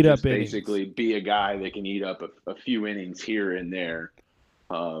to eat up innings. Basically, be a guy that can eat up a few innings here and there,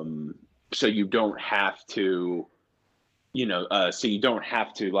 so you don't have to. So you don't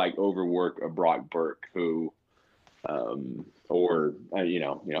have to like overwork a Brock Burke who, I'm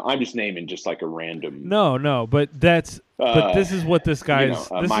just naming just like a random. No, but this is what this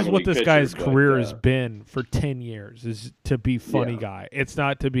guy's career has been for 10 years is to be funny guy. It's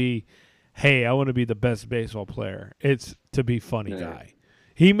not to be, hey, I want to be the best baseball player. It's to be funny guy.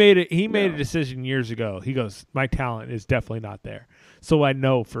 He made it. He made a decision years ago. He goes, my talent is definitely not there, so I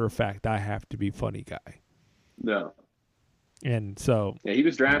know for a fact I have to be funny guy. No. And so he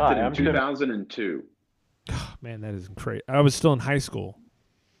was drafted in 2002. Oh, man, that is crazy. I was still in high school.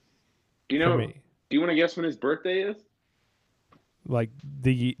 Do you want to guess when his birthday is? Like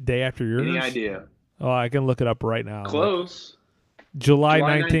the day after yours? Any idea? Oh, I can look it up right now. Close. July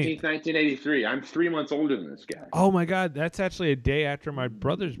 19th, 1983. I'm 3 months older than this guy. Oh my God, that's actually a day after my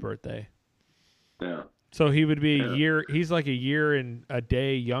brother's birthday. Yeah. So he would be a year. He's like a year and a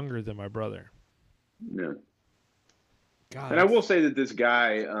day younger than my brother. Yeah. God. And I will say that this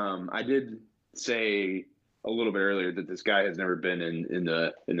guy, I did say a little bit earlier that this guy has never been in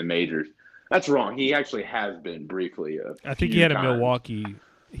the majors. That's wrong. He actually has been briefly. I think he had a Milwaukee.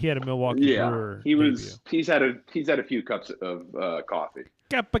 He had a Milwaukee Brewer. He's had a few cups of coffee.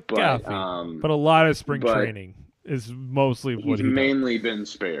 Cup of coffee. But a lot of spring training is mostly what he's mainly been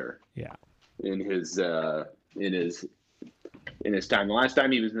spare. Yeah. In his time. The last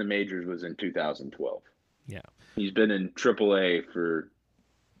time he was in the majors was in 2012. Yeah. He's been in AAA for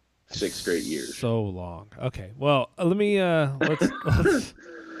 6 straight years. So long. Okay. Well, let me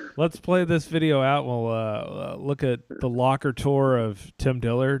let's play this video out. We'll look at the locker tour of Tim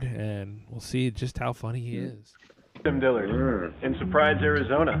Dillard, and we'll see just how funny he is. Tim Dillard in Surprise,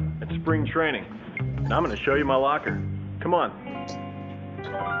 Arizona at spring training. Now I'm going to show you my locker. Come on.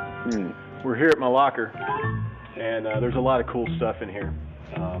 We're here at my locker, and there's a lot of cool stuff in here.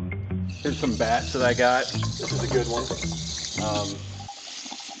 Here's some bats that I got. This is a good one.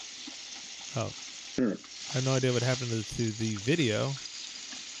 I have no idea what happened to the video.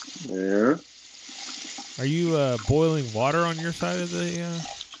 Yeah. Are you boiling water on your side of the?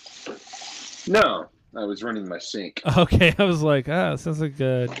 No, I was running my sink. Okay, I was like, it sounds like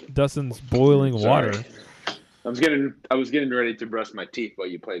Dustin's boiling water. I was getting ready to brush my teeth while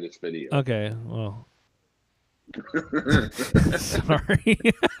you play this video. Okay, well. Sorry.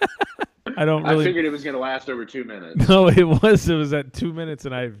 I figured it was going to last over 2 minutes. No, it was at 2 minutes,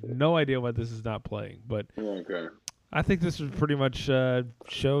 and I have no idea why this is not playing. But okay. I think this would pretty much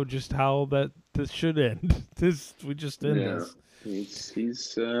show just how this should end. We just end this.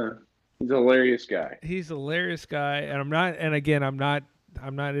 He's a hilarious guy. He's a hilarious guy, and I'm not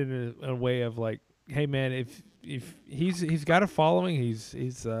in a way of like, hey man, if he's got a following,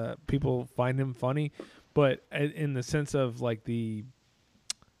 he's people find him funny. But in the sense of like the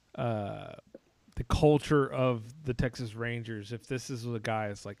culture of the Texas Rangers, if this is the guy,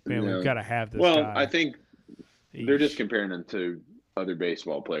 it's like, man, we've got to have this guy. Well, I think they're just comparing him to other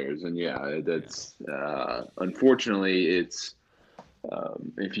baseball players, and that's unfortunately it's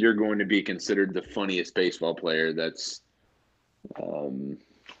if you're going to be considered the funniest baseball player, that's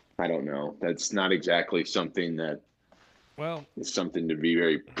I don't know, that's not exactly something that. Well, it's something to be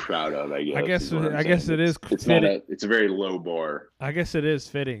very proud of, I guess. I guess it is. It's a very low bar. I guess it is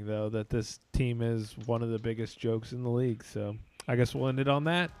fitting though that this team is one of the biggest jokes in the league. So I guess we'll end it on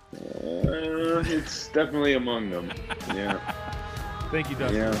that. It's definitely among them. Yeah. Thank you,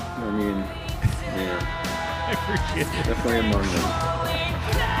 Dustin. Yeah, I mean, I appreciate it. Definitely among them. All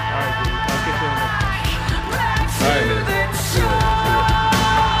right, dude. I'll get you in a minute. All right, man. See you later.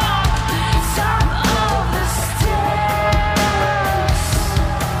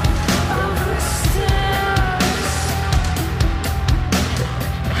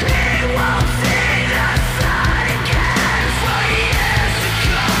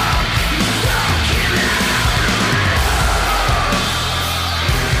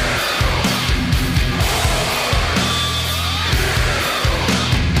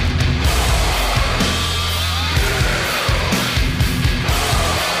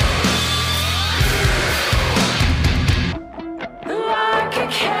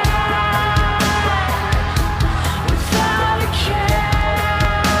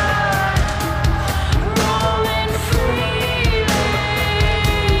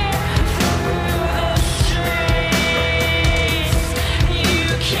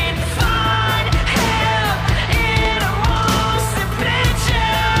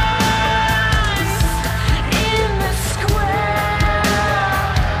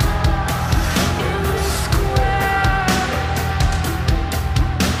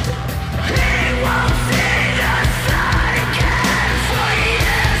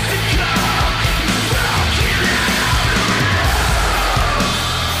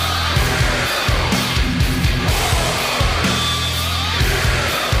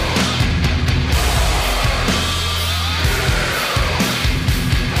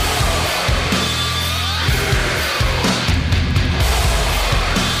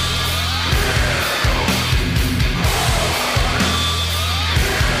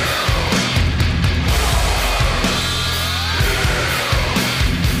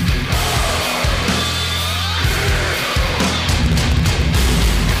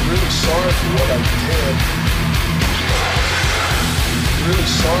 what I did. Really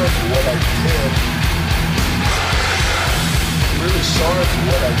sorry for what I did. Really sorry for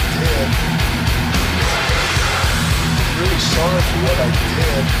what I did. Really sorry for what I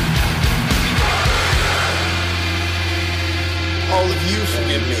did. All of you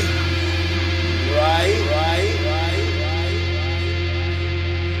forgive me, right?